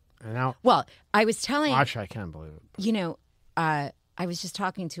 Yeah, and now. Well, I was telling. Actually, I can't believe it. I was just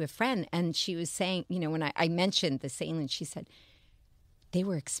talking to a friend, and she was saying, when I mentioned the saline, she said they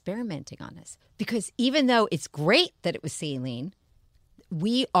were experimenting on us because even though it's great that it was saline,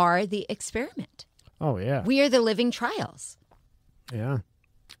 we are the experiment. Oh yeah, we are the living trials. Yeah.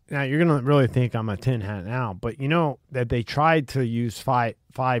 Now, you're going to really think I'm a tin hat now, but you know that they tried to use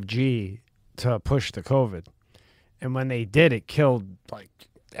 5G to push the COVID. And when they did, it killed like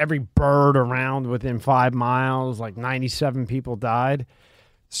every bird around within 5 miles, like 97 people died.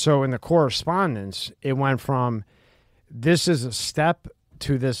 So in the correspondence, it went from this is a step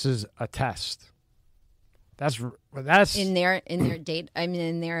to this is a test. That's in their date. I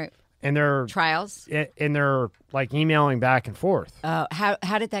mean, in their trials. And they're like emailing back and forth. How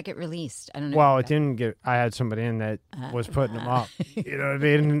did that get released? I don't know. Well, it didn't get. I had somebody in that was putting them up. You know what I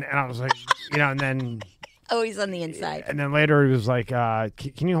mean? And I was like, and then. Always on the inside. And then later he was like,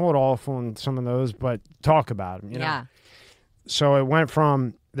 can you hold off on some of those, but talk about them, you know? Yeah. So it went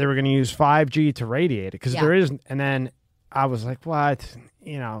from they were going to use 5G to radiate it because there is, and then I was like, what?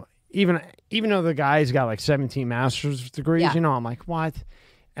 You know, even though the guy's got like 17 master's degrees, you know, I'm like, what?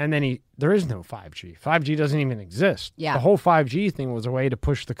 And then there is no 5G. 5G doesn't even exist. Yeah. The whole 5G thing was a way to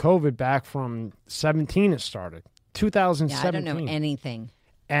push the COVID back from 17 it started. 2017. Yeah, I don't know anything.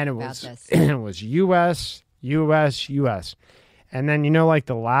 And it was U.S., and then like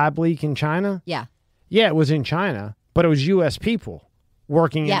the lab leak in China. Yeah, it was in China, but it was U.S. people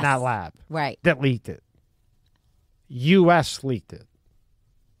working in that lab, that leaked it. U.S. leaked it.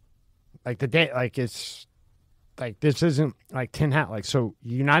 Like the day, like it's like this isn't like tin hat. Like so,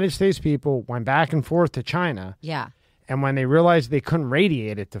 United States people went back and forth to China. Yeah, and when they realized they couldn't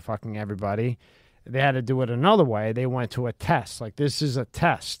radiate it to fucking everybody. They had to do it another way. They went to a test. Like, this is a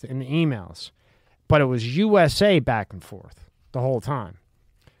test in the emails. But it was USA back and forth the whole time.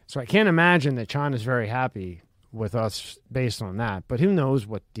 So I can't imagine that China's very happy with us based on that. But who knows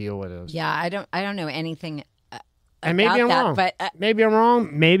what deal it is. Yeah, I don't know anything and maybe I'm wrong. But, maybe I'm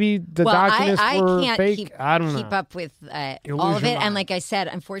wrong. Maybe the documents were fake. I don't know. Keep up with all of it. And like I said,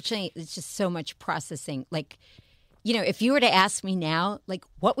 unfortunately, it's just so much processing. Like, if you were to ask me now, like,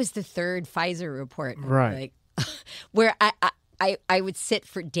 what was the third Pfizer report? Right. Like, where I would sit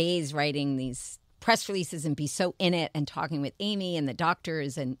for days writing these press releases and be so in it and talking with Amy and the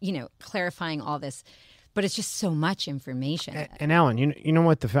doctors and, clarifying all this. But it's just so much information. And Ellen, you know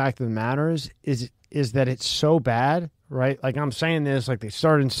what the fact of the matter is that it's so bad, right? Like I'm saying this, like they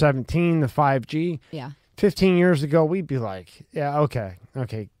started in 17, the 5G. Yeah. 15 years ago, we'd be like, yeah, okay,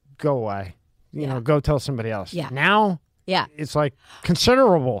 go away. Go tell somebody else. Yeah. Now, it's like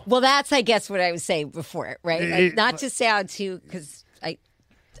considerable. Well, that's, I guess, what I was saying before, right? Like, not to sound too, because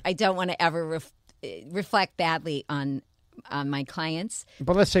I don't want to ever reflect badly on my clients.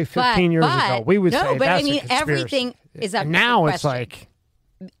 But let's say 15 years ago, we would say that's a conspiracy. Everything is up and now for it's like...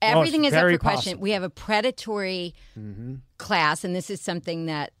 Everything is up for question. We have a predatory class, and this is something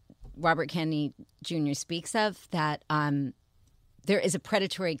that Robert Kennedy Jr. speaks of, that there is a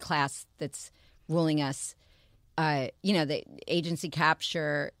predatory class that's ruling us, the agency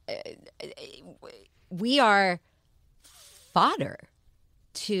capture. We are fodder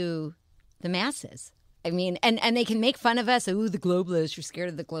to the masses. I mean, and they can make fun of us. Oh, the globalists, you're scared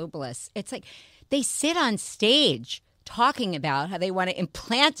of the globalists. It's like they sit on stage talking about how they want to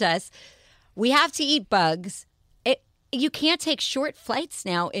implant us. We have to eat bugs. You can't take short flights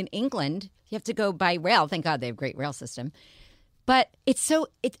now in England. You have to go by rail. Thank God they have a great rail system. But it's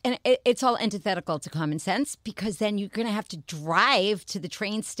all antithetical to common sense, because then you're going to have to drive to the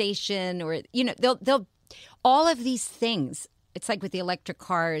train station, or they'll all of these things. It's like with the electric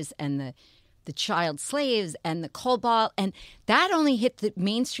cars and the child slaves and the cobalt, and that only hit the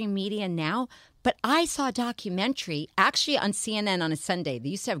mainstream media now. But I saw a documentary actually on CNN on a Sunday. They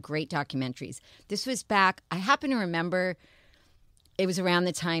used to have great documentaries. This was back. I happen to remember it was around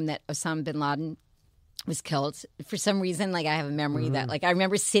the time that Osama bin Laden was killed. For some reason, like I have a memory that, like, I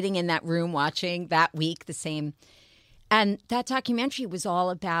remember sitting in that room watching that week the same. And that documentary was all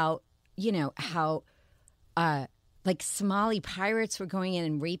about, how like Somali pirates were going in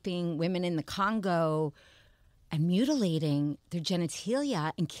and raping women in the Congo and mutilating their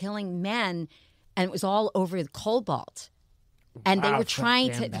genitalia and killing men. And it was all over the cobalt. And they were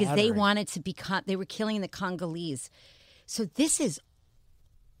trying to, because they wanted to become, they were killing the Congolese. So this is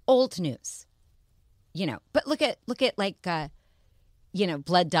old news. But look at like,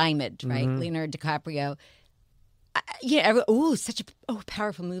 Blood Diamond, right? Leonardo DiCaprio. Such a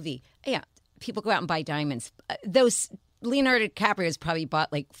powerful movie. Yeah, people go out and buy diamonds. Those Leonardo DiCaprio's probably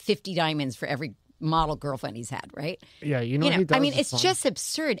bought like 50 diamonds for every model girlfriend he's had, right? Yeah, he does. I mean, it's just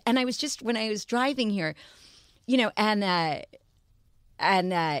absurd. And I was just, when I was driving here, and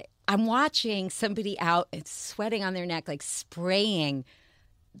I'm watching somebody out, it's sweating on their neck, like spraying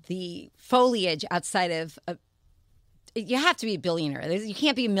the foliage outside of you have to be a billionaire. You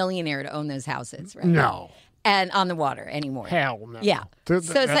can't be a millionaire to own those houses, right? No. And on the water anymore. Hell no. Yeah. So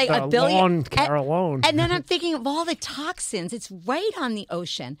it's like a billion. Lawn care alone. And then I'm thinking of all the toxins. It's right on the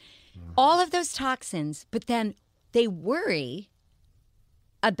ocean. All of those toxins, but then they worry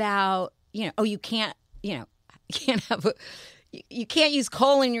about, you can't use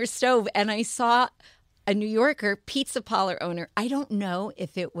coal in your stove. And I saw a New Yorker pizza parlor owner. I don't know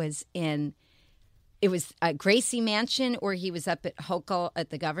if it was Gracie Mansion or he was up at Hochul at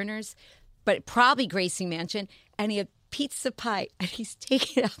the Governor's, but probably Gracie Mansion. And he had pizza pie and he's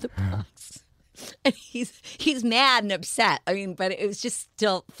taking it out of the box. And he's mad and upset. I mean, but it was just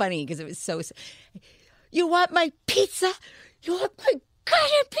still funny because it was so. You want my pizza? You want my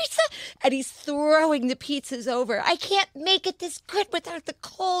goddamn pizza? And he's throwing the pizzas over. I can't make it this good without the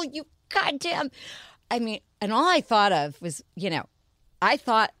coal. You goddamn. I mean, and all I thought of was, I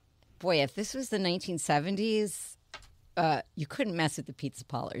thought, boy, if this was the 1970s. You couldn't mess with the pizza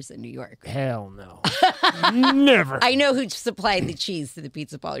parlors in New York. Hell no. Never. I know who supplied the cheese to the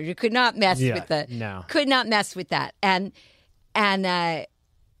pizza parlors. You could not mess with could not mess with that. And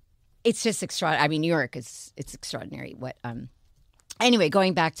it's just extraordinary. I mean, New York it's extraordinary. Anyway,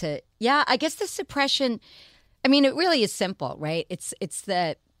 going back to, I guess the suppression, I mean, it really is simple, right? It's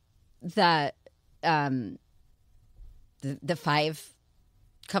the 5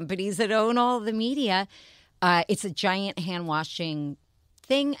 companies that own all the media. It's a giant hand washing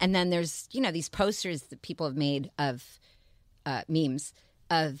thing. And then there's, these posters that people have made of memes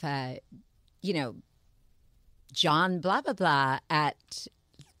of, John blah, blah, blah at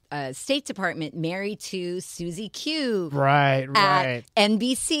State Department married to Susie Q. Right. At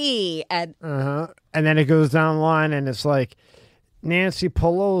NBC. And then it goes down the line and it's like, Nancy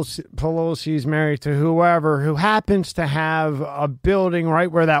Pelosi's married to whoever who happens to have a building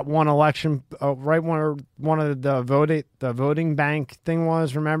right where that one election, right where one of the voting bank thing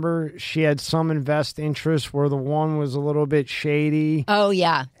was. Remember, she had some invest interest where the one was a little bit shady. Oh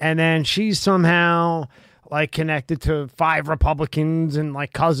yeah, and then she's somehow like connected to 5 Republicans and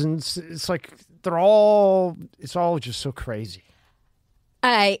like cousins. It's like it's all just so crazy.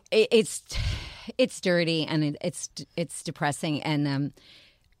 It's dirty and it's depressing, and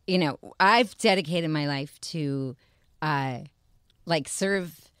I've dedicated my life to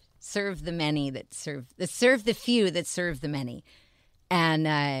serve the many that serve the few that serve the many,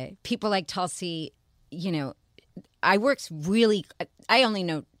 and people like Tulsi. I only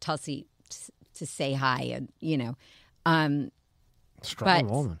know Tulsi to say hi, and strong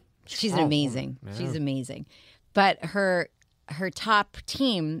woman. She's amazing. Yeah. She's amazing, but her top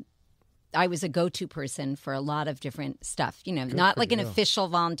team. I was a go-to person for a lot of different stuff, not like an official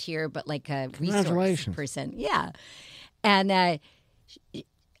volunteer, but like a resource person. Yeah. And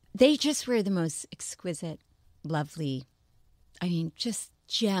they just were the most exquisite, lovely, just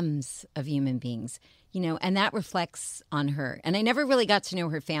gems of human beings, and that reflects on her. And I never really got to know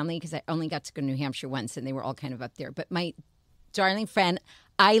her family because I only got to go to New Hampshire once and they were all kind of up there. But my darling friend,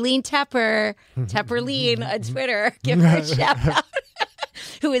 Eileen Tepperleen on Twitter, give her a shout out.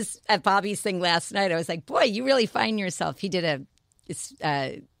 Who was at Bobby's thing last night. I was like, boy, you really find yourself. He did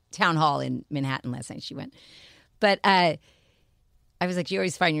a town hall in Manhattan last night. She went. But I was like, you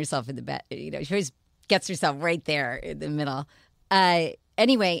always find yourself in the bed. She always gets herself right there in the middle.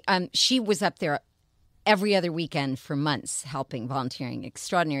 Anyway, she was up there every other weekend for months helping, volunteering,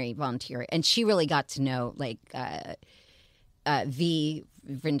 extraordinary volunteer. And she really got to know like V.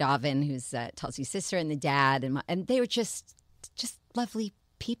 Vrindavan, who's Tulsi's sister, and the dad. And they were just lovely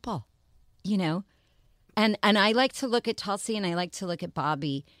people, and I like to look at Tulsi and I like to look at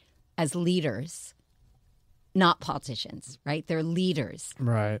Bobby as leaders, not politicians, right? They're leaders,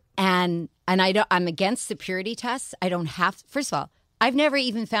 right? And I'm against the purity tests. I don't have. First of all, I've never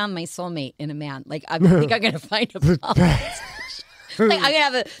even found my soulmate in a man. Like I think I'm going to find a politician. Like I'm gonna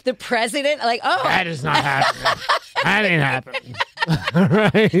have the president. Like, oh, that is not happening. That ain't happening.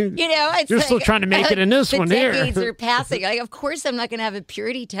 Right? You're still trying to make it in this one here. The decades are passing. Like, of course, I'm not gonna have a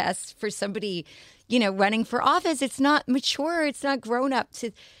purity test for somebody, running for office. It's not mature. It's not grown up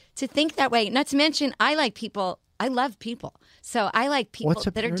to think that way. Not to mention, I like people. I love people. So I like people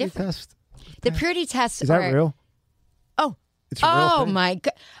that are different. Test? The purity tests is that real? Oh. It's a real thing? My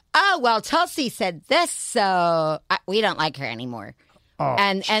God. Oh, well, Tulsi said this, so we don't like her anymore. Oh,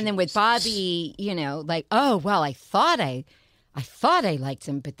 and then with Bobby, like, oh, well, I thought I liked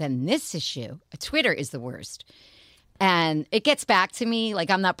him, but then this issue, Twitter is the worst. And it gets back to me,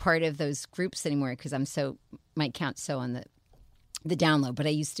 like I'm not part of those groups anymore because my account's so on the download, but I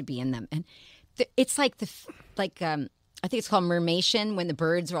used to be in them. And it's like I think it's called Mermation when the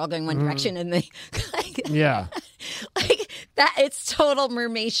birds are all going one direction and they yeah. Like that, it's total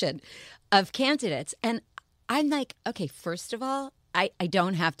Mermation of candidates. And I'm like, okay, first of all, I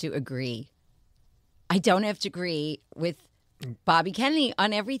don't have to agree. I don't have to agree with Bobby Kennedy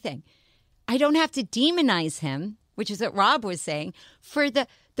on everything. I don't have to demonize him which is what Rob was saying, for the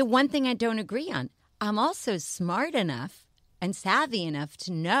one thing I don't agree on. I'm also smart enough and savvy enough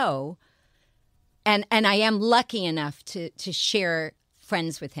to know, and I am lucky enough to share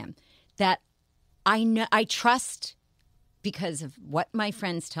friends with him, that I trust, because of what my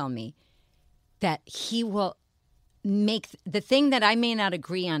friends tell me, that he will make the thing that I may not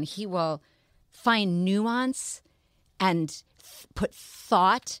agree on, he will find nuance and put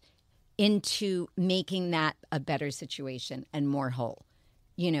thought into making that a better situation and more whole,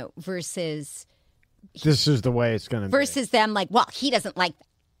 versus this is the way it's going to be. Versus them like, well, he doesn't like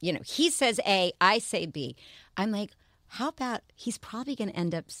that. He says A, I say B. I'm like, how about he's probably going to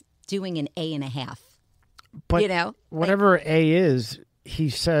end up doing an A.5. But whatever A is, he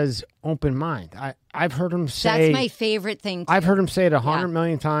says open mind. I've heard him say. That's my favorite thing. I've heard him say it 100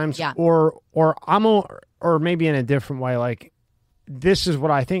 million times. Yeah. Or maybe in a different way, like, this is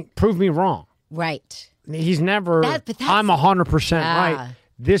what I think. Prove me wrong. Right. He's never. I'm 100% right.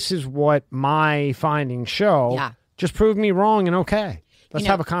 This is what my findings show. Yeah. Just prove me wrong and okay. Let's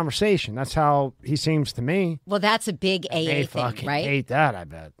have a conversation. That's how he seems to me. Well, that's a big AA thing, right? Hate that, I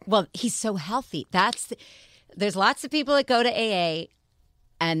bet. Well, he's so healthy. There's lots of people that go to AA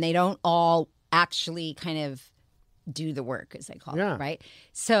and they don't all actually kind of do the work, as they call it, right?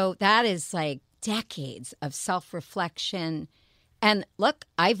 So that is like decades of self-reflection. And look,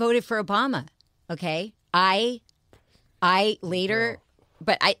 I voted for Obama, okay? I later,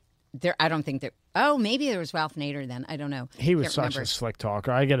 but I don't think that. Oh, maybe there was Ralph Nader then. I don't know. He was such a slick talker.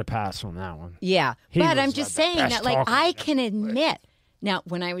 I get a pass on that one. Yeah. But I'm just saying that, like, I can admit. Now,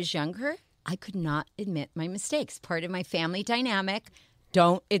 when I was younger, I could not admit my mistakes. Part of my family dynamic,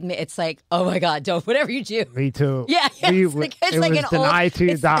 don't admit. It's like, oh, my God, don't, whatever you do. Me too. Yeah. It's like deny till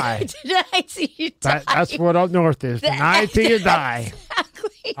you die. Deny till you die. That's what up north is. Deny till you die.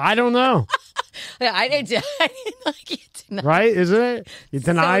 Exactly. I don't know. I didn't like it. Right? Isn't it? You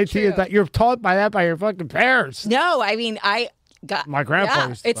deny till you die. You're taught by that by your fucking parents. No, I mean, I got my grandpa.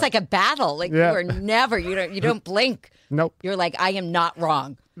 Yeah, it's like a battle. Like you are never. You don't blink. Nope. You're like, I am not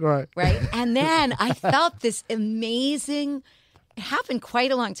wrong. Right. Right. And then I felt this amazing. It happened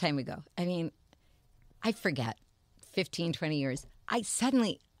quite a long time ago. I mean, I forget, 15, 20 years.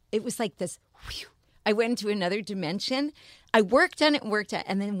 It was like this. Whew, I went into another dimension. I worked on it,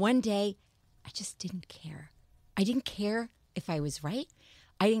 and then one day, I just didn't care. I didn't care if I was right.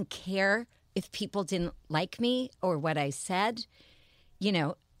 I didn't care if people didn't like me or what I said,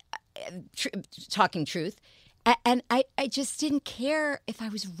 talking truth. And I just didn't care if I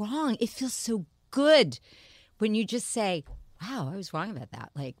was wrong. It feels so good when you just say, wow, I was wrong about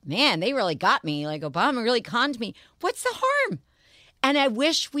that. Like, man, they really got me. Like, Obama really conned me. What's the harm? And I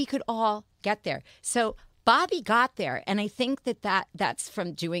wish we could all get there. So Bobby got there. And I think that's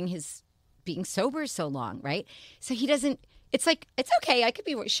from being sober so long, right? So he doesn't, it's like, it's okay, I could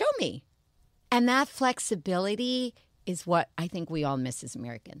be, show me. And that flexibility is what I think we all miss as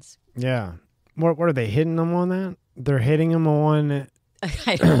Americans. Yeah. What are they hitting them on that? They're hitting them on.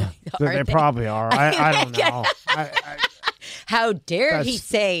 I don't know. They probably are. I don't know. How dare he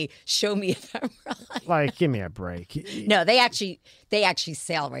say, show me if I'm wrong? Like, give me a break. No, they actually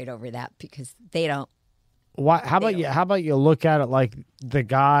sail right over that because they don't. Why? How about you look at it like the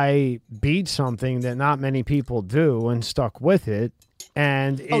guy beat something that not many people do and stuck with it,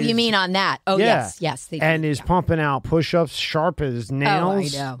 and you mean on that? Oh, yes, they do. And is pumping out push-ups sharp as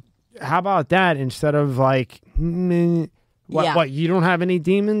nails. Oh, I know. How about that instead of like, what? You don't have any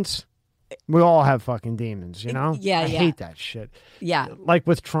demons? We all have fucking demons, I hate that shit. Yeah. Like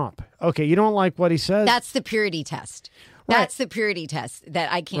with Trump. Okay, you don't like what he says? That's the purity test. Right. That's the purity test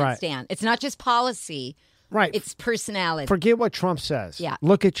that I can't stand. It's not just policy. Right. It's personality. Forget what Trump says. Yeah.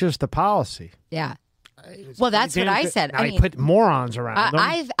 Look at just the policy. Yeah. Well, that's what I said. I put morons around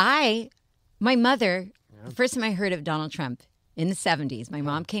them. My mother, the first time I heard of Donald Trump in the 70s, my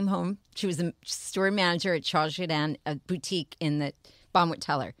mom came home. She was a store manager at Charles Jourdain, a boutique in the Bonwit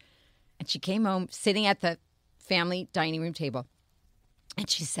Teller. And she came home sitting at the family dining room table. And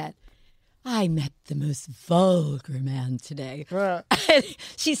she said, I met the most vulgar man today. And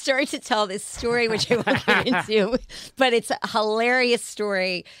she started to tell this story, which I won't get into, but it's a hilarious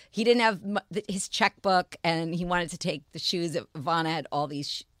story. He didn't have his checkbook, and he wanted to take the shoes. Ivana had all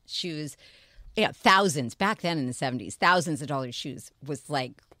these shoes, thousands back then in the 70s, thousands of dollars shoes was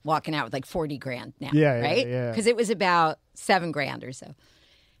like walking out with like 40 grand now, right? Because it was about $7,000 or so.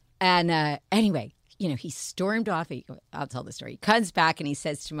 And anyway, he stormed off. I'll tell the story. He comes back and he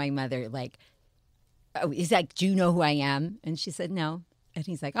says to my mother, like, he's like, do you know who I am? And she said, no. And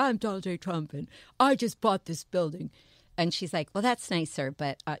he's like, I'm Donald J. Trump, and I just bought this building. And she's like, well, that's nice, sir.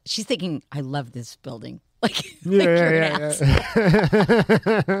 But she's thinking, I love this building. You're an asshole.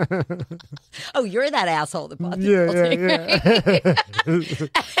 Oh, you're that asshole that bought the building.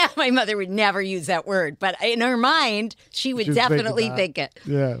 My mother would never use that word, but in her mind, she would definitely think it.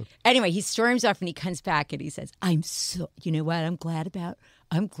 Yeah. Anyway, he storms off and he comes back and he says, you know what I'm glad about?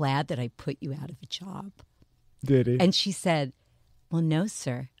 I'm glad that I put you out of a job. Did he? And she said, well, no,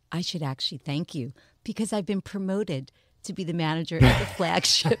 sir. I should actually thank you because I've been promoted to be the manager of the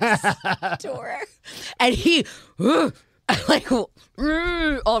flagship store. And he, all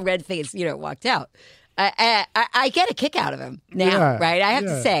red faced, walked out. I get a kick out of him now, right? I have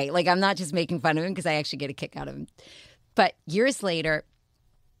to say, I'm not just making fun of him because I actually get a kick out of him. But years later,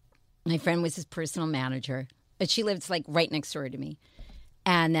 my friend was his personal manager, but she lived right next door to me.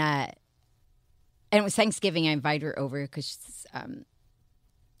 And it was Thanksgiving. I invited her over because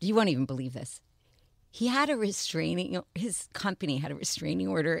you won't even believe this. He had his company had a restraining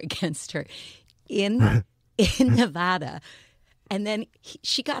order against her in Nevada. And then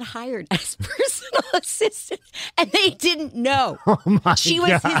she got hired as personal assistant, and they didn't know. Oh my She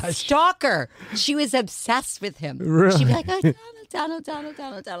was his stalker. She was obsessed with him. Really? She'd be like, oh, Donald.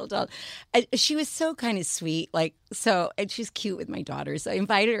 And she was so kind of sweet, and she's cute with my daughter. So I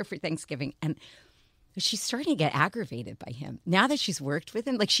invited her for Thanksgiving, and she's starting to get aggravated by him. Now that she's worked with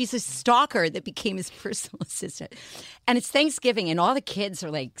him, she's a stalker that became his personal assistant. And it's Thanksgiving, and all the kids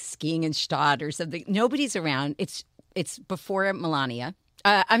are skiing in Stad or something. Nobody's around. It's before Melania.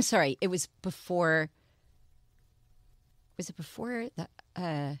 I'm sorry. It was before. Was it before the?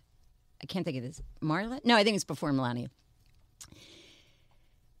 I can't think of this. Marla? No, I think it's before Melania.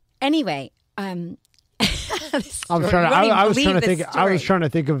 Anyway, I was trying to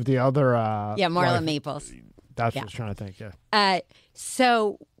think of the other. Marla Maples. That's what I was trying to think. Yeah.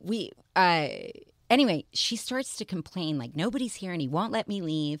 So we. Anyway, she starts to complain nobody's here and he won't let me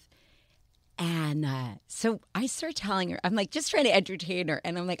leave. And so I start telling her, I'm just trying to entertain her.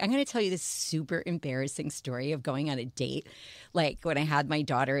 And I'm I'm going to tell you this super embarrassing story of going on a date, when I had my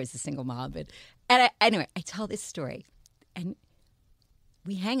daughter as a single mom. Anyway, I tell this story. And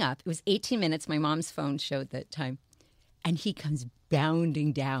we hang up. It was 18 minutes. My mom's phone showed that time. And he comes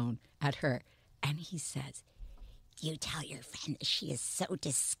bounding down at her. And he says, you tell your friend that she is so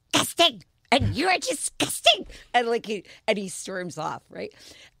disgusting. And you're disgusting. And he storms off, right?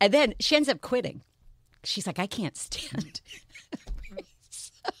 And then she ends up quitting. She's like, I can't stand.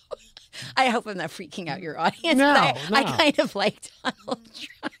 So, I hope I'm not freaking out your audience. No. I kind of like Donald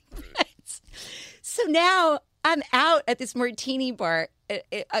Trump. So now I'm out at this martini bar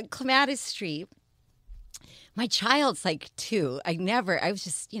on Clematis Street. My child's 2. I was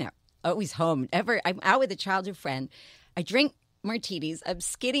just, always home. I'm out with a childhood friend. I drink martinis. I'm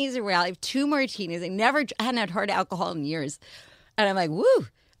skinny as a rail. I have 2 martinis. I hadn't had hard alcohol in years. And I'm like, woo.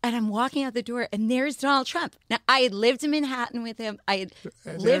 And I'm walking out the door, and there's Donald Trump. Now, I had lived in Manhattan with him. I had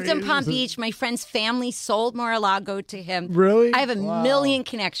lived in Palm Beach. My friend's family sold Mar-a-Lago to him. Really? I have a million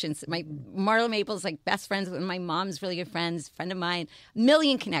connections. My Marla Maples, best friends with my mom's really good friends, friend of mine.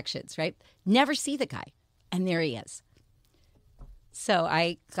 Million connections, right? Never see the guy. And there he is. So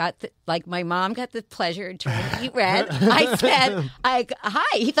I got my mom got the pleasure to eat red. I said,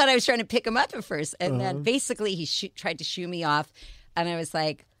 hi. He thought I was trying to pick him up at first. And then basically he tried to shoo me off. And I was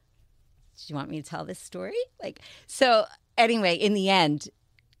like, do you want me to tell this story? So anyway, in the end,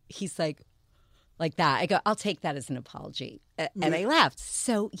 he's like that. I go, I'll take that as an apology. And I left.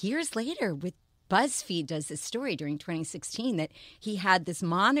 So years later, with BuzzFeed does this story during 2016 that he had this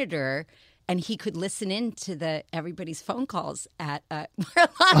monitor and he could listen in to everybody's phone calls at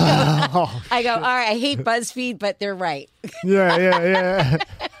Mar-a-Lago. I go, all right, I hate BuzzFeed, but they're right. Yeah.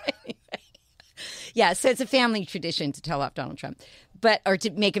 Yeah, so it's a family tradition to tell off Donald Trump, or to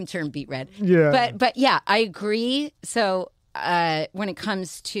make him turn beet red. Yeah. But yeah, I agree. So when it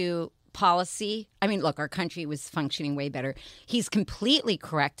comes to policy, I mean, look, our country was functioning way better. He's completely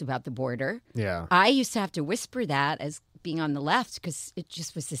correct about the border. Yeah. I used to have to whisper that as being on the left because it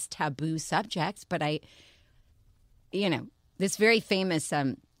just was this taboo subject. But this very famous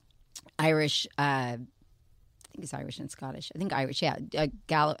Irish, I think it's Irish and Scottish. I think Irish, yeah.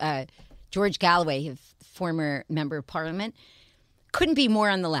 George Galloway, a former member of parliament, couldn't be more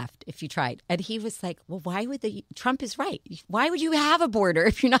on the left if you tried. And he was like, well, Trump is right. Why would you have a border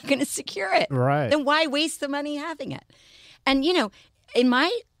if you're not going to secure it? Right. Then why waste the money having it? And, in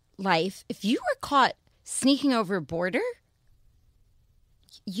my life, if you were caught sneaking over a border,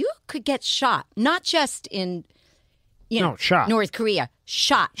 you could get shot. Not just in, shot. North Korea.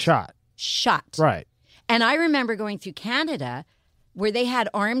 Shot. Right. And I remember going through Canada where they had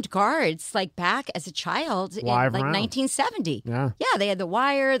armed guards back as a child in 1970. Yeah. Yeah, they had the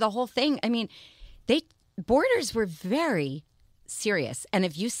wire, the whole thing. I mean, they borders were very serious. And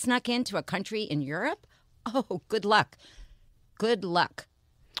if you snuck into a country in Europe, oh, good luck. Good luck.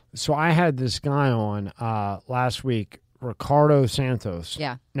 So I had this guy on last week, Ricardo Santos.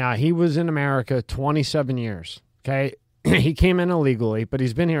 Yeah. Now, he was in America 27 years, okay? He came in illegally, but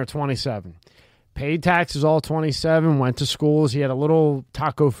he's been here 27. Paid taxes all 27, went to schools. He had a little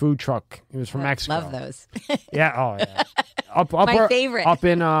taco food truck. He was from Mexico. Love those. Yeah, oh, yeah. My favorite. Up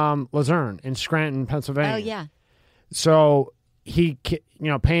in Luzerne, in Scranton, Pennsylvania. Oh, yeah. So he,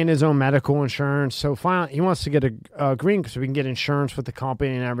 paying his own medical insurance. So finally, he wants to get a green so we can get insurance with the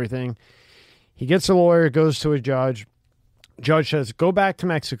company and everything. He gets a lawyer, goes to a judge. Judge says, go back to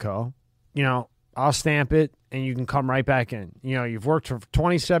Mexico. I'll stamp it, and you can come right back in. You've worked for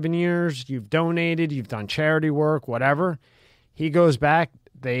 27 years. You've donated. You've done charity work, whatever. He goes back.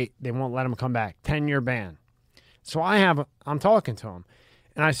 They won't let him come back. 10-year ban. So I'm talking to him,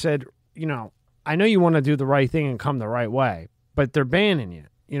 and I said, I know you want to do the right thing and come the right way, but they're banning you.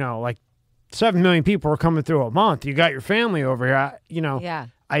 Like 7 million people are coming through a month. You got your family over here. Yeah.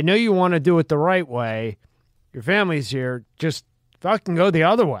 I know you want to do it the right way. Your family's here. Just fucking go the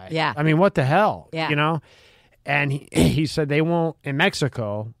other way. Yeah. I mean, what the hell? Yeah. And he said they won't, in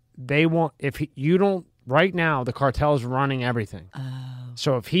Mexico, they won't, you don't, right now, the cartel's running everything. Oh.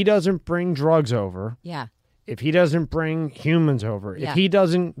 So if he doesn't bring drugs over, Yeah. if he doesn't bring humans over, Yeah. if he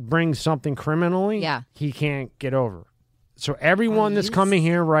doesn't bring something criminally, Yeah. he can't get over. So everyone that's coming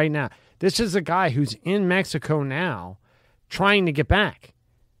here right now, this is a guy who's in Mexico now trying to get back.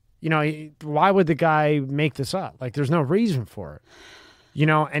 Why would the guy make this up? Like, there's no reason for it.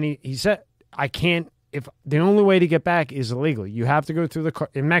 And he said, I can't, if the only way to get back is illegally. You have to go through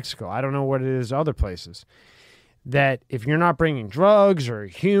in Mexico. I don't know what it is other places. That if you're not bringing drugs or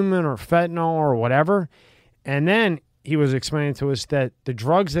human or fentanyl or whatever, and then he was explaining to us that the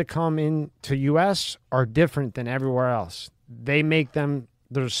drugs that come into U.S. are different than everywhere else. They make them,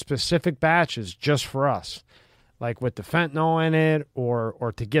 there's specific batches just for us, like with the fentanyl in it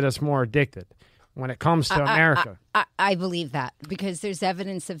or to get us more addicted when it comes to America. I believe that because there's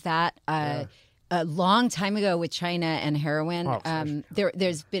evidence of that. A long time ago with China and heroin,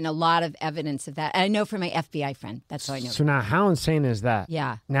 there's been a lot of evidence of that. I know from my FBI friend. That's how I know. So now how insane is that?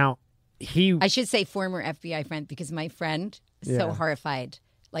 Yeah. Now, I should say former FBI friend because my friend is so horrified,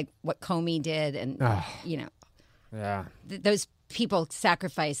 like what Comey did, and Yeah. Those people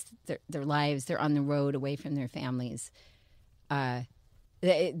sacrificed their lives. They're on the road away from their families.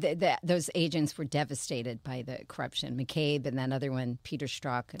 Those agents were devastated by the corruption. McCabe and that other one, Peter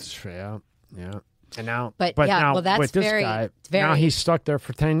Strzok. Yeah. And now, but now well, that's with this guy, now he's stuck there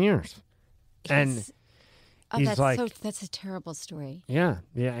for 10 years. And he's that's a terrible story. Yeah,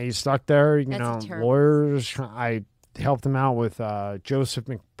 he's stuck there. Lawyers. I helped him out with Joseph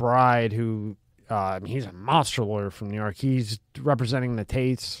McBride, who he's a monster lawyer from New York. He's representing the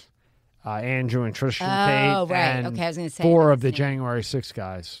Tates, Andrew and Tristan Tate. Oh, right. And okay, I was going to say 4 of the January 6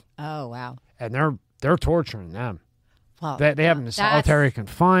 guys. Oh, wow. And they're torturing them. Well, they have them in solitary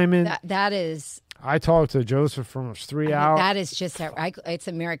confinement. That is. I talked to Joseph for almost 3 hours. That is just it's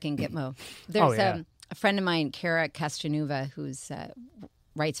American Gitmo. There's a friend of mine, Kara Castanova, who's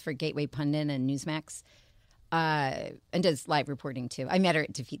writes for Gateway Pundit and Newsmax, and does live reporting too. I met her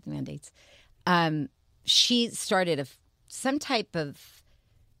at Defeat the Mandates. She started some type of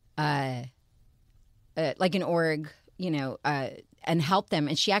like an org, and helped them.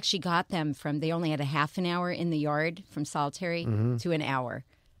 And she actually got them they only had a half an hour in the yard from solitary to an hour.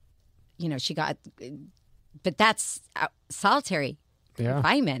 She got, but that's solitary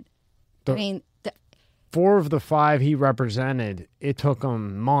confinement. I mean, 4 of the 5 he represented, it took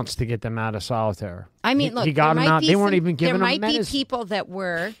him months to get them out of solitary. I mean, look, he got them out. They weren't even giving them medicine. There might be people that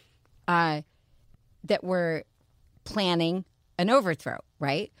were planning an overthrow,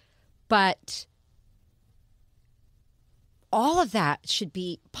 right? But all of that should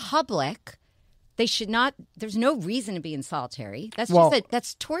be public. They should not. There's no reason to be in solitary.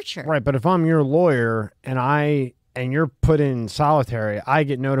 That's torture, right? But if I'm your lawyer and you're put in solitary, I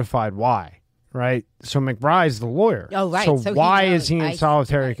get notified why, right? So McBride's the lawyer. Oh, right. So why is he in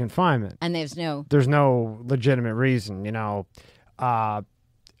solitary confinement? And there's no legitimate reason,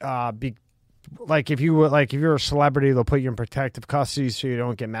 like if you're a celebrity, they'll put you in protective custody so you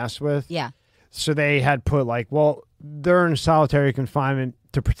don't get messed with. Yeah. So they had put they're in solitary confinement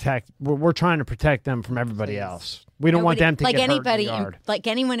to protect. We're trying to protect them from everybody else. We don't want them to get hurt in the yard. Like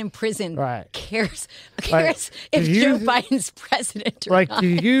anyone in prison right. cares if Joe Biden's president or not. Do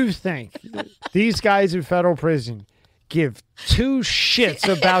you think these guys in federal prison give 2 shits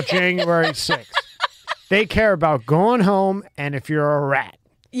about January 6th? They care about going home and if you're a rat.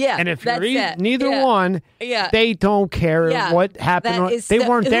 Yeah, And if that's you're it. neither Yeah. one, Yeah. they don't care what happened. They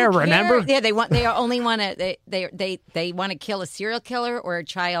weren't there. Remember? Yeah, they only want to. They want to kill a serial killer or a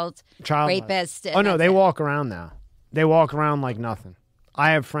child rapist. Oh no, they walk around now. They walk around like nothing.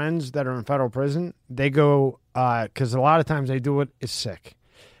 I have friends that are in federal prison. They go because a lot of times they do it is sick.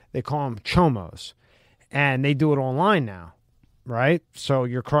 They call them chomos, and they do it online now, right? So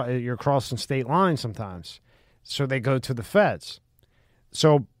you're crossing state lines sometimes. So they go to the feds.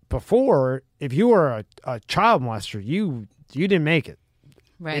 So before, if you were a child molester, you didn't make it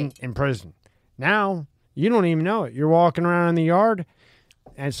in prison. Now, you don't even know it. You're walking around in the yard,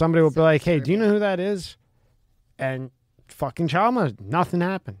 and somebody will be like, hey, do you know who that is? And fucking child molester, nothing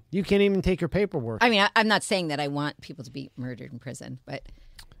happened. You can't even take your paperwork. I mean, I'm not saying that I want people to be murdered in prison, but...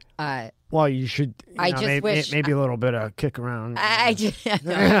 well, you should. I just wish maybe a little bit of kick around. I'm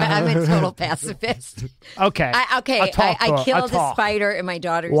a total pacifist. Okay. I killed a spider in my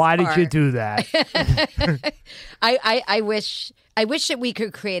daughter's Why car. did you do that? I wish that we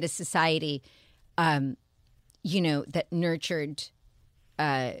could create a society, that nurtured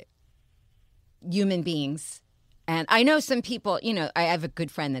human beings. And I know some people. I have a good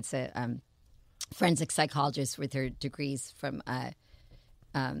friend that's a forensic psychologist with her degrees from.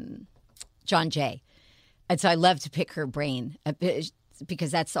 John Jay. And so I love to pick her brain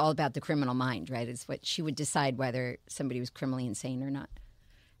because that's all about the criminal mind, right? It's what she would decide whether somebody was criminally insane or not.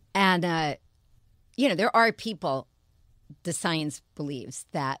 And, there are people, the science believes,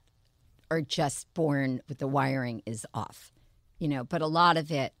 that are just born with the wiring is off, but a lot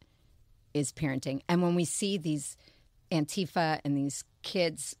of it is parenting. And when we see these Antifa and these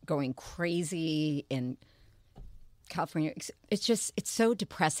kids going crazy in California, it's so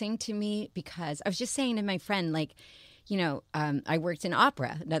depressing to me because I was just saying to my friend, I worked in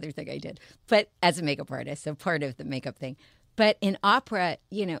opera, another thing I did, but as a makeup artist, so part of the makeup thing. But in opera,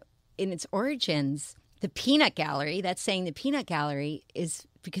 in its origins, the peanut gallery, that's saying the peanut gallery is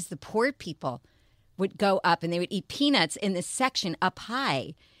because the poor people would go up and they would eat peanuts in this section up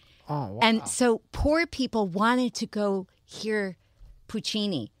high. Oh, wow. And so poor people wanted to go hear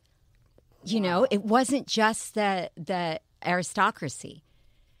Puccini. It wasn't just the aristocracy.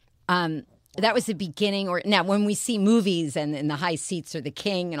 That was the beginning. Or now, when we see movies and the high seats or the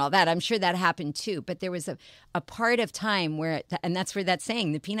king and all that, I'm sure that happened too. But there was a part of time where, and that's where that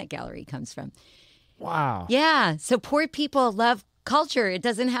saying, the peanut gallery, comes from. Wow. Yeah. So poor people love culture. It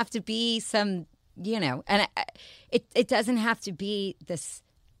doesn't have to be some, and it doesn't have to be this.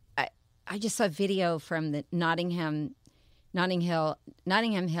 I just saw a video from the Notting Hill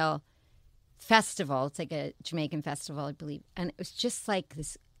Festival. It's like a Jamaican festival, I believe. And it was just like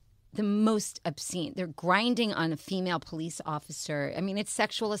this, the most obscene. They're grinding on a female police officer. I mean, it's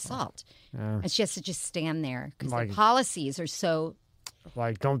sexual assault. Yeah. And she has to just stand there because the policies are so...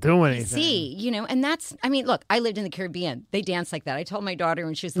 don't do anything. And that's... I mean, look, I lived in the Caribbean. They dance like that. I told my daughter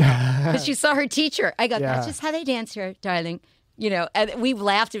when she was little, because she saw her teacher. I go, that's just how they dance here, darling. And we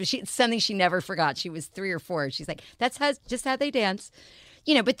laughed. It's something she never forgot. She was 3 or 4. She's like, that's just how they dance.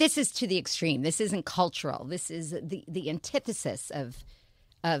 But this is to the extreme. This isn't cultural. This is the antithesis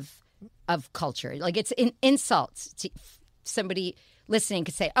of culture. Like, it's an insult. Somebody listening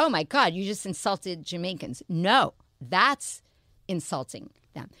could say, "Oh my God, you just insulted Jamaicans." No, that's insulting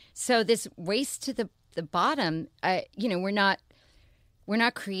them. So this race to the bottom. We're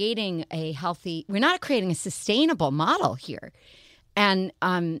not creating a healthy. We're not creating a sustainable model here, and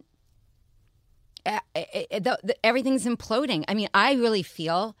everything's imploding. I mean, I really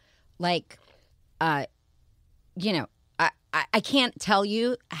feel like, I can't tell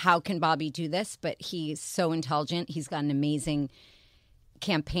you how can Bobby do this, but he's so intelligent. He's got an amazing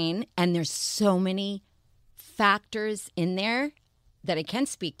campaign, and there's so many factors in there that I can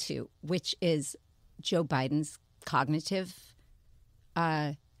speak to, which is Joe Biden's cognitive.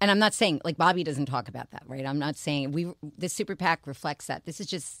 And I'm not saying, like, Bobby doesn't talk about that, right? I'm not saying the super PAC reflects that. This is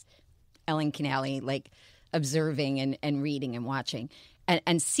just Ellen Kinnally, like, observing and reading and watching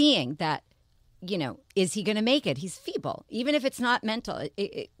and seeing that, is he going to make it? He's feeble. Even if it's not mental,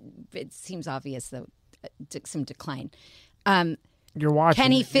 it seems obvious, though, some decline. You're watching.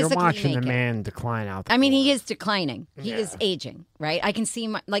 Can he physically You're watching make the it? man decline out. The I mean, floor. he is declining. He is aging, right? I can see,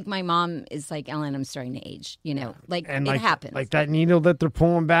 my mom is like, Ellen, I'm starting to age. Like, and it happens. Like that needle that they're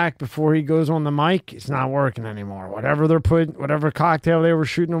pulling back before he goes on the mic, it's not working anymore. Whatever cocktail they were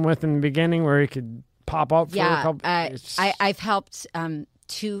shooting him with in the beginning, where he could pop up for a couple. I've helped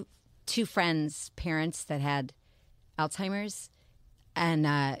two friends' parents that had Alzheimer's,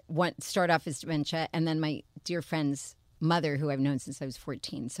 and one start off as dementia, and then my dear friend's mother, who I've known since I was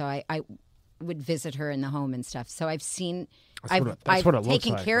 14. So I would visit her in the home and stuff. So I've seen, That's I've what it looks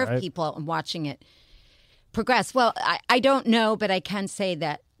taken like, care right? of people and watching it progress. Well, I don't know, but I can say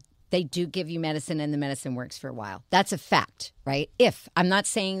that they do give you medicine and the medicine works for a while. That's a fact, right? I'm not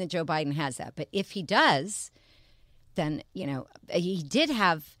saying that Joe Biden has that, but if he does, then, he did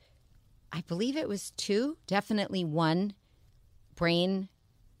have, I believe it was 2, definitely 1 brain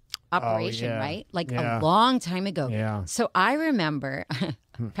operation, right? Like a long time ago. Yeah. So I remember,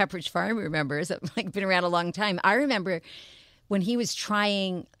 Pepperidge Farm remembers, I've been around a long time. I remember when he was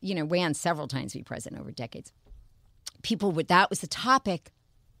trying, ran several times to be president over decades. That was the topic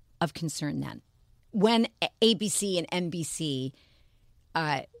of concern then. When ABC and NBC,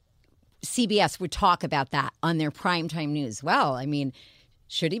 CBS would talk about that on their primetime news. Well, I mean,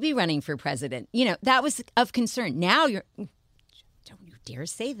 should he be running for president? That was of concern. Now don't you dare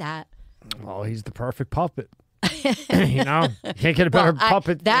say that. Well, he's the perfect puppet. Can't get a better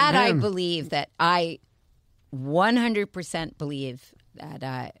puppet than him. I believe that I 100% believe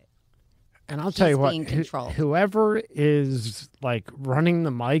that and I'll tell you what, whoever is like running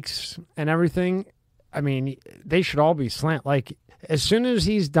the mics and everything, I mean, they should all be slant. Like, as soon as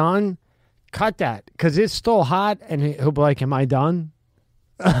he's done, cut that, because it's still hot, and he'll be like, am I done?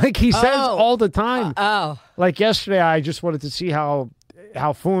 Like he says all the time. Like yesterday, I just wanted to see how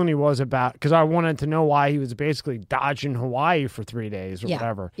fluent he was about, because I wanted to know why he was basically dodging Hawaii for 3 days or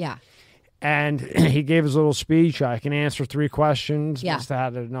whatever. Yeah. And he gave his little speech. I can answer 3 questions. Yeah. Must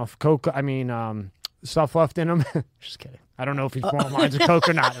have had enough coke. I mean, stuff left in him. Just kidding. I don't know if he's blowing lines of coke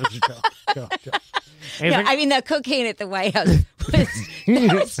or not. It was a joke. Yeah, I mean, the cocaine at the White House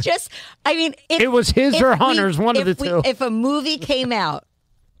was just, I mean. It was his or Hunter's, one of the two. If a movie came out,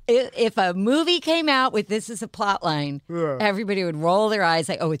 with this as a plot line, everybody would roll their eyes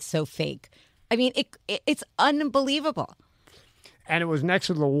like, oh, it's so fake. I mean, it's unbelievable. And it was next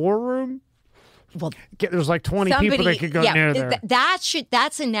to the war room. Well, there's like 20 people that could go near there.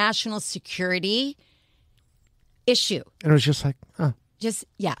 That's a national security issue. And it was just like,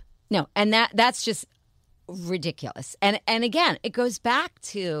 no, and that's just ridiculous. And again, it goes back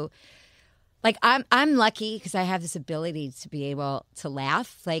to, like, I'm lucky because I have this ability to be able to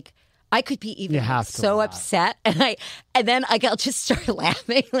laugh. Like, I could be even so upset, and then I'll just start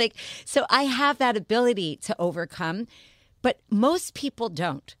laughing. Like, so I have that ability to overcome, but most people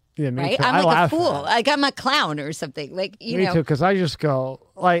don't. Yeah, me right? too. I'm like a fool. Like I'm a clown or something. Like me too, because I just go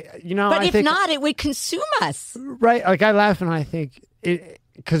like, But if not, it would consume us. Right? Like I laugh and I think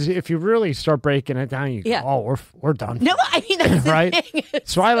because if you really start breaking it down, you go, oh, we're done. No, I mean that's right. The thing.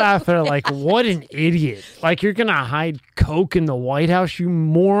 So I laugh at it like, what an idiot! Like you're gonna hide coke in the White House, you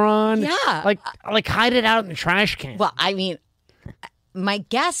moron. Yeah. Like hide it out in the trash can. Well, I mean, my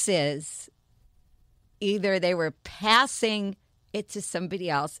guess is either they were passing it to somebody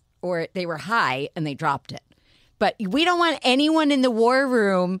else or they were high and they dropped it. But we don't want anyone in the war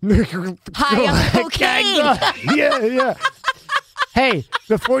room high on cocaine. Yeah. Hey,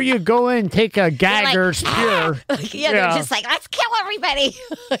 before you go in, take a gag or spear. They're just like, let's kill everybody.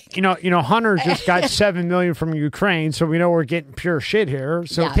 Hunter just got $7 million from Ukraine, so we know we're getting pure shit here.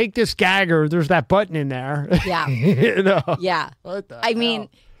 So take this gagger. There's that button in there. Yeah. Yeah. What the I mean,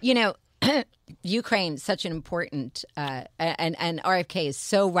 Ukraine, such an important, and RFK is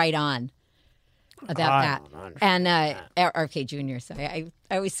so right on about that. And RFK Jr., so I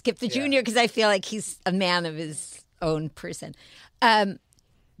always skip the Jr. because I feel like he's a man of his own person. But,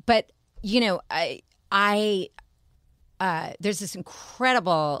 there's this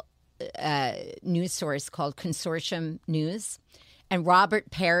incredible news source called Consortium News, and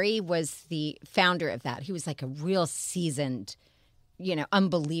Robert Perry was the founder of that. He was like a real seasoned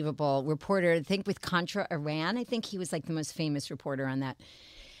unbelievable reporter. I think with Contra Iran, I think he was like the most famous reporter on that.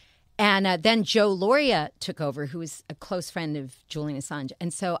 And then Joe Lauria took over, who was a close friend of Julian Assange.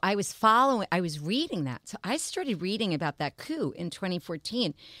 And so I was reading that. So I started reading about that coup in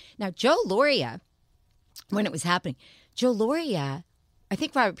 2014. Now, Joe Lauria, when it was happening, I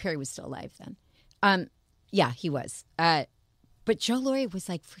think Robert Perry was still alive then. Yeah, he was. But Joe Lauria was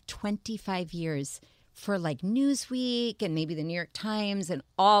like for 25 years for like Newsweek and maybe the New York Times and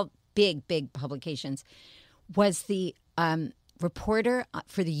all big publications, was the reporter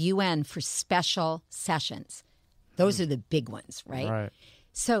for the UN for special sessions. Those are the big ones, right?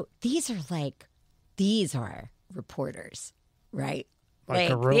 So these are reporters, right? Like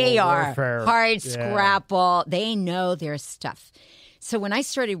they are warfare. Hard scrapple. They know their stuff. So when I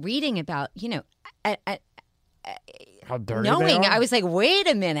started reading about, how dirty knowing, they are? I was like, wait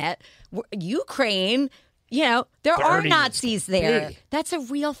a minute, Ukraine, there are Nazis there. That's a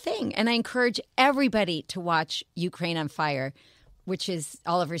real thing. And I encourage everybody to watch Ukraine on Fire which is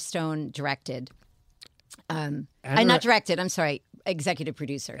Oliver Stone directed. And Not directed. I'm sorry, executive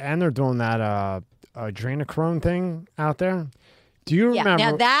producer. And they're doing that adrenochrome thing out there. Do you remember?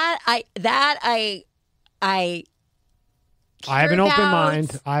 Now that I have an open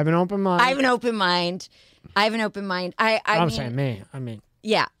mind. I have an open mind. I'm saying me. I mean,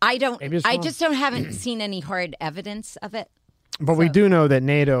 yeah, I don't. I wrong. just haven't seen any hard evidence of it. But we do know that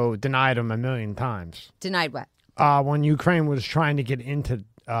NATO denied them 1 million times. Denied what? When Ukraine was trying to get into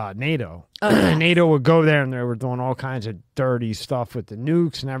NATO. Oh, yes. NATO would go there and they were doing all kinds of dirty stuff with the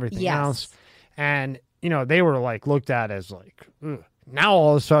nukes and everything else. And, they were like looked at as like, ugh. Now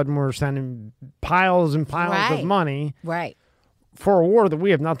all of a sudden we're sending piles and piles of money for a war that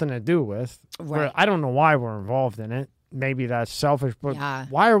we have nothing to do with. Right. I don't know why we're involved in it. Maybe that's selfish, but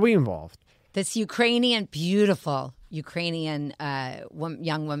why are we involved? This beautiful Ukrainian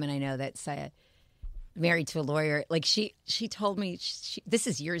young woman I know that's married to a lawyer. Like she told me, this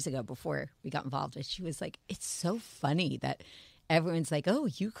is years ago before we got involved. And she was like, it's so funny that everyone's like, oh,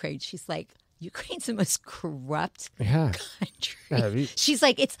 Ukraine. She's like, Ukraine's the most corrupt country. Yeah, she's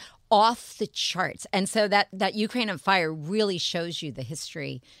like, it's off the charts. And so that Ukraine on Fire really shows you the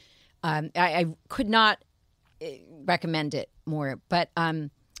history. I could not recommend it more. But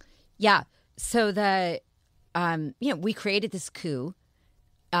so we created this coup.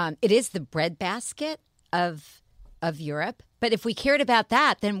 It is the breadbasket of Europe. But if we cared about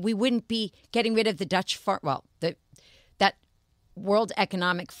that, then we wouldn't be getting rid of the Dutch that World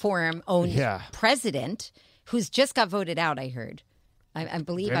Economic Forum owned president who's just got voted out. I heard. I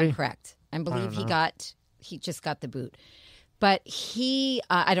believe I'm correct. I believe he just got the boot. But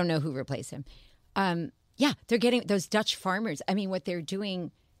I don't know who replaced him. They're getting those Dutch farmers. I mean, what they're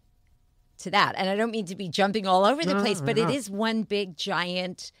doing to that. And I don't mean to be jumping all over the place, but it is one big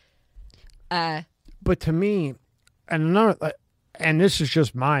giant. But to me, and this is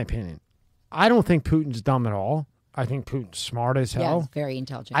just my opinion, I don't think Putin's dumb at all. I think Putin's smart as hell. Yeah, very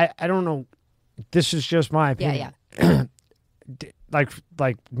intelligent. I don't know. This is just my opinion. Yeah.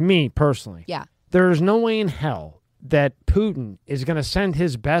 like me personally. Yeah. There is no way in hell that Putin is going to send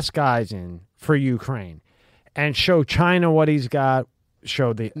his best guys in for Ukraine and show China what he's got,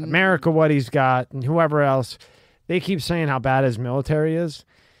 show the America what he's got, and whoever else. They keep saying how bad his military is.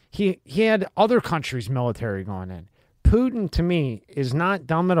 He had other countries' military going in. Putin, to me, is not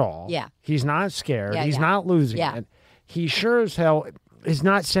dumb at all. Yeah. He's not scared. He's not losing it. He sure as hell is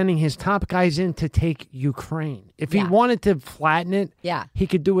not sending his top guys in to take Ukraine. If he wanted to flatten it, he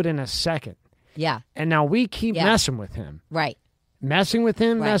could do it in a second. Yeah. And now we keep messing with him. Right. Messing with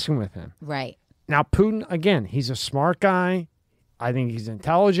him. Right. Now, Putin, again, he's a smart guy. I think he's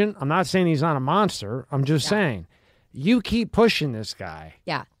intelligent. I'm not saying he's not a monster. I'm just saying, you keep pushing this guy.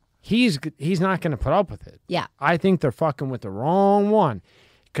 Yeah. He's not going to put up with it. Yeah. I think they're fucking with the wrong one.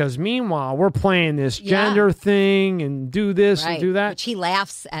 Because meanwhile, we're playing this gender thing and do this and do that. Which he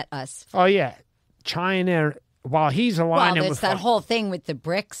laughs at us. Oh, yeah. China, while he's aligning with that whole thing with the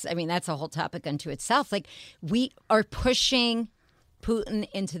BRICS. I mean, that's a whole topic unto itself. Like, we are pushing Putin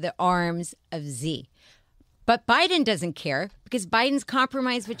into the arms of Z. But Biden doesn't care because Biden's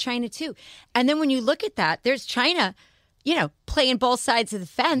compromised with China, too. And then when you look at that, there's China, playing both sides of the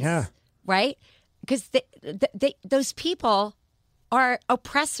fence, right? Because those people are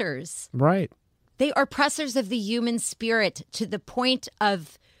oppressors. Right. They are oppressors of the human spirit to the point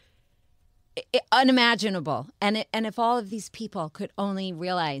of unimaginable. And if all of these people could only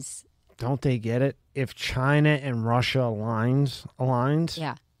realize. Don't they get it? If China and Russia aligns.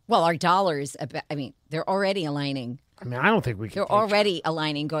 Yeah. Well, our dollars, they're already aligning. I don't think we can. They're already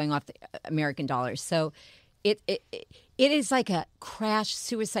aligning, going off the American dollars. So it is like a crash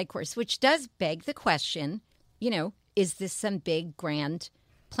suicide course, which does beg the question, is this some big grand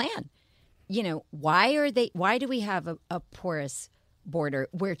plan? Why do we have a porous border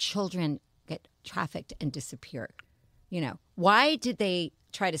where children get trafficked and disappear? Why did they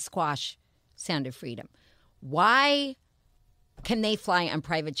try to squash Sound of Freedom? Why can they fly on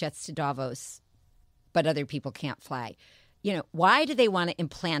private jets to Davos, but other people can't fly? Why do they want to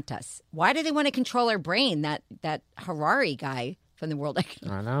implant us? Why do they want to control our brain? That Harari guy from the World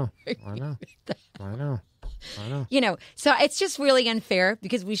Economic. I know. So it's just really unfair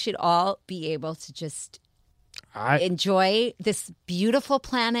because we should all be able to just enjoy this beautiful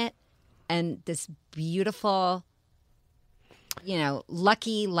planet and this beautiful,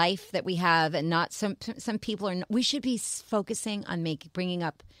 lucky life that we have, and not some people are. We should be focusing on bringing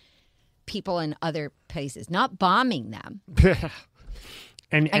up people in other places, not bombing them,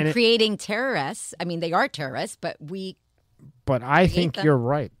 and creating terrorists. They are terrorists, but we. But I think you're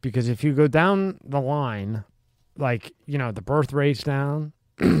right, because if you go down the line like, the birth rate's down.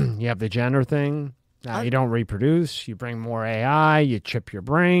 You have the gender thing. Now you don't reproduce. You bring more AI. You chip your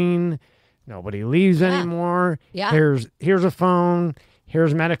brain. Nobody leaves anymore. Yeah. Here's a phone.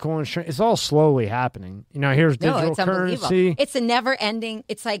 Here's medical insurance. It's all slowly happening. Here's digital currency. It's a never ending.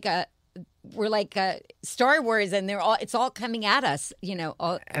 It's like we're like Star Wars, and it's all coming at us.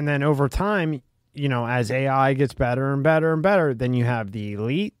 And then over time, as AI gets better and better and better, then you have the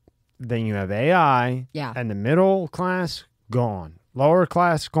elite, then you have AI, and the middle class gone. Lower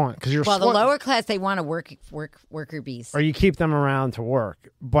class gone because the lower class, they want to worker bees, or you keep them around to work,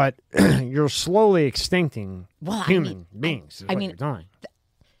 but you're slowly extincting human beings. You're doing.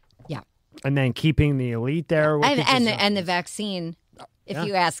 And then keeping the elite there, and the vaccine. If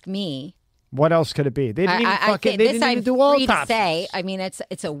you ask me, what else could it be? They didn't even do autopsies. Say,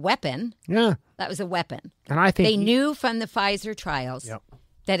 it's a weapon. Yeah, that was a weapon, and I think they knew from the Pfizer trials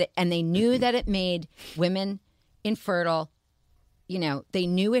and they knew that it made women infertile. They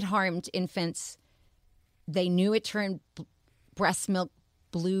knew it harmed infants. They knew it turned breast milk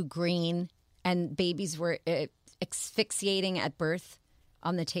blue-green, and babies were asphyxiating at birth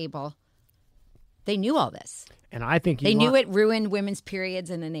on the table. They knew all this. And I think they knew it ruined women's periods,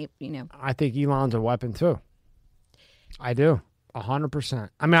 and then I think Elon's a weapon too. I do, 100%.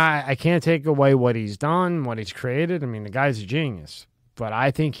 I mean, I can't take away what he's done, what he's created. I mean, the guy's a genius, but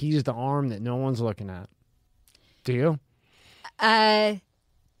I think he's the arm that no one's looking at. Do you? I'll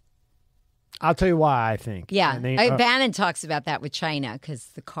tell you why I think. Yeah. Bannon talks about that with China because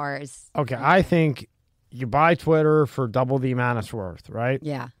the cars. Okay. I think you buy Twitter for double the amount it's worth, right?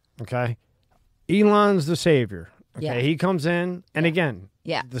 Yeah. Okay. Elon's the savior. Okay. Yeah. He comes in, and again,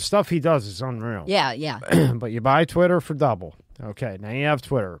 the stuff he does is unreal. Yeah. Yeah. But you buy Twitter for double. Okay. Now you have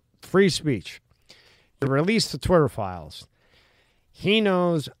Twitter. Free speech. You release the Twitter files. He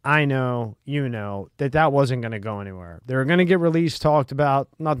knows, I know, that wasn't going to go anywhere. They're going to get released, talked about.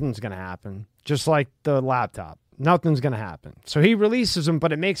 Nothing's going to happen. Just like the laptop. Nothing's going to happen. So he releases them,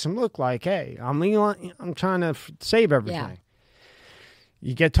 but it makes him look like, hey, I'm Elon. I'm trying to save everything. Yeah.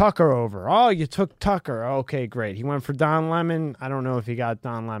 You get Tucker over. Oh, you took Tucker. Okay, great. He went for Don Lemon. I don't know if he got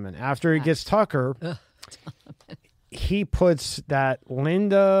Don Lemon. After he gets Tucker, he puts that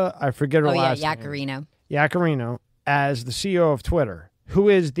Linda, I forget her last name. Yaccarino. As the CEO of Twitter, who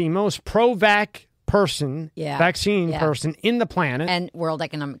is the most pro-vac person, vaccine person in the planet. And World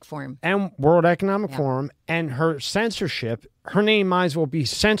Economic Forum. And her censorship, her name might as well be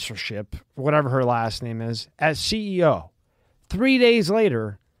censorship, whatever her last name is, as CEO. 3 days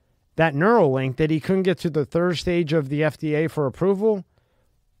later, that Neuralink that he couldn't get to the third stage of the FDA for approval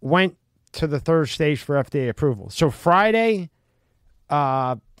went to the third stage for FDA approval. So Friday,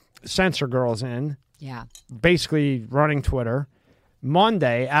 Censor Girl's in. Yeah. Basically running Twitter.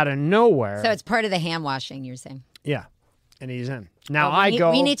 Monday, out of nowhere. So it's part of the hand washing, you're saying? Yeah. And he's in. Now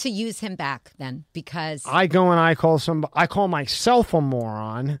we need to use him back then because I go and I call myself a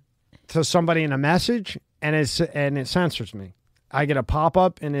moron to somebody in a message and it censors me. I get a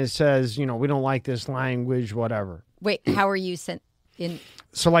pop-up and it says, we don't like this language, whatever. Wait, how are you sent in?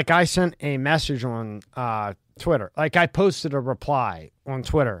 So I sent a message on Twitter. I posted a reply on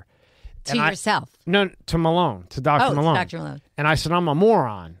Twitter. To yourself? No, to Malone, to Dr. Malone. Dr. Malone. And I said, I'm a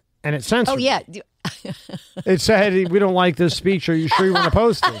moron. And it censored me. Yeah. It said, we don't like this speech. Are you sure you want to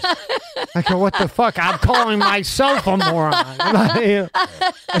post this? I go, what the fuck? I'm calling myself a moron. I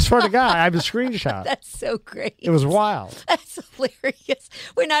swear to God, I have a screenshot. That's so great. It was wild. That's hilarious.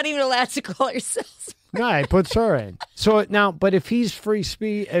 We're not even allowed to call ourselves. No, I put her in. So now, but if he's free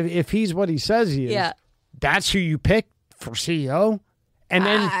speech, if he's what he says he is, that's who you pick for CEO? And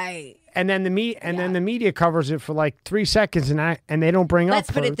then... And then the media covers it for 3 seconds, and they don't bring up. Let's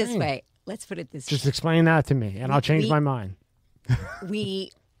put it this way. Just explain that to me, and I'll change my mind.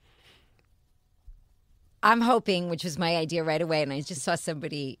 I'm hoping, which was my idea right away, and I just saw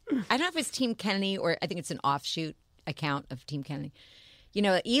somebody. I don't know if it's Team Kinnally or I think it's an offshoot account of Team Kinnally.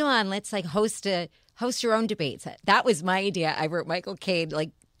 Elon, let's host your own debates. That was my idea. I wrote Michael Caine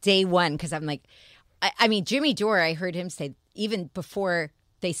day one because I'm I mean Jimmy Dore. I heard him say even before.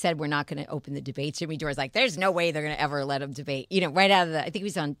 They said we're not going to open the debates. Jimmy Dore's there's no way they're going to ever let him debate. Right out of I think he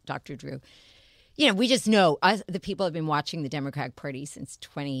was on Dr. Drew. We just know the people have been watching the Democratic Party since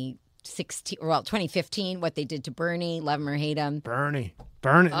 2015. What they did to Bernie, love him or hate him. Bernie.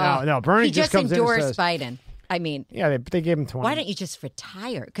 No. Bernie he just comes endorsed in and says, Biden. I mean, yeah, they gave him 20. Why don't you just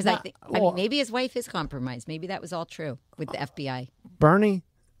retire? Because I mean, maybe his wife is compromised. Maybe that was all true with the FBI. Bernie.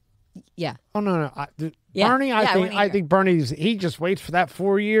 Yeah. Oh no. Bernie, I think Bernie's he just waits for that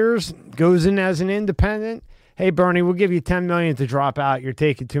 4 years, goes in as an independent, hey, Bernie, we'll give you $10 million to drop out. You're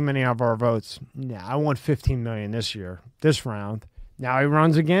taking too many of our votes. Yeah, I want $15 million this year, this round. Now he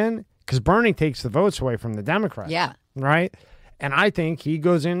runs again because Bernie takes the votes away from the Democrats. Yeah. Right? And I think he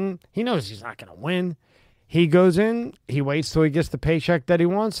goes in, he knows he's not going to win. He goes in, he waits till he gets the paycheck that he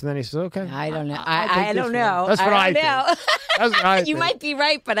wants, and then he says, okay. I don't know. I don't know. That's what I think. That's what I You think. might be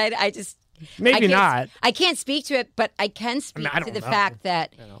right, but I just... Maybe not. I can't speak to it, but I can speak to the fact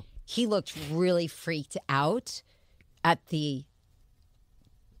that he looked really freaked out at the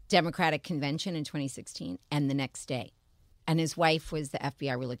Democratic convention in 2016 and the next day. And his wife was, the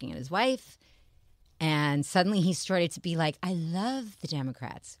FBI were looking at his wife, and suddenly he started to be like, I love the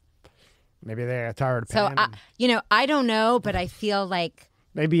Democrats. Maybe they got tired of paying him. I don't know, but I feel like...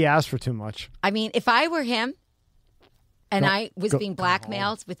 Maybe he asked for too much. I mean, if I were him and I was being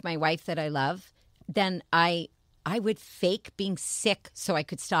blackmailed with my wife that I love, then I would fake being sick so I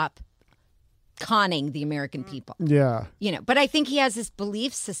could stop conning the American people. Yeah. But I think he has this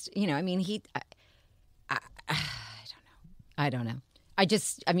belief system. I mean, I don't know.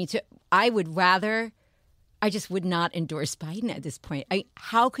 I just would not endorse Biden at this point.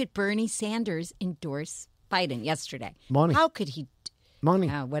 How could Bernie Sanders endorse Biden yesterday? Money. How could he? Money.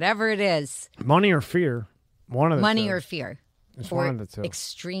 Whatever it is. Money or fear. One of the Money two. or fear. It's or one of the two.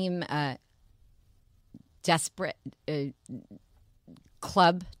 Extreme desperate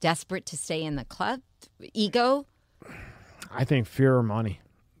club, desperate to stay in the club, ego. I think fear or money.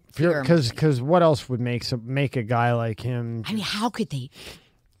 Fear, because what else would make a guy like him? I mean, how could they?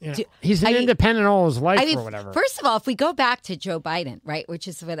 He's an independent all his life or whatever. First of all, if we go back to Joe Biden, right, which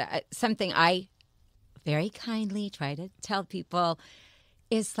is something I very kindly try to tell people,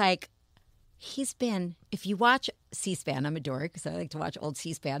 is like he's been. If you watch C-SPAN, I'm a dork because I like to watch old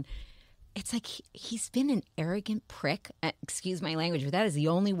C-SPAN. It's like he's been an arrogant prick. Excuse my language, but that is the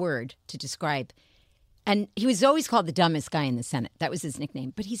only word to describe. And he was always called the dumbest guy in the Senate. That was his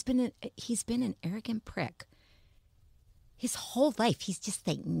nickname. But he's been an arrogant prick. His whole life, he's just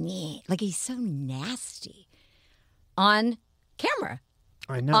like, nah. Like he's so nasty on camera.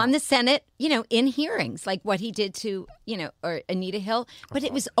 I know. On the Senate, in hearings, like what he did to, or Anita Hill. But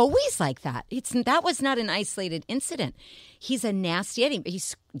it was always like that. That was not an isolated incident. He's a nasty Eddie. He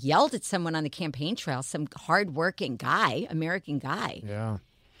yelled at someone on the campaign trail, some hardworking guy, American guy. Yeah.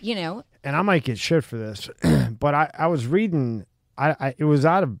 And I might get shit for this, but I was reading.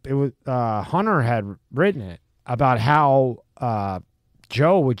 Hunter had written it about how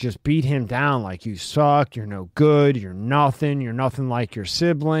Joe would just beat him down like you suck, you're no good, you're nothing like your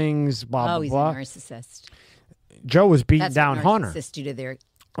siblings, blah blah blah. He's a narcissist. Joe was beating down Hunter. Due to their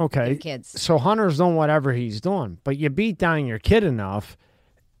kids. So Hunter's doing whatever he's doing, but you beat down your kid enough.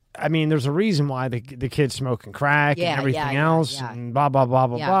 I mean, there's a reason why the kid's smoking crack and everything else and blah, blah, blah,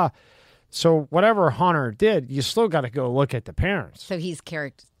 blah, blah. So whatever Hunter did, you still got to go look at the parents. So he's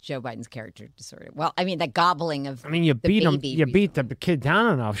Joe Biden's character disorder. Well, I mean, the gobbling of you beat him. You beat the kid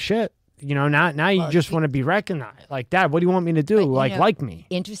down enough. Shit. Now you just want to be recognized. Like, Dad, what do you want me to do? Like me.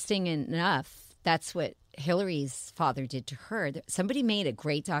 Interesting enough, that's what Hillary's father did to her. Somebody made a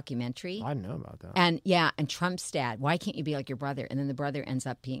great documentary. I didn't know about that. And Trump's dad, why can't you be like your brother? And then the brother ends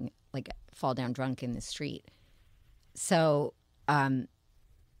up being like fall down drunk in the street. So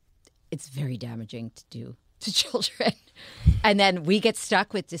it's very damaging to do to children. And then we get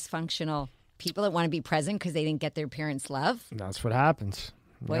stuck with dysfunctional people that want to be present because they didn't get their parents' love. That's what happens.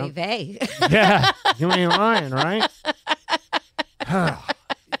 Boy, vey. Yeah, you ain't lying, right?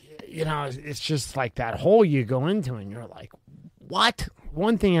 It's just like that hole you go into and you're like, what?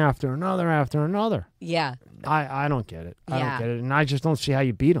 One thing after another. Yeah. I don't get it. I don't get it. And I just don't see how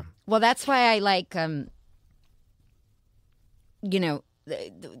you beat them. Well, that's why I like,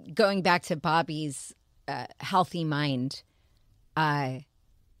 going back to Bobby's healthy mind, all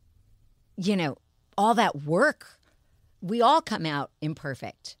that work, we all come out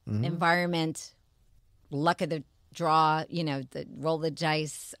imperfect. Mm-hmm. Environment, luck of the draw, the roll the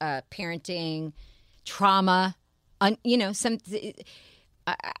dice, parenting, trauma. I knew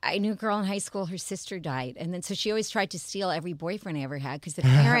a girl in high school, her sister died. And then so she always tried to steal every boyfriend I ever had because the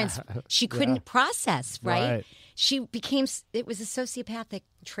parents, she couldn't process, right? It was a sociopathic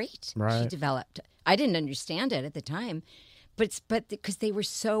trait she developed. I didn't understand it at the time. But because they were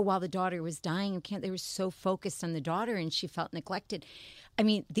while the daughter was dying, they were so focused on the daughter and she felt neglected. I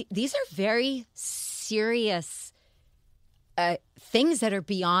mean, these are very serious things that are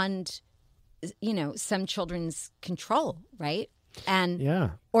beyond, some children's control, right?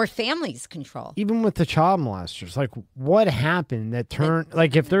 And or families' control. Even with the child molesters, like what happened that turned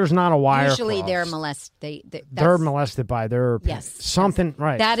like if there's not a wire usually crossed, they're molested. They're molested by their yes something yes.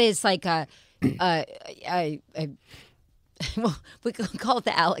 Right. That is like well, we can call it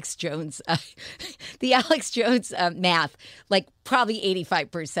the Alex Jones, math, like probably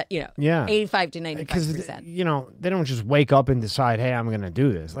 85%, 85 to 95%. Because, they don't just wake up and decide, hey, I'm going to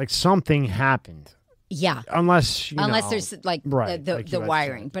do this. Like something happened. Yeah. Unless there's like the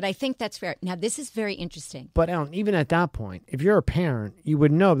wiring. But I think that's fair. Now, this is very interesting. But even at that point, if you're a parent, you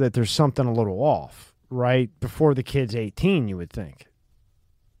would know that there's something a little off, right? Before the kid's 18, you would think.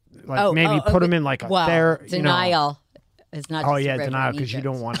 Like maybe put them in like a denial. It's not. Oh yeah, denial because you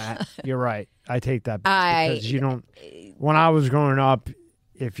don't want to. You're right. I take that because you don't. When I was growing up,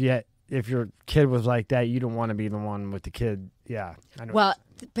 if your kid was like that, you don't want to be the one with the kid. Yeah. I know. Well,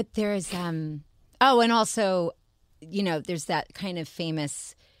 but there's and also, there's that kind of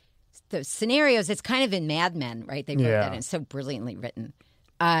famous the scenarios. It's kind of in Mad Men, right? They wrote that, and it's so brilliantly written.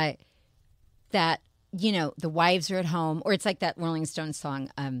 That the wives are at home, or it's like that Rolling Stones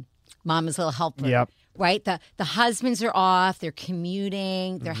song, "Mama's Little Helper." Yep. Right, the husbands are off. They're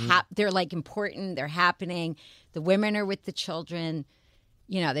commuting. They're they're like important. They're happening. The women are with the children.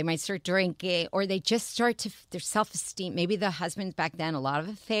 They might start drinking, or they just start to their self-esteem. Maybe the husbands back then, a lot of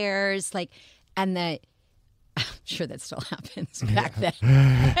affairs, I'm sure that still happens back then.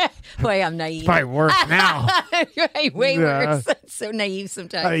 Boy, I'm naive. It's probably worse now. Right, way worse. So naive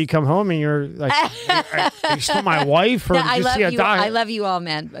sometimes. You come home and you're like, are you still my wife? Or I love you. I love you all,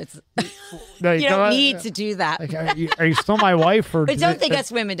 man. But you don't need to do that. Like, are you still my wife? Or but don't think us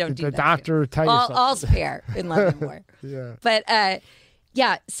women don't do that. The doctor tell you something. All's fair in love and war. Yeah. But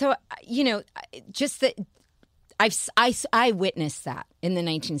so just that I witnessed that in the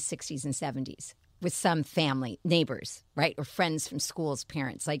 1960s and 70s. With some family, neighbors, right? Or friends from schools,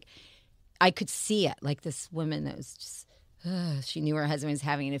 parents. Like, I could see it. Like this woman that was just, she knew her husband was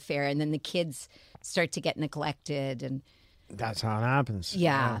having an affair. And then the kids start to get neglected. And that's how it happens.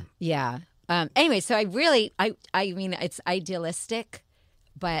 Yeah. Anyway, so I mean, it's idealistic,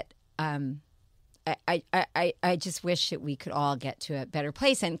 but I just wish that we could all get to a better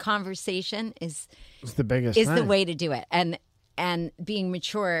place. And conversation is the biggest is thing. the way to do it. And being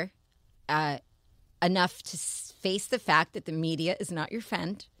mature enough to face the fact that the media is not your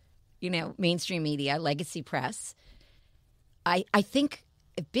friend, mainstream media, legacy press. I think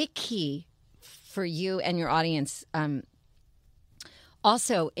a big key for you and your audience,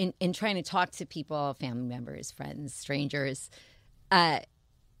 also in trying to talk to people, family members, friends, strangers,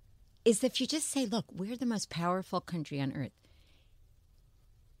 is if you just say, look, we're the most powerful country on earth.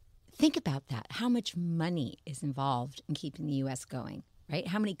 Think about that. How much money is involved in keeping the U.S. going, right?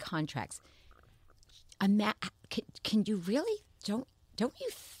 How many contracts? Can you really don't you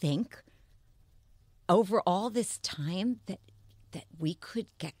think over all this time that we could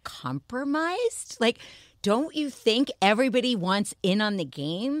get compromised? Like, don't you think everybody wants in on the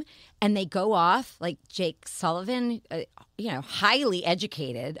game and they go off like Jake Sullivan, highly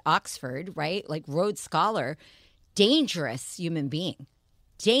educated, Oxford, right? Like Rhodes Scholar, dangerous human being,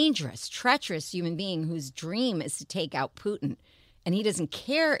 dangerous, treacherous human being whose dream is to take out Putin, and he doesn't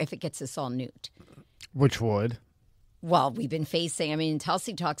care if it gets us all nuked. Which would? Well, we've been facing. I mean,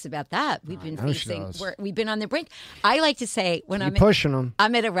 Tulsi talks about that. We've been facing. We've been on the brink. I like to say when I'm pushing them.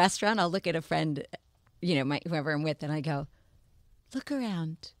 I'm at a restaurant. I'll look at a friend, whoever I'm with, and I go, "Look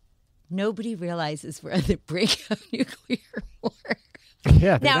around. Nobody realizes we're on the brink of nuclear war."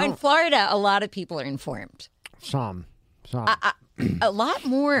 Yeah. Now in Florida, a lot of people are informed. Some. A lot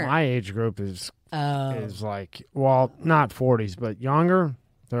more. My age group is like, well, not 40s, but younger.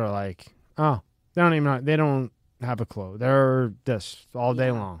 They're like, oh. They don't have a clue. They're this all day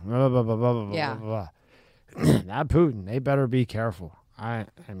long. Blah, blah, blah, blah, blah, yeah. blah, blah. That Putin, they better be careful. I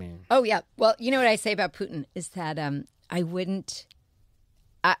mean. Oh, yeah. Well, you know what I say about Putin is that I wouldn't.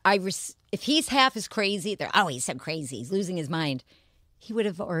 If he's half as crazy, he's so crazy. He's losing his mind. He would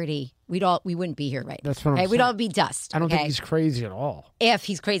have already. We wouldn't be here right now. That's what I'm saying. We'd all be dust. I don't think he's crazy at all. If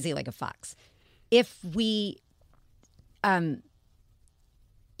he's crazy like a fox. If we.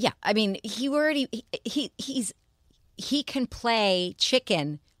 Yeah, I mean, he can play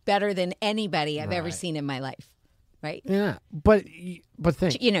chicken better than anybody I've ever seen in my life, right? Yeah, but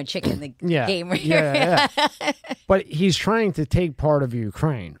think chicken the game, right? Yeah. But he's trying to take part of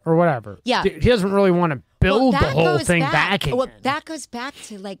Ukraine or whatever. Yeah, he doesn't really want to build the whole thing back again. Well, that goes back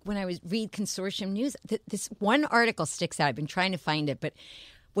to like when I read consortium news. This one article sticks out. I've been trying to find it, but.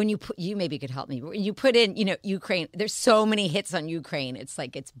 When you maybe could help me. But when you put in, Ukraine, there's so many hits on Ukraine. It's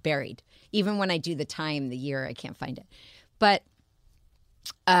like it's buried. Even when I do the time, the year, I can't find it. But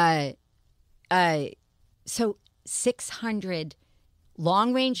so 600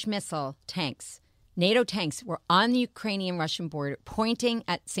 long-range missile tanks, NATO tanks were on the Ukrainian-Russian border pointing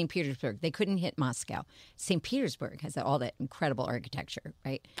at St. Petersburg. They couldn't hit Moscow. St. Petersburg has all that incredible architecture,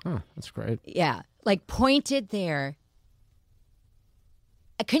 right? Oh, that's great. Yeah, like pointed there.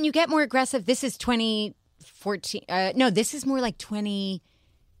 Can you get more aggressive? This is 2014. No, this is more like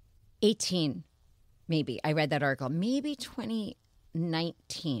 2018, maybe. I read that article. Maybe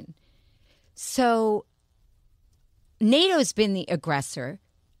 2019. So NATO's been the aggressor,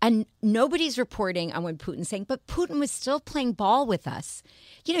 and nobody's reporting on what Putin's saying, but Putin was still playing ball with us.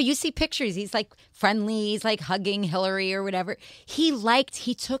 You know, you see pictures. He's like friendly. He's like hugging Hillary or whatever. He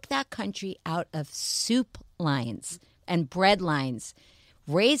took that country out of soup lines and bread lines,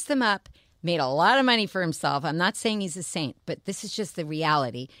 raised them up, made a lot of money for himself. I'm not saying he's a saint, but this is just the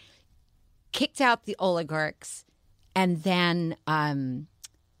reality. Kicked out the oligarchs, and then,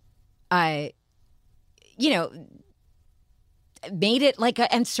 made it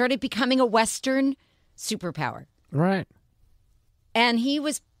and started becoming a Western superpower. Right. And he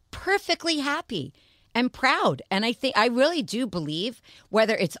was perfectly happy and proud. And I really do believe,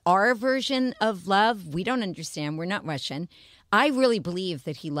 whether it's our version of love, we don't understand, we're not Russian. I really believe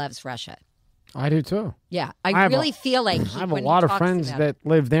that he loves Russia. I do too. Yeah. I really feel like I have a lot of friends that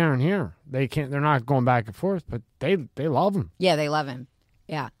live there and here. They're not going back and forth, but they love him. Yeah, they love him.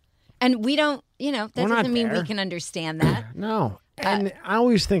 Yeah. And we don't, that doesn't mean we can understand that. No. And I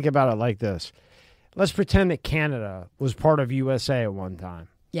always think about it like this. Let's pretend that Canada was part of USA at one time.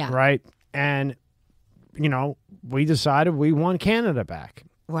 Yeah. Right? And, we decided we want Canada back.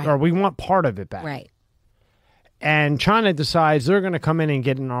 Right. Or we want part of it back. Right. And China decides they're going to come in and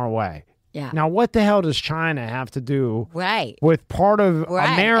get in our way. Yeah. Now, what the hell does China have to do right. with part of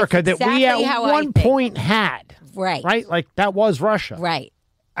America That's that we at one point had? Right. Right? Like, that was Russia. Right.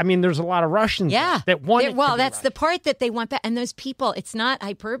 I mean, there's a lot of Russians that want it. Well, that's Russia. the part that they want back. And those people, it's not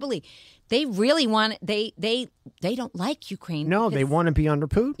hyperbole. They really want it. They don't like Ukraine. No, they want to be under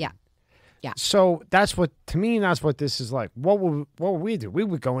Putin. Yeah. Yeah. So that's what this is like. What would we do? We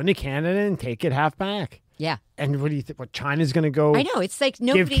would go into Canada and take it half back. Yeah. And what do you think? What, China's going to go? I know. It's like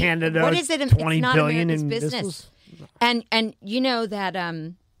nobody. Give Canada what is it? $20 it's not billion America's in business. missiles? And you know that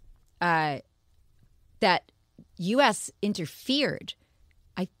that U.S. interfered.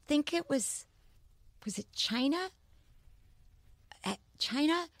 I think it was it China?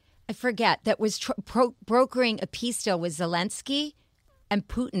 China? I forget. That was brokering a peace deal with Zelensky and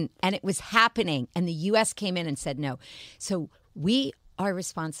Putin, and it was happening. And the U.S. came in and said no. So we are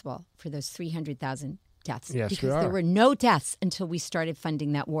responsible for those 300,000 deaths. Yes, because there were no deaths until we started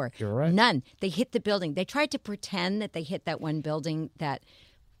funding that war. You're right. None. They hit the building. They tried to pretend that they hit that one building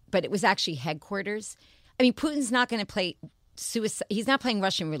but it was actually headquarters. I mean, Putin's not going to play suicide. He's not playing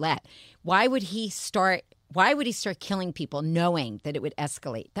Russian roulette. Why would he start killing people knowing that it would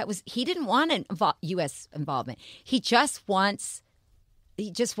escalate? He didn't want an U.S. involvement. He just wanted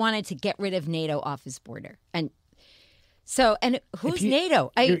to get rid of NATO off his border. And who's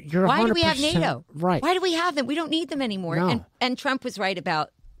NATO? Why do we have NATO? Right. Why do we have them? We don't need them anymore. No. And Trump was right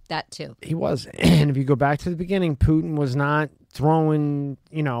about that too. He was. And if you go back to the beginning, Putin was not throwing,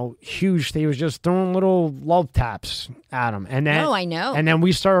 huge. He was just throwing little love taps at him. And then, no, I know. And then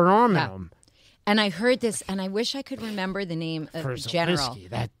we started arming him. And I heard this, and I wish I could remember the name of the general.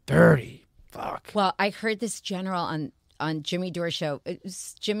 That dirty fuck. Well, I heard this general on Jimmy Dore's show.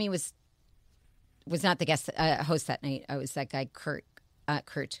 Jimmy was not the guest host that night. I was that guy, Kirk.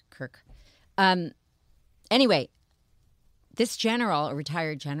 Anyway, this general, a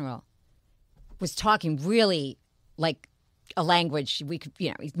retired general, was talking really like a language we could,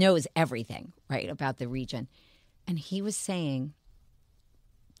 he knows everything, right, about the region. And he was saying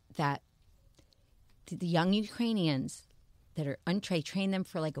that the young Ukrainians that are untrained, train them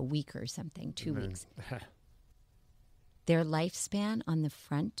for like a week or something, 2 weeks. Their lifespan on the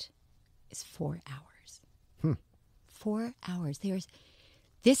front is 4 hours. 4 hours.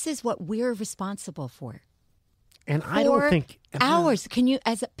 This is what we're responsible for. And I don't think... 4 hours. Can you,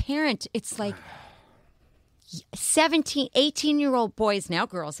 as a parent, it's like 17, 18-year-old boys, now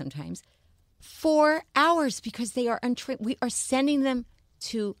girls sometimes, 4 hours because they are untrained. We are sending them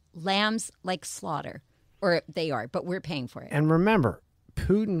to lambs like slaughter. Or they are, but we're paying for it. And remember,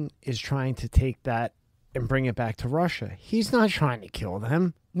 Putin is trying to take that and bring it back to Russia. He's not trying to kill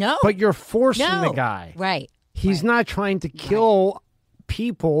them. No. But you're forcing the guy. Right. He's not trying to kill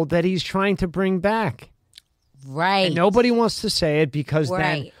people that he's trying to bring back. Right. And nobody wants to say it because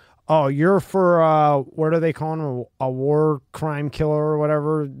then, you're for, what are they calling him? A war crime killer or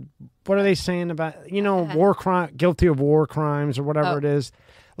whatever? What are they saying about, war crime, guilty of war crimes or whatever it is?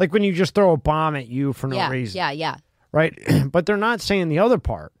 Like when you just throw a bomb at you for no reason. Yeah. Right? But they're not saying the other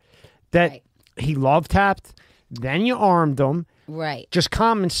part. That he love tapped, then you armed him. Right. Just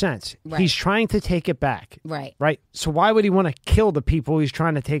common sense. Right. He's trying to take it back. Right. Right. So why would he want to kill the people he's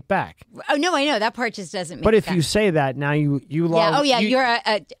trying to take back? Oh, no, I know. That part just doesn't make But if sense. you say that, now you love... Yeah, oh, yeah, you're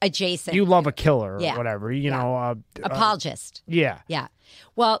a Jason. You love a killer or Yeah. whatever, you know. Apologist. Yeah. Yeah.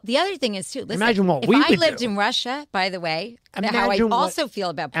 Well, the other thing is, too, listen, Imagine what if we I would lived do. in Russia, by the way, how I Imagine what- also feel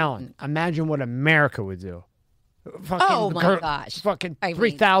about Putin. Alan, imagine what America would do. Fucking Oh, my gosh. Fucking I mean-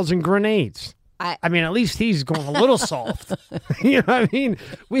 3,000 grenades. I mean, at least he's going a little soft. You know what I mean?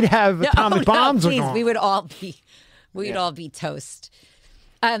 We'd have atomic bombs. Please, going. we would all be toast.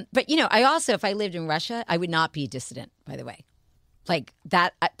 But, you know, I also, if I lived in Russia, I would not be a dissident, by the way. Like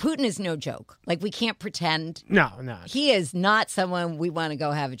that, Putin is no joke. Like, we can't pretend. No. He is not someone we want to go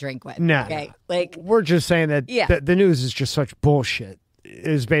have a drink with. No. Okay. Like, we're just saying that the news is just such bullshit,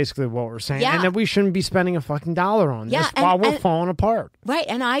 is basically what we're saying. Yeah. And that we shouldn't be spending a fucking dollar on this while we're falling apart. right.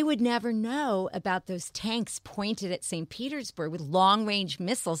 And I would never know about those tanks pointed at St. Petersburg with long range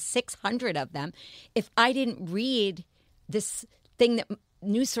missiles, 600 of them, if I didn't read this thing that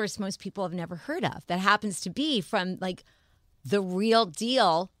news source most people have never heard of that happens to be from like the real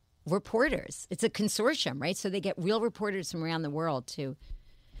deal reporters. It's a consortium, right? So they get real reporters from around the world to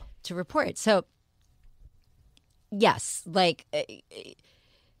report. So yes, like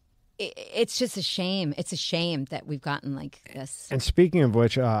it's just a shame. It's a shame that we've gotten like this. And speaking of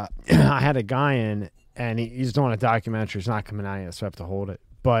which, I had a guy in, and he's doing a documentary. It's not coming out yet, so I have to hold it.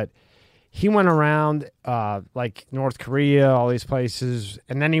 But he went around like North Korea, all these places,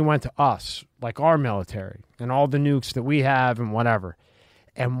 and then he went to us, like our military, and all the nukes that we have and whatever.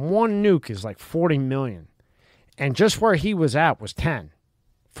 And one nuke is like 40 million. And just where he was at was 10.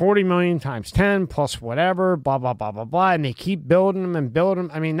 40 million times 10 plus whatever, blah, blah, blah, blah, blah. And they keep building them and building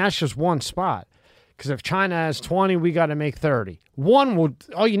them. I mean, that's just one spot. Because if China has 20, we got to make 30.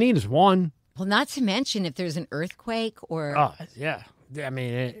 All you need is one. Well, not to mention if there's an earthquake or... Oh, yeah. I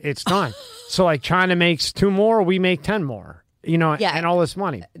mean, it's done. So, like, China makes 2 more, we make 10 more, you know, and all this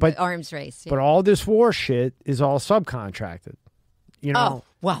money. But the arms race. Yeah. But all this war shit is all subcontracted, you know. Oh,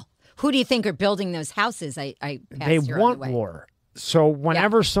 well, who do you think are building those houses? I They want war. So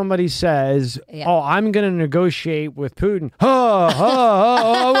whenever somebody says, "Oh, I'm going to negotiate with Putin," whoa,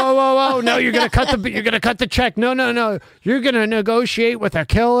 no, you're going to cut the check. No, you're going to negotiate with a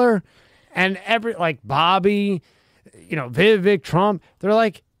killer, and like Bobby, you know, Vivek, Trump, they're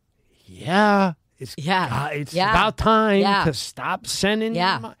like, it's about time to stop sending.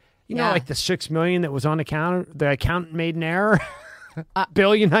 You know, like the $6 million that was unaccounted, the accountant made an error.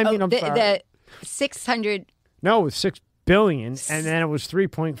 Billion. I mean, I'm sorry. The 600. No, it was $6 billion, and then it was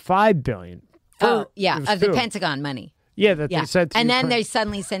 $3.5 billion. Of the Pentagon money. Yeah, they said to and Ukraine. then they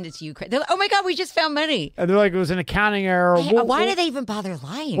suddenly send it to Ukraine. They're like, oh my God, we just found money. And they're like, it was an accounting error. Why do they even bother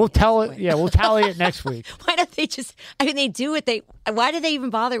lying? We'll tell it. Yeah, we'll tally it next week. Why don't they just? I mean, they do what they. Why do they even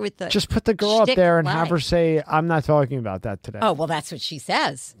bother with the? Just put the girl up there and have her say, "I'm not talking about that today." Oh well, that's what she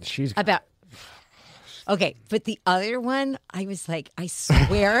says. She's about. Okay, but the other one, I was like, I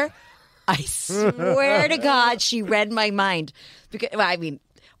swear to God, she read my mind. Because I mean,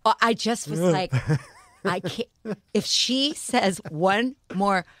 I just was like, I can't. If she says one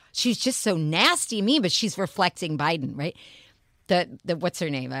more, she's just so nasty and mean. But she's reflecting Biden, right? The what's her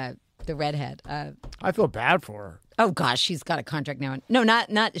name? The redhead. I feel bad for her. Oh gosh, she's got a contract now. No,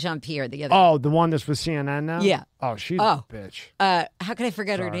 not Jean-Pierre. The other. Oh, the one that's with CNN now. Yeah. Oh, she's a bitch. How can I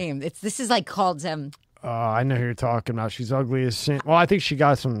forget her name? This is like called. I know who you're talking about. She's ugly as sin. Well, I think she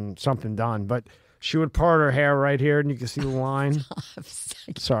got something done, but she would part her hair right here, and you can see the line.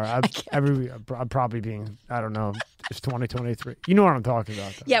 Sorry, I'm probably being. I don't know. It's 2023. You know what I'm talking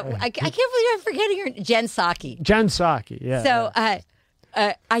about, though. Yeah, I can't believe I'm forgetting her. Jen Psaki. Jen Psaki. Yeah. So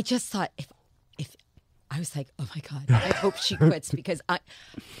I just thought if I was like, oh my God, I hope she quits because I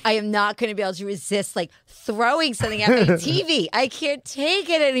am not going to be able to resist like throwing something at my TV. I can't take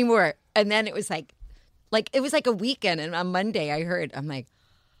it anymore. And then it was like it was like a weekend, and on Monday I heard, I'm like,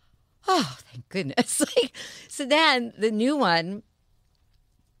 oh, thank goodness. So then the new one,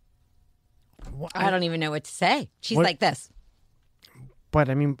 I don't even know what to say. She's like this. But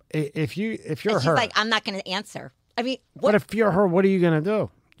I mean, if you're she's her, like, I'm not going to answer. I mean, but if you're her, what are you going to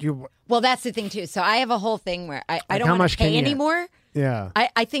do? Well, that's the thing too. So I have a whole thing where I don't want to pay anymore. Yeah.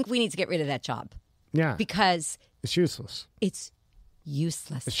 I think we need to get rid of that job. Yeah. Because it's useless. It's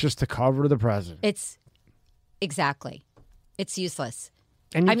useless. It's just to cover the president. Exactly. It's useless.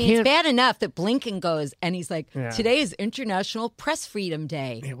 And I mean, it's bad enough that Blinken goes and he's like, today is International Press Freedom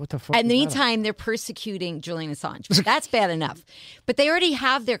Day. Yeah, what the fuck? And meantime, they're persecuting Julian Assange. That's bad enough. But they already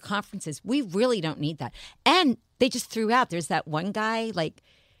have their conferences. We really don't need that. And they just threw out, there's that one guy, like,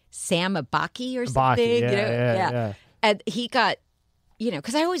 Sam Abaki or Abaki, something. yeah. And he got,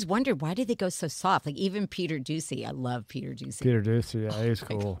 because I always wondered, why did they go so soft? Like even Peter Ducey. I love Peter Ducey. Peter Ducey, yeah, he's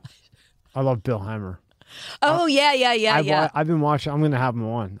cool. I love Bill Hemmer. Oh, yeah. I've been watching. I'm going to have him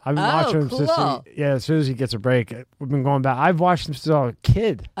on. I've been watching him cool. as soon as he gets a break. We've been going back. I've watched him since I was a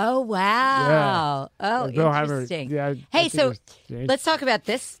kid. Oh, wow. Oh, Bill interesting. Hammer, hey, so let's talk about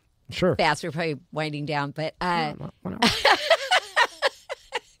this. Sure. Fast. We're probably winding down, but I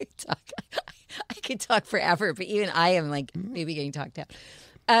could talk forever, but even I am like maybe getting talked out.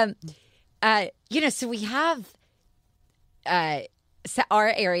 So we have our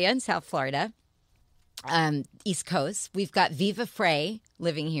area in South Florida, East Coast. We've got Viva Frey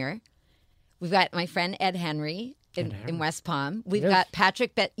living here. We've got my friend Ed Henry in West Palm. We've got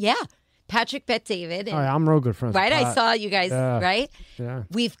Patrick Bet-David. Oh, yeah, I'm real good friends. Right, I saw you guys. Right, yeah.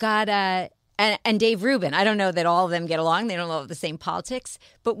 We've got and Dave Rubin. I don't know that all of them get along. They don't love the same politics,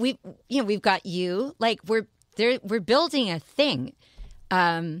 but we've got you. Like we're building a thing,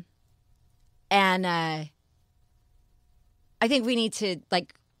 and I think we need to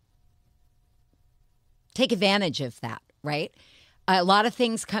like take advantage of that. Right, a lot of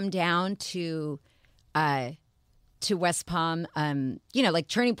things come down to West Palm. Like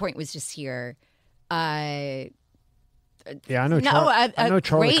Turning Point was just here. Yeah, I know. I know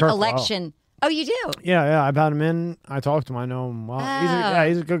Charlie great Kirk election. well. Oh, you do? Yeah. I've had him in. I talked to him. I know him well.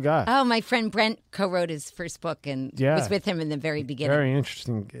 He's a good guy. Oh, my friend Brent co-wrote his first book and was with him in the very beginning. Very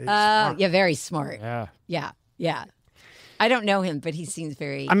interesting. Very smart. Yeah. I don't know him, but he seems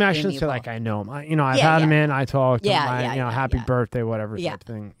very. I mean, I shouldn't say like I know him. I've had him in. I talked to him. Happy birthday, whatever type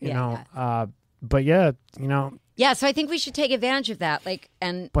thing. But yeah. Yeah, so I think we should take advantage of that.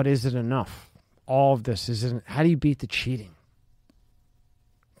 But is it enough? All of this isn't. How do you beat the cheating?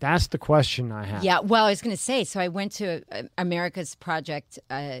 That's the question I have. Yeah, well, I was going to say, so I went to America's Project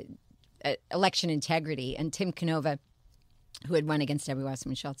Election Integrity, and Tim Canova, who had run against Debbie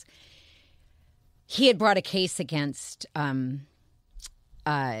Wasserman Schultz, he had brought a case against, against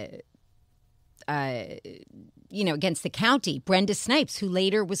the county, Brenda Snipes, who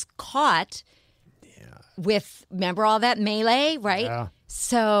later was caught with, remember all that melee, right? Yeah.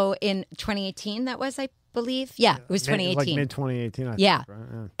 So in 2018, that was, I believe. Yeah, it was 2018. Like mid-2018, I think. Yeah.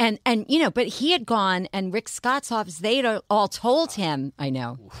 Right? And but he had gone, and Rick Scott's office, they'd all told him, I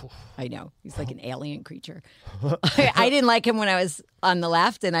know. He's like an alien creature. I didn't like him when I was on the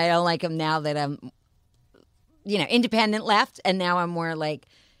left, and I don't like him now that I'm, independent left, and now I'm more like,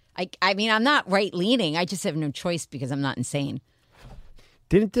 I mean, I'm not right-leaning. I just have no choice because I'm not insane.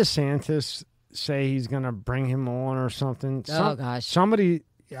 Didn't DeSantis say he's going to bring him on or something? Oh, gosh. Somebody...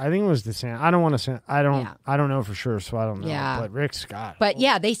 I think it was DeSantis. I don't want to say. I don't know for sure, so I don't know. Yeah. But Rick Scott. But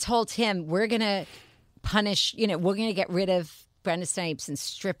yeah, they told him we're gonna punish. We're gonna get rid of Brenda Snipes and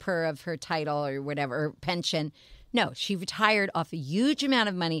strip her of her title or whatever, or pension. No, she retired off a huge amount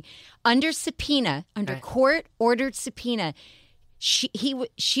of money under subpoena, under court-ordered subpoena.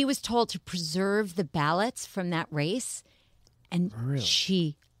 She was told to preserve the ballots from that race, and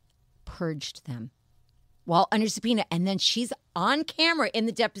she purged them while under subpoena, and then she's on camera in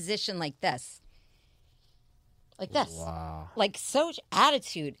the deposition like this. Wow. Like so much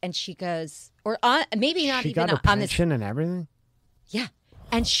attitude, and she goes, or on, maybe not she even got her on this. pension and everything. Yeah,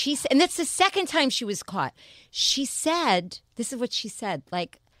 and and that's the second time she was caught. She said, "This is what she said."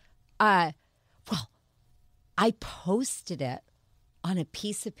 Like, well, I posted it on a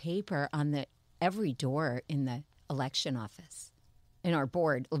piece of paper on every door in the election office. In our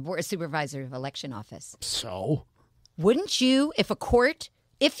board supervisor of election office. So? Wouldn't you, if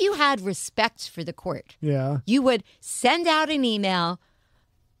you had respect for the court, you would send out an email.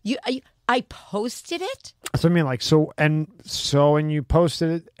 I posted it. So I mean, like, and you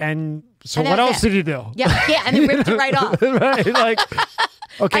posted it, and so what else did you do? Yeah, and then ripped it right off. Right, like,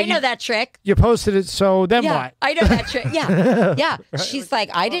 okay, I know that trick. You posted it, so then what? I know that trick. Yeah. Right. She's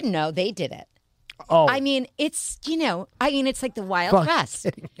like, I didn't know they did it. Oh. I mean, it's like the Wild West.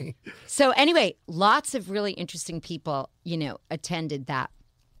 So anyway, lots of really interesting people, attended that.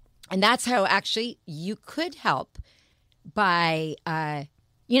 And that's how actually you could help by,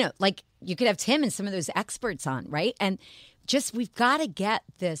 like you could have Tim and some of those experts on, right? And just, we've got to get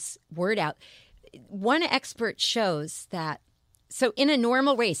this word out. One expert shows that, so in a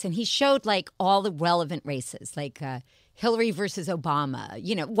normal race, and he showed like all the relevant races, like Hillary versus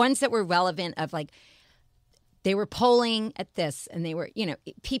Obama, ones that were relevant of like, they were polling at this and they were,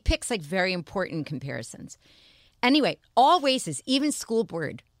 he picks like very important comparisons. Anyway, all races, even school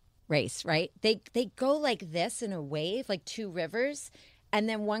board race, right? They go like this in a wave, like two rivers, and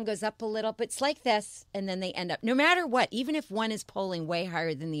then one goes up a little, but it's like this, and then they end up, no matter what, even if one is polling way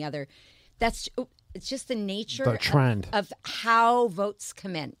higher than the other, it's just the nature The trend. of how votes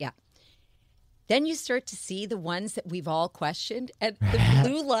come in. Yeah. Then you start to see the ones that we've all questioned, and the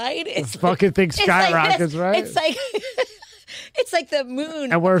blue line is fucking thing skyrockets, right? It's like it's like the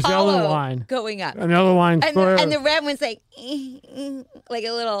moon. And where's the Apollo other line going up? Another line And the red one's like like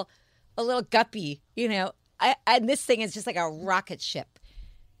a little guppy, you know. And this thing is just like a rocket ship.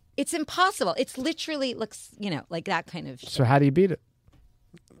 It's impossible. It's literally looks, you know, like that kind of ship. So how do you beat it?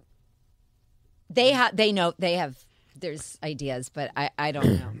 They have. There's ideas, but I don't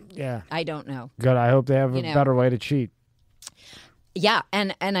know. Yeah, I don't know. good. I hope they have a better way to cheat. Yeah,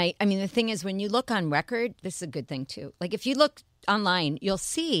 and I mean the thing is, when you look on record, this is a good thing too. Like if you look online, you'll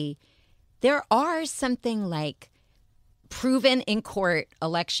see there are something like proven in court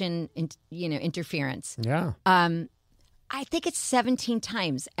election, interference. Yeah. I think it's 17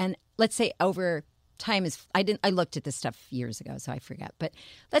 times, and let's say over time is I looked at this stuff years ago, so I forget. But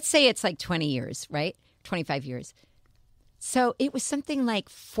let's say it's like 20 years, right? 25 years. So it was something like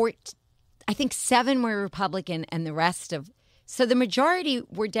 7 were Republican, and the rest of. So the majority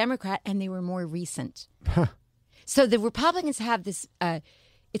were Democrat, and they were more recent. So the Republicans have this.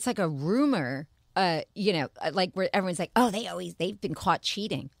 It's like a rumor, like where everyone's like, "Oh, they've been caught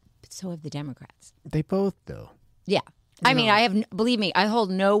cheating," but so have the Democrats. They both do. Yeah, I mean, believe me, I hold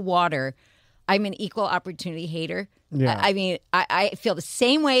no water. I'm an equal opportunity hater. Yeah. I mean, I feel the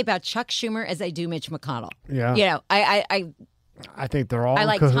same way about Chuck Schumer as I do Mitch McConnell. Yeah. You know, I think they're all. I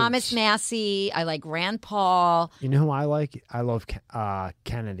like cahoots. Thomas Massey. I like Rand Paul. You know who I like? I love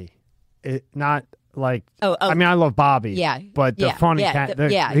Kennedy. Not like. Oh, I mean, I love Bobby. Yeah, but the funny.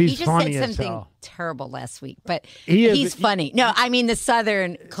 He's he just funny said as something hell. terrible last week, but He he's funny. No, I mean the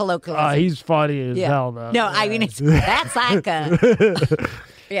Southern colloquialism. He's funny as hell, though. No, I mean that's like a.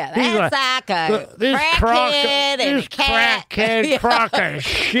 Yeah, that's like a crackhead and a cat. Crackhead crock of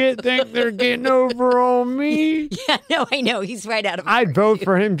shit think they're getting over on me. Yeah, no, I know. He's right out of a I'd vote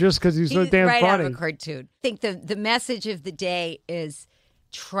for him just because he's so damn right funny. out of a cartoon. I think the message of the day is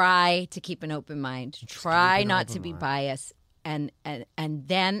try to keep an open mind. Try not to be biased. And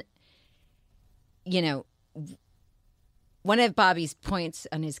then, one of Bobby's points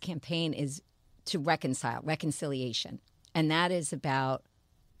on his campaign is to reconciliation. And that is about,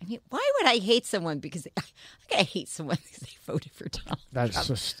 I mean, why would I hate someone because I hate someone because they voted for Donald Trump? That's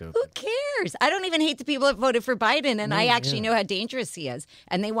so stupid. Who cares? I don't even hate the people that voted for Biden, and I actually know how dangerous he is,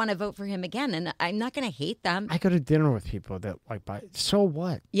 and they want to vote for him again, and I'm not going to hate them. I go to dinner with people that like Biden. So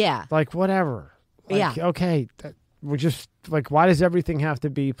what? Yeah. Like, whatever. Like, yeah. Okay. We're just like, why does everything have to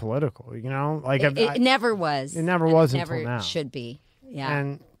be political? You know, like it never was. It never was until now. Should be. Yeah.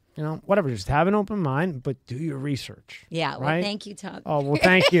 And whatever. Just have an open mind, but do your research. Yeah. Well, right? thank you, Tom. Oh well,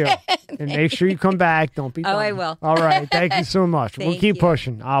 thank you, and make sure you come back. Don't be. Oh, dumb. I will. All right. Thank you so much. We'll keep you.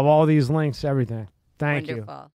 pushing. All these links, everything. Thank you. Wonderful.